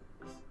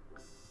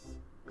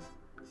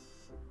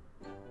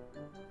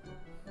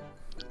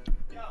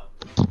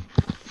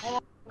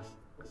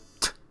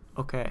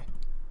 Okay.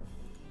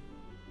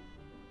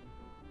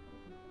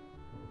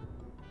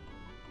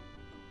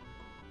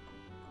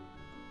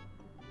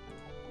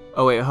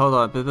 Oh wait, hold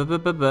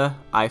on.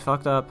 I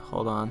fucked up.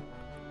 Hold on.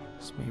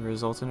 This may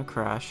result in a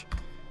crash.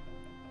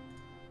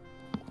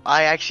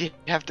 I actually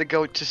have to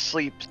go to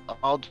sleep.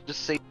 I'll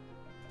just say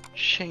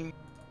change.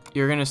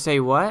 You're gonna say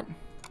what?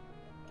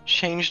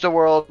 Change the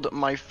world.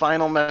 My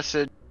final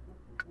message.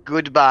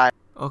 Goodbye.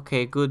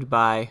 Okay,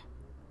 goodbye.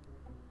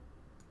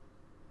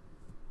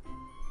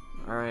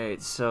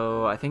 Alright,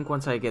 so I think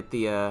once I get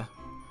the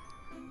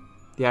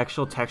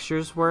actual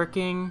textures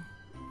working,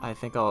 I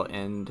think I'll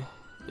end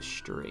the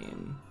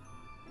stream.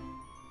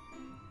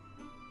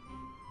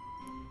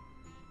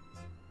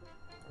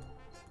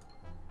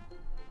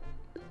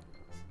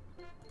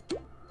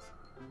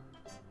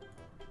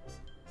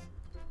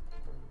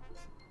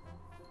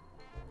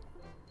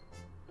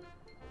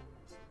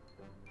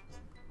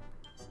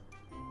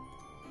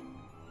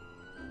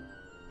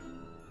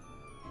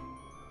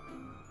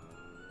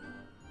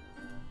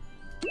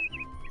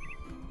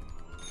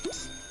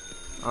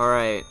 All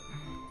right.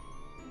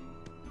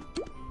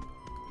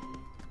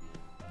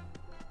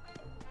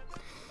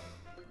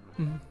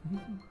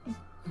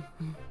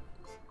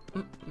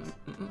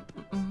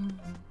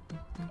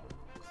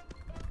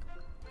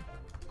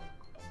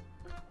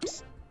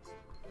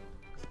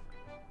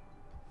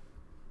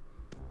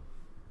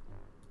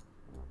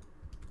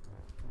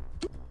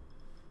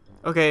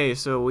 Okay,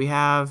 so we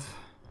have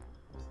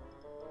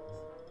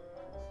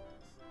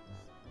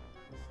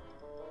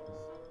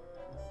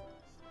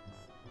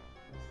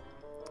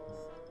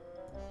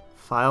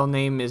File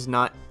name is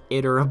not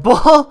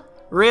iterable?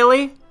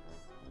 Really?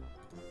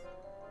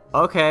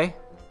 Okay.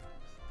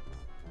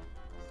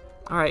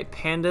 Alright,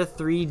 Panda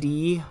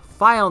 3D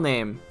file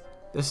name.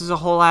 This is a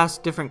whole ass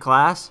different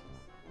class.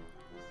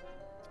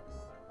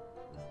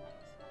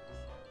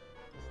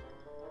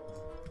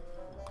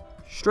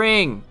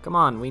 String! Come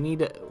on, we need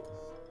to...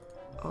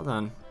 Hold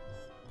on.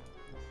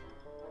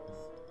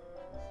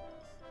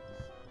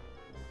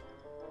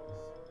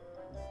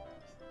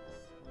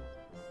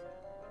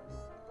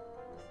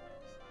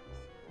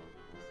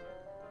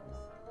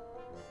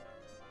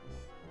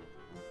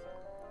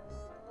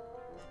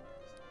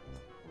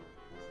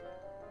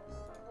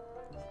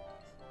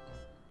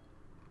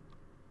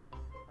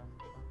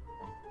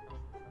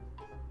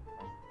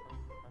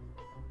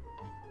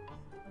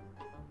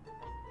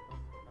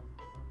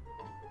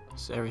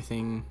 So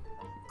everything,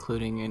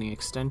 including any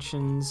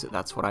extensions,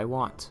 that's what I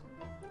want.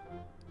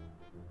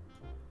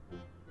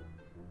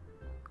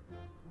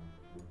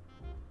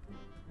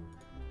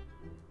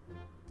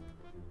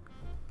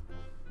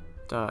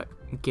 Dot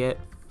get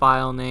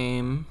file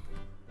name.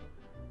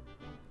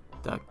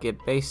 Dot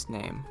get base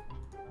name.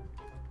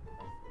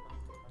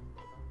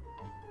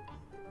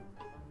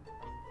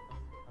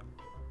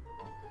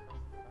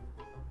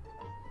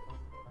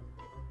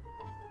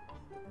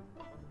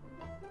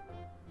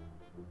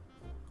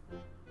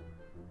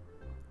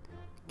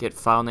 Get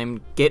file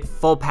name, get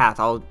full path.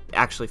 I'll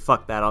actually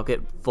fuck that. I'll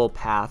get full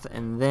path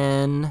and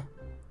then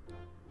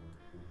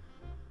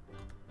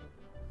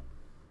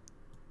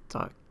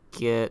dot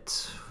get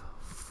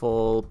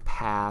full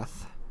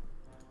path.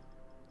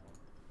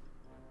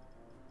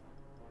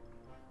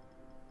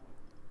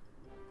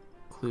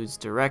 Includes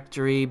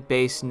directory,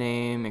 base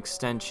name,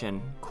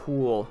 extension.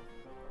 Cool.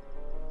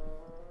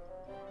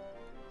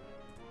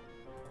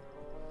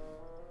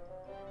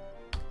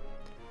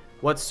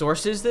 What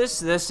source is this?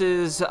 This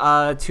is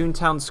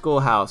Toontown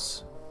School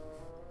House.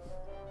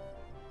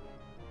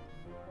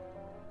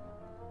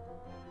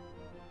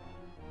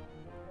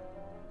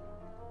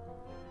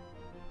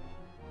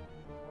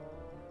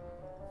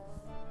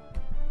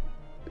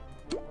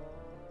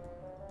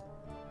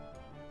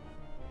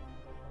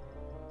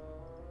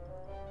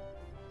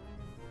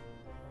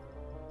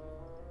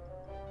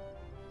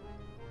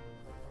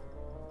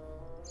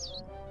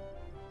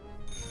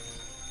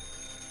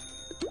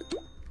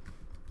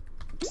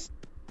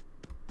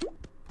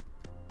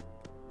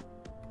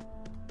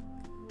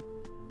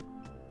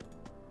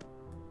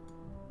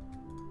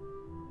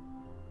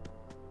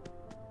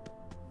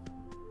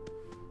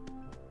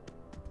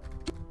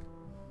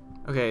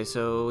 Okay,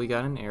 so we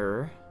got an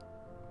error.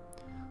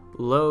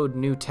 Load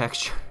new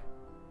texture.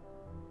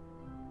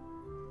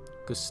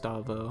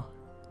 Gustavo.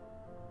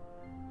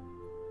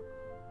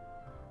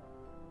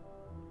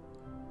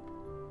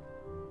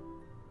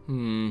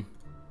 I'm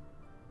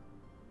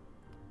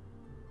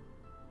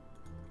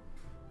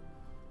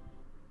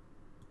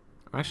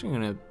actually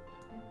gonna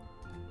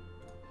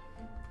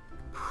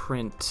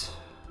print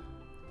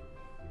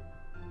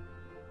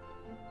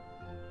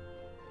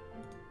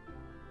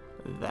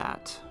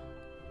that.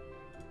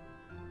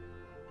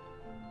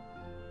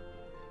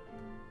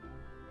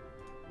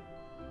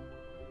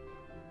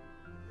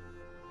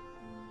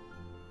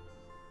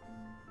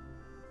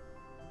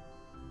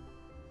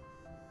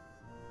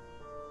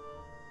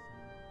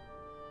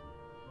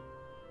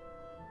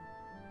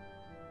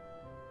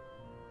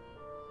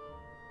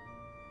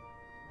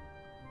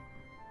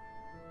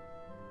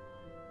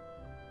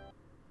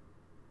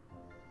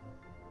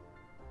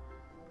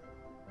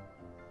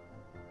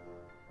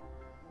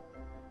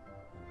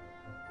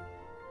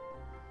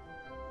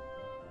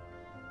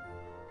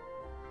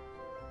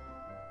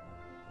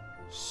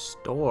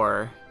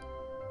 Store.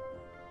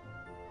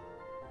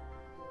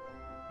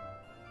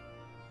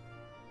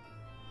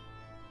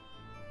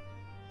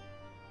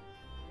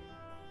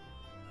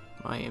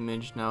 My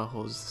image now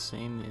holds the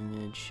same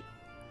image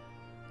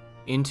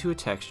into a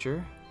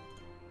texture.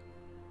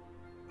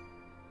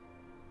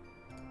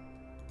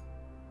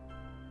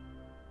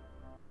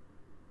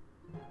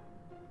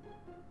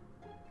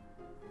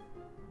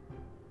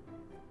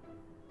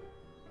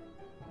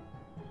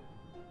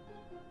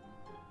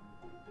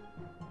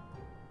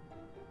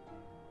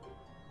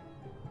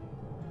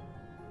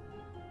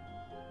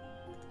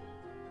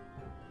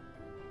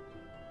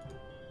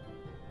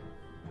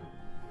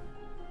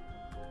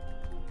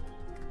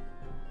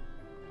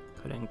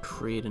 Go ahead and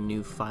create a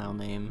new file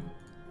name.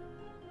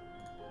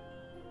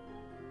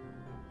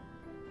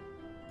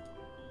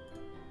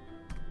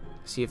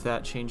 See if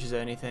that changes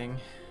anything.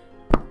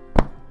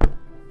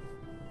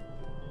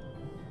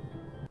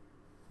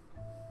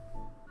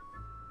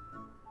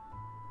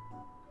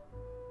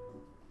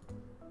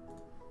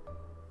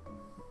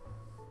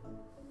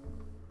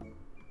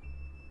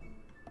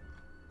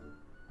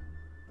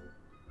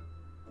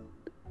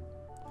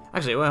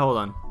 Actually, wait, hold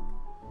on.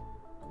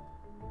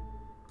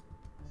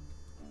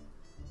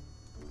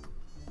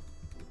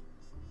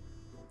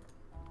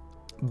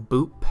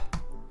 Boop.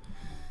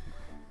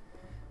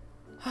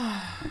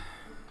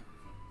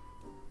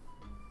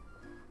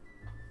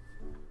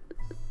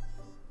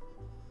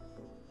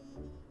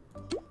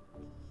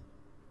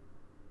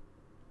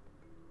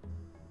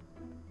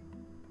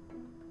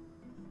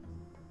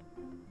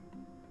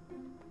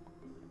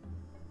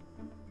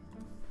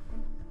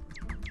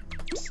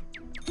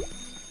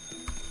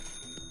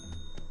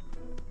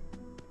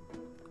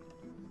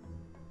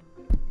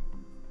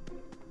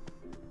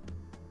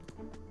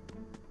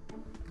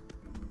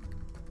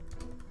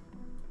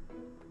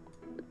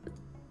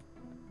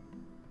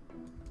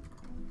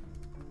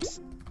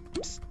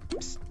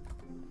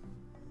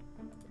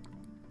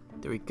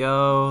 There we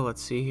go.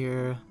 Let's see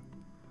here.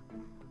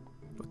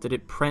 What did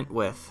it print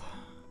with?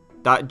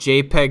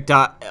 .jpeg.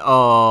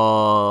 Oh.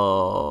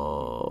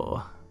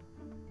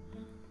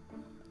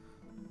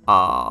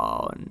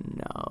 Oh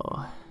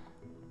no.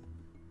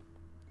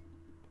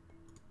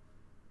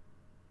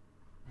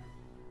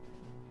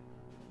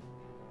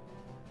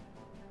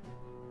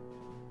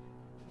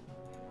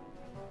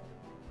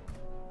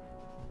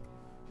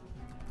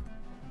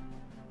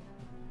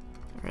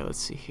 Alright, let's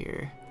see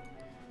here.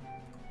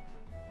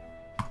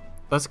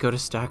 Let's go to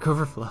Stack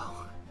Overflow.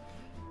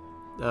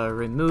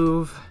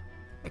 Remove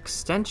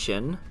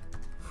extension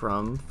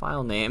from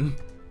file name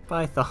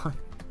Python.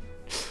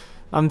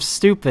 I'm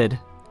stupid.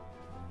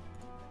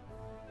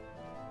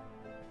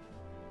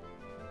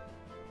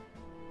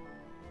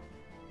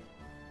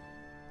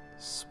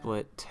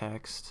 Split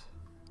text.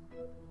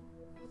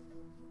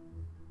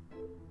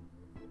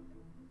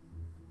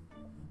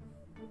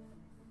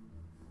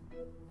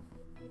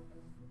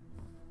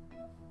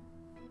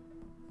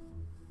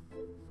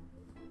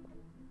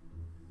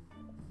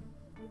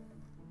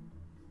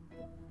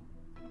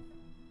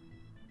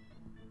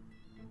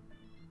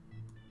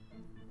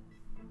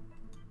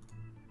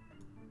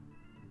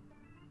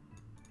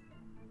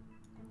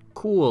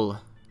 Cool.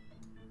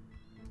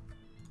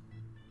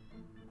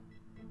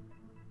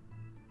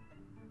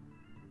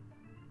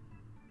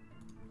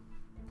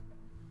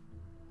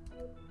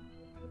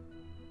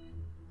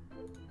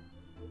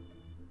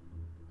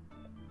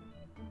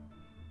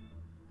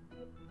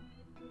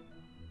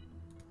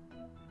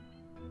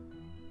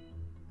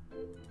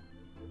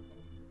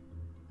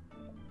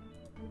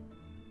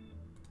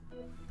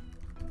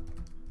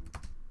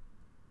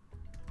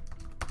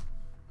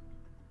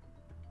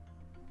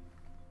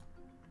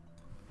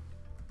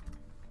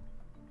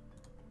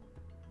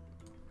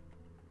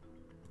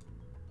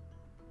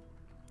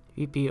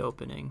 VP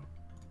opening.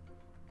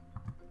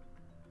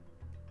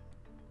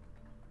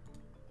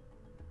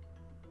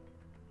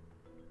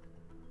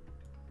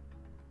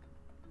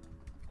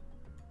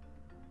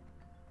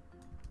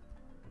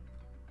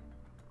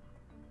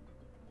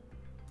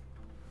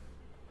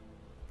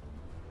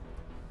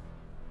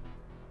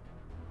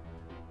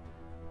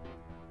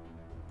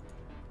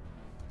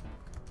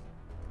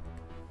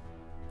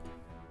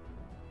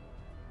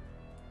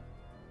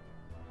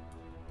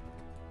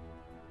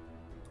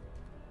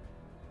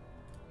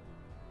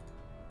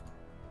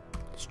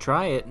 Let's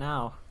try it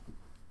now.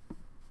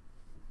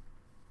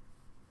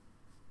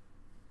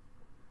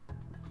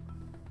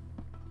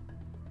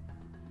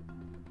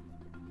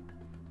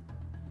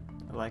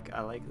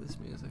 I like this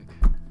music.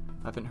 I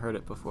haven't heard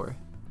it before.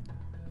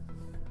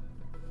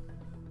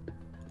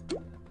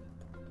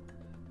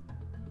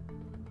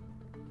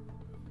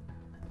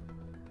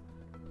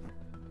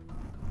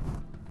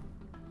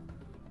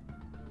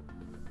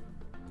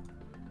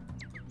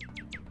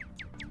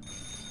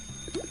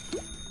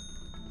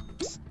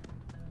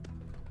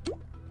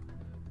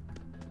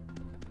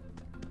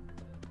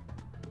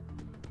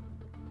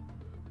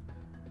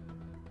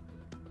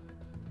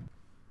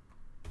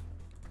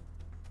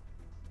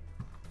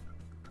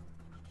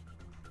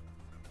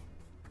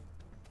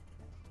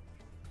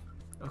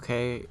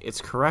 Okay,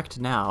 it's correct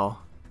now.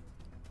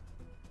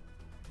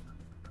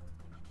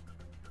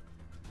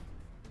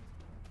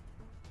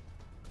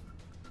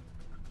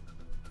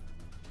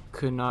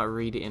 Could not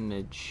read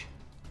image.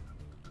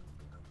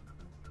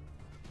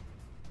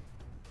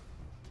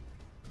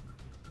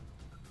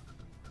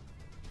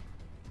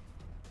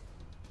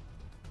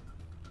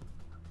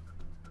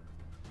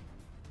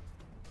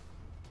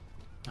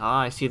 Ah,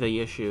 I see the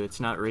issue. It's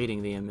not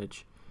reading the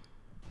image.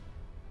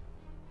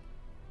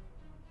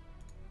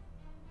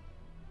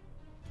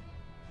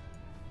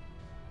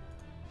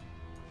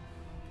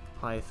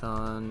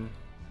 Python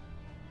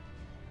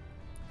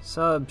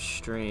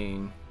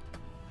substring.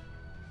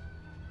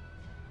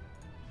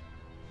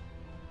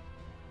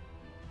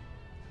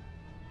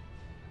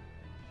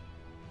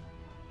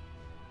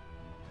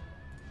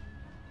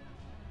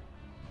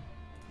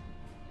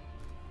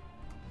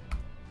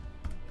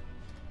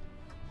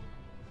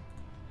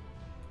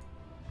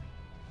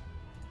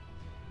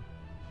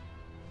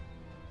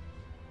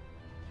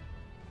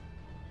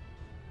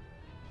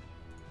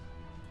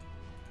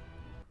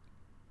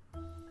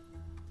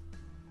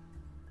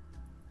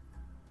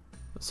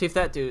 Let's see if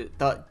that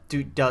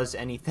dude does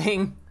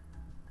anything.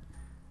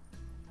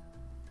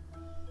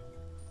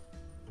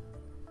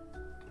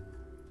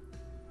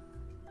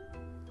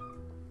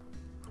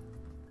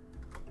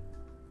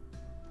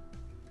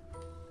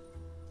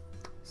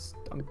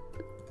 I'm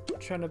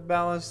trying to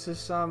balance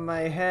this on my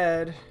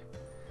head.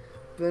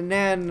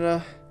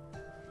 Banana.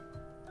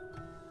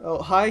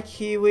 Oh, hi,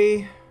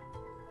 Kiwi.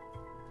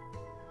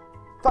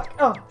 Fuck.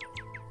 Oh.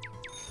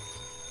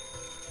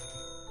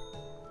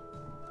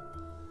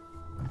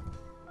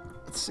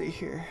 Let's see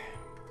here.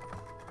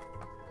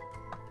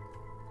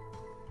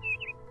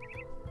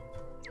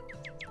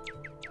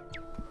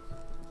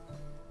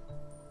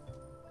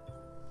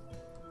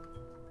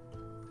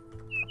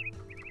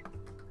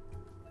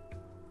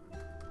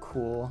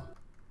 Cool.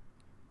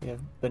 We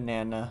have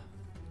banana.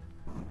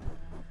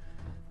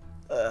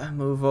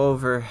 Move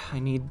over. I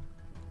need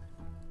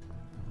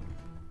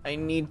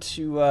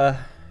to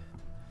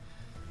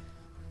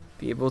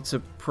be able to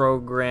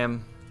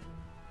program.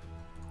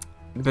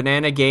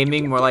 Banana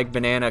gaming, more like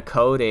banana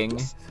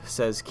coding,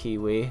 says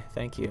Kiwi.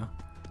 Thank you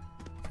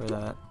for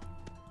that.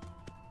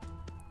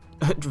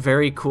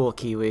 Very cool,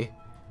 Kiwi.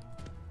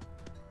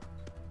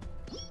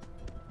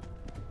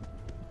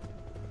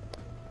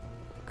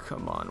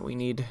 Come on, we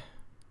need...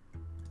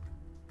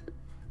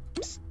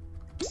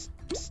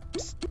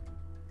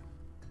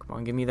 Come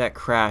on, give me that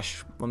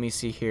crash. Let me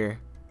see here.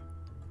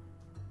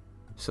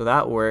 So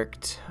that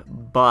worked,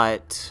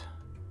 but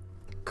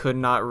could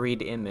not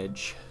read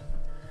image.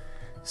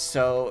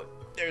 So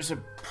there's a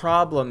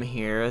problem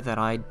here that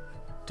I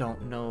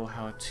don't know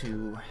how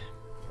to...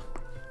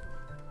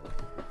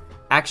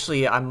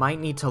 Actually, I might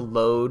need to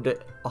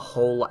load a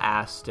whole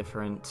ass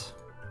different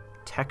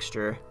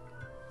texture.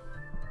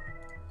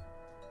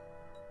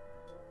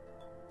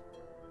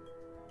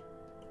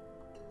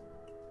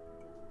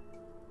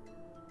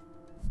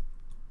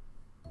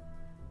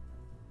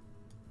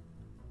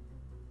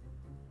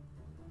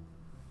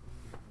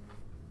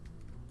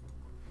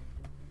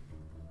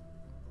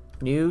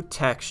 New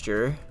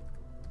texture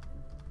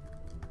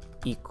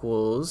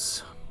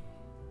equals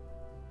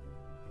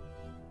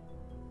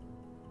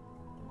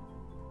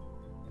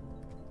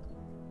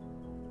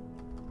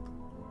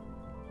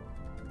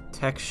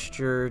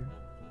texture.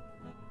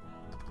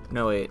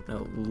 No, wait,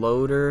 no.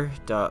 Loader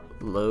dot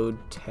load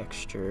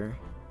texture.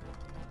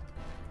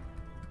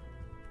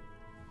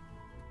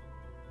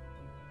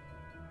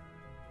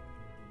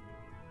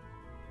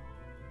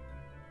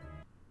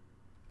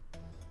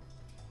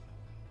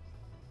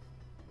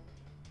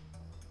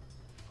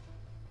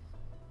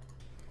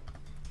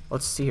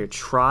 Let's see here.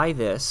 Try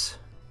this.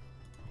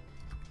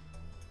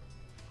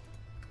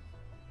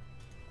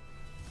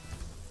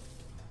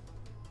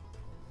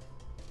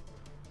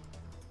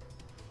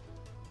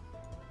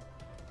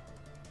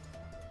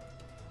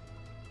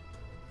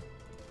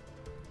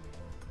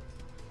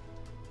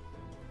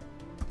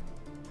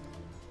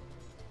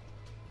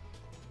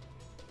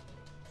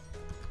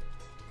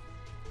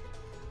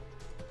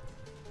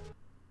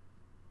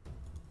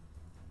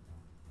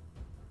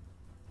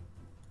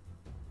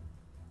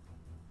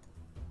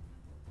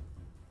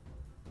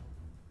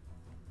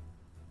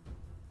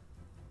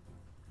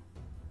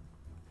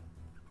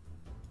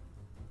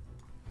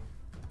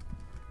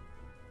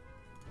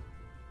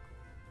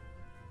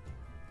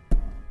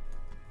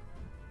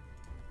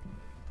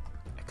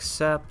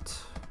 Accept.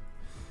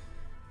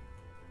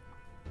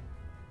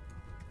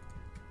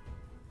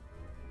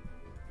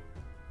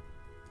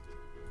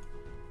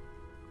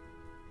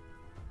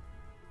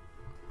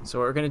 So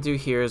what we're going to do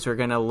here is we're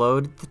going to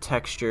load the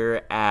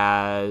texture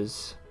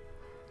as...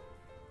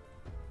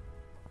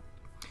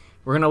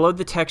 We're going to load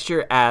the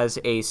texture as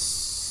a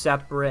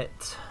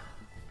separate...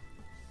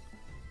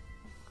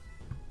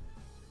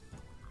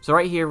 So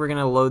right here we're going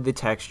to load the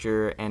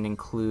texture and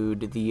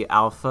include the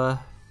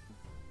alpha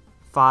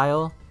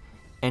file.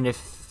 And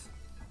if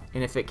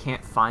it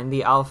can't find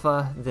the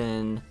alpha,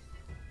 then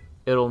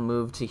it'll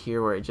move to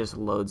here where it just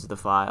loads the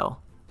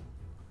file.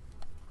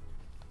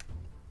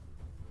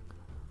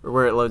 Or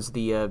where it loads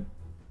the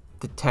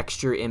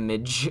texture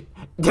image.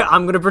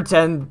 I'm gonna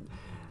pretend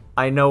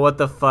I know what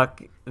the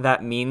fuck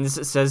that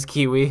means, says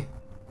Kiwi.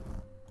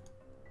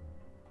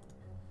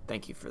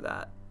 Thank you for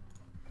that.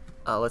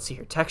 Let's see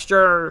here.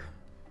 Texture.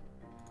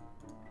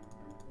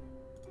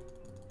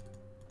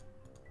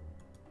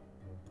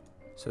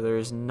 So there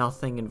is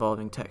nothing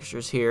involving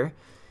textures here.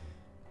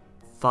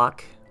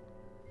 Fuck.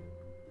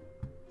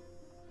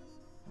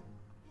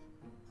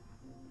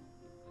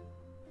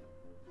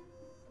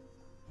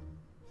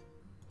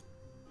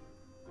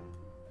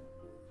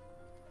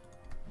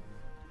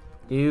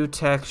 New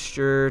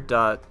texture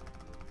dot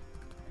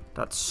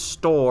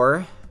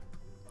store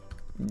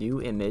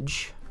new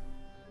image.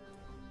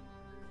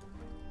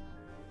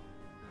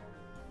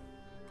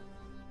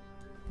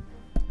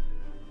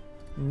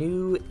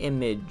 New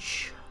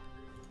image.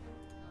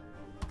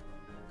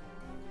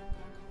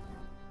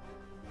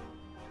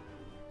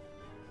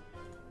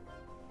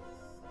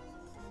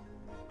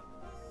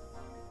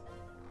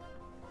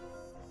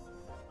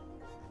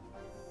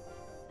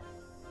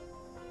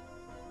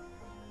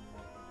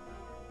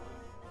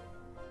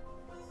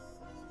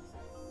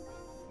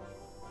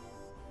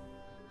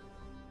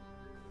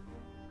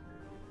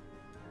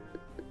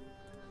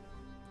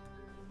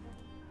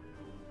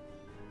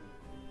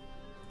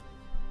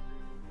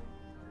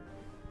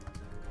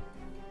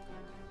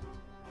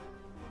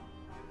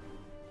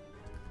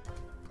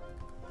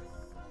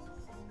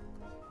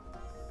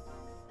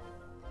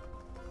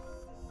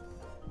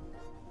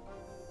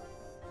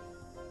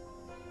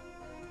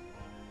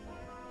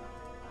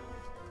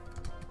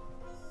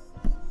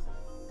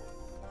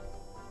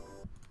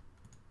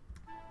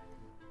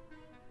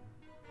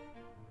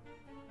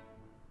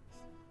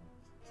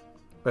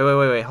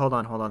 Wait, hold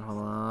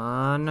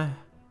on.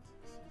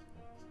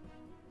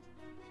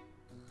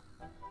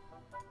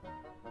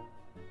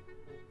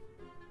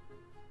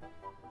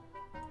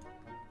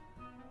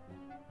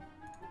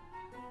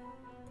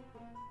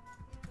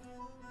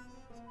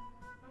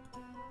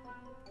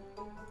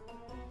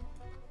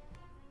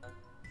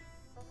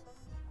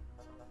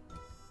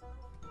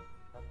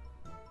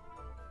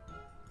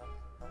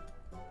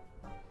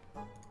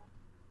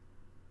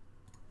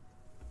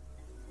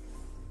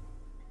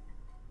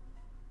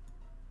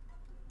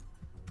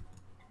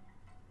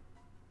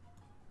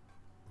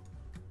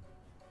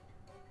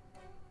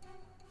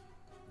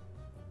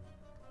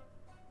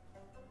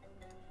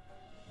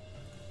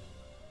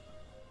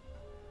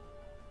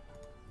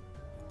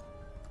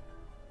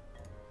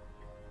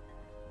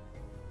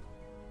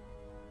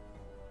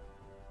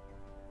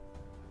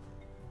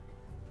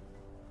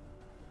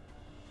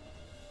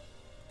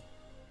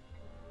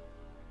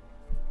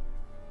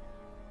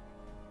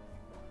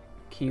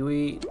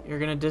 Kiwi, you're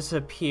gonna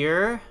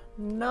disappear?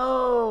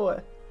 No!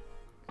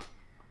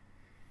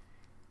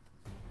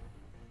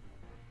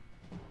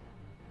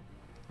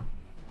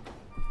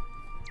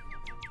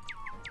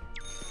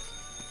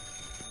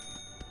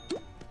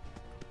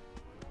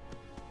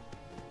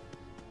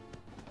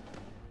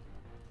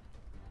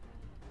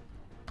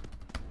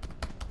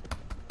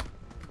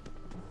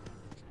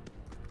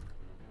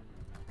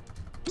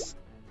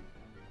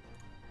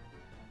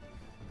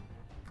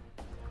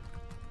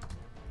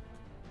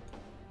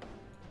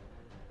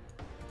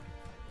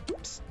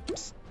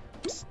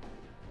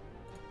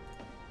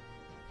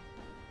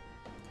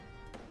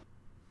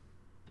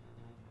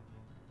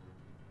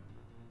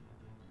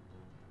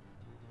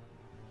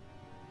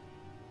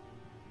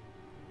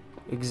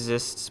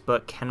 Exists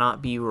but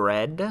cannot be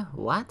read?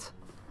 What?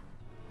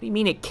 What do you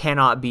mean it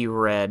cannot be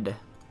read?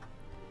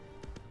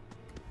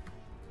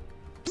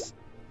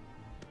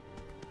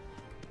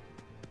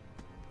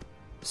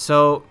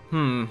 So,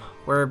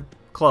 we're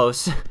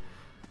close.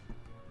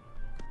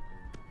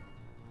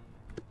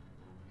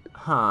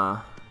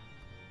 Huh.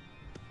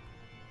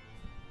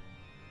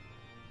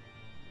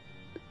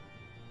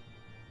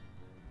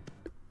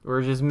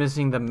 We're just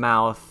missing the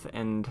mouth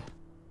and...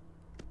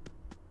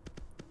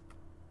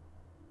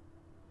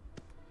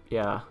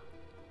 yeah.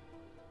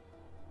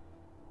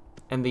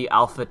 And the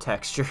alpha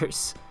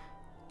textures.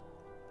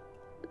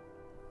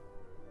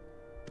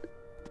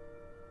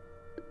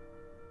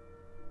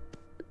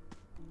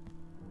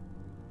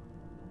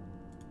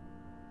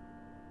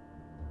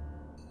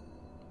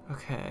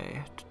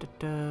 Okay.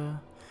 Da-da-da.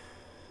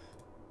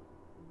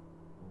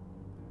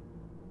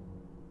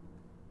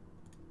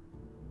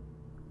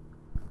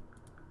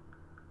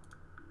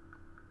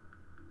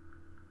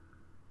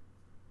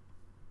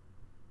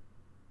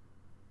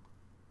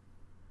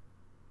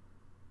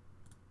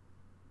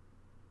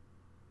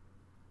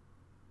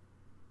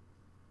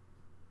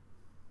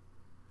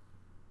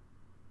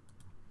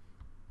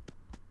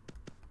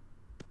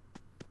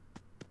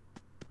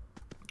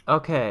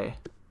 Okay.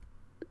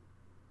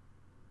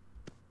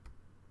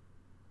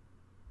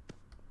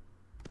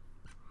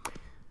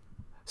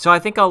 So I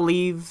think I'll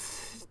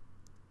leave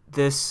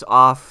this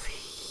off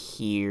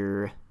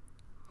here.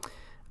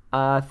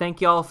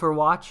 Thank y'all for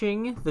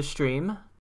watching the stream.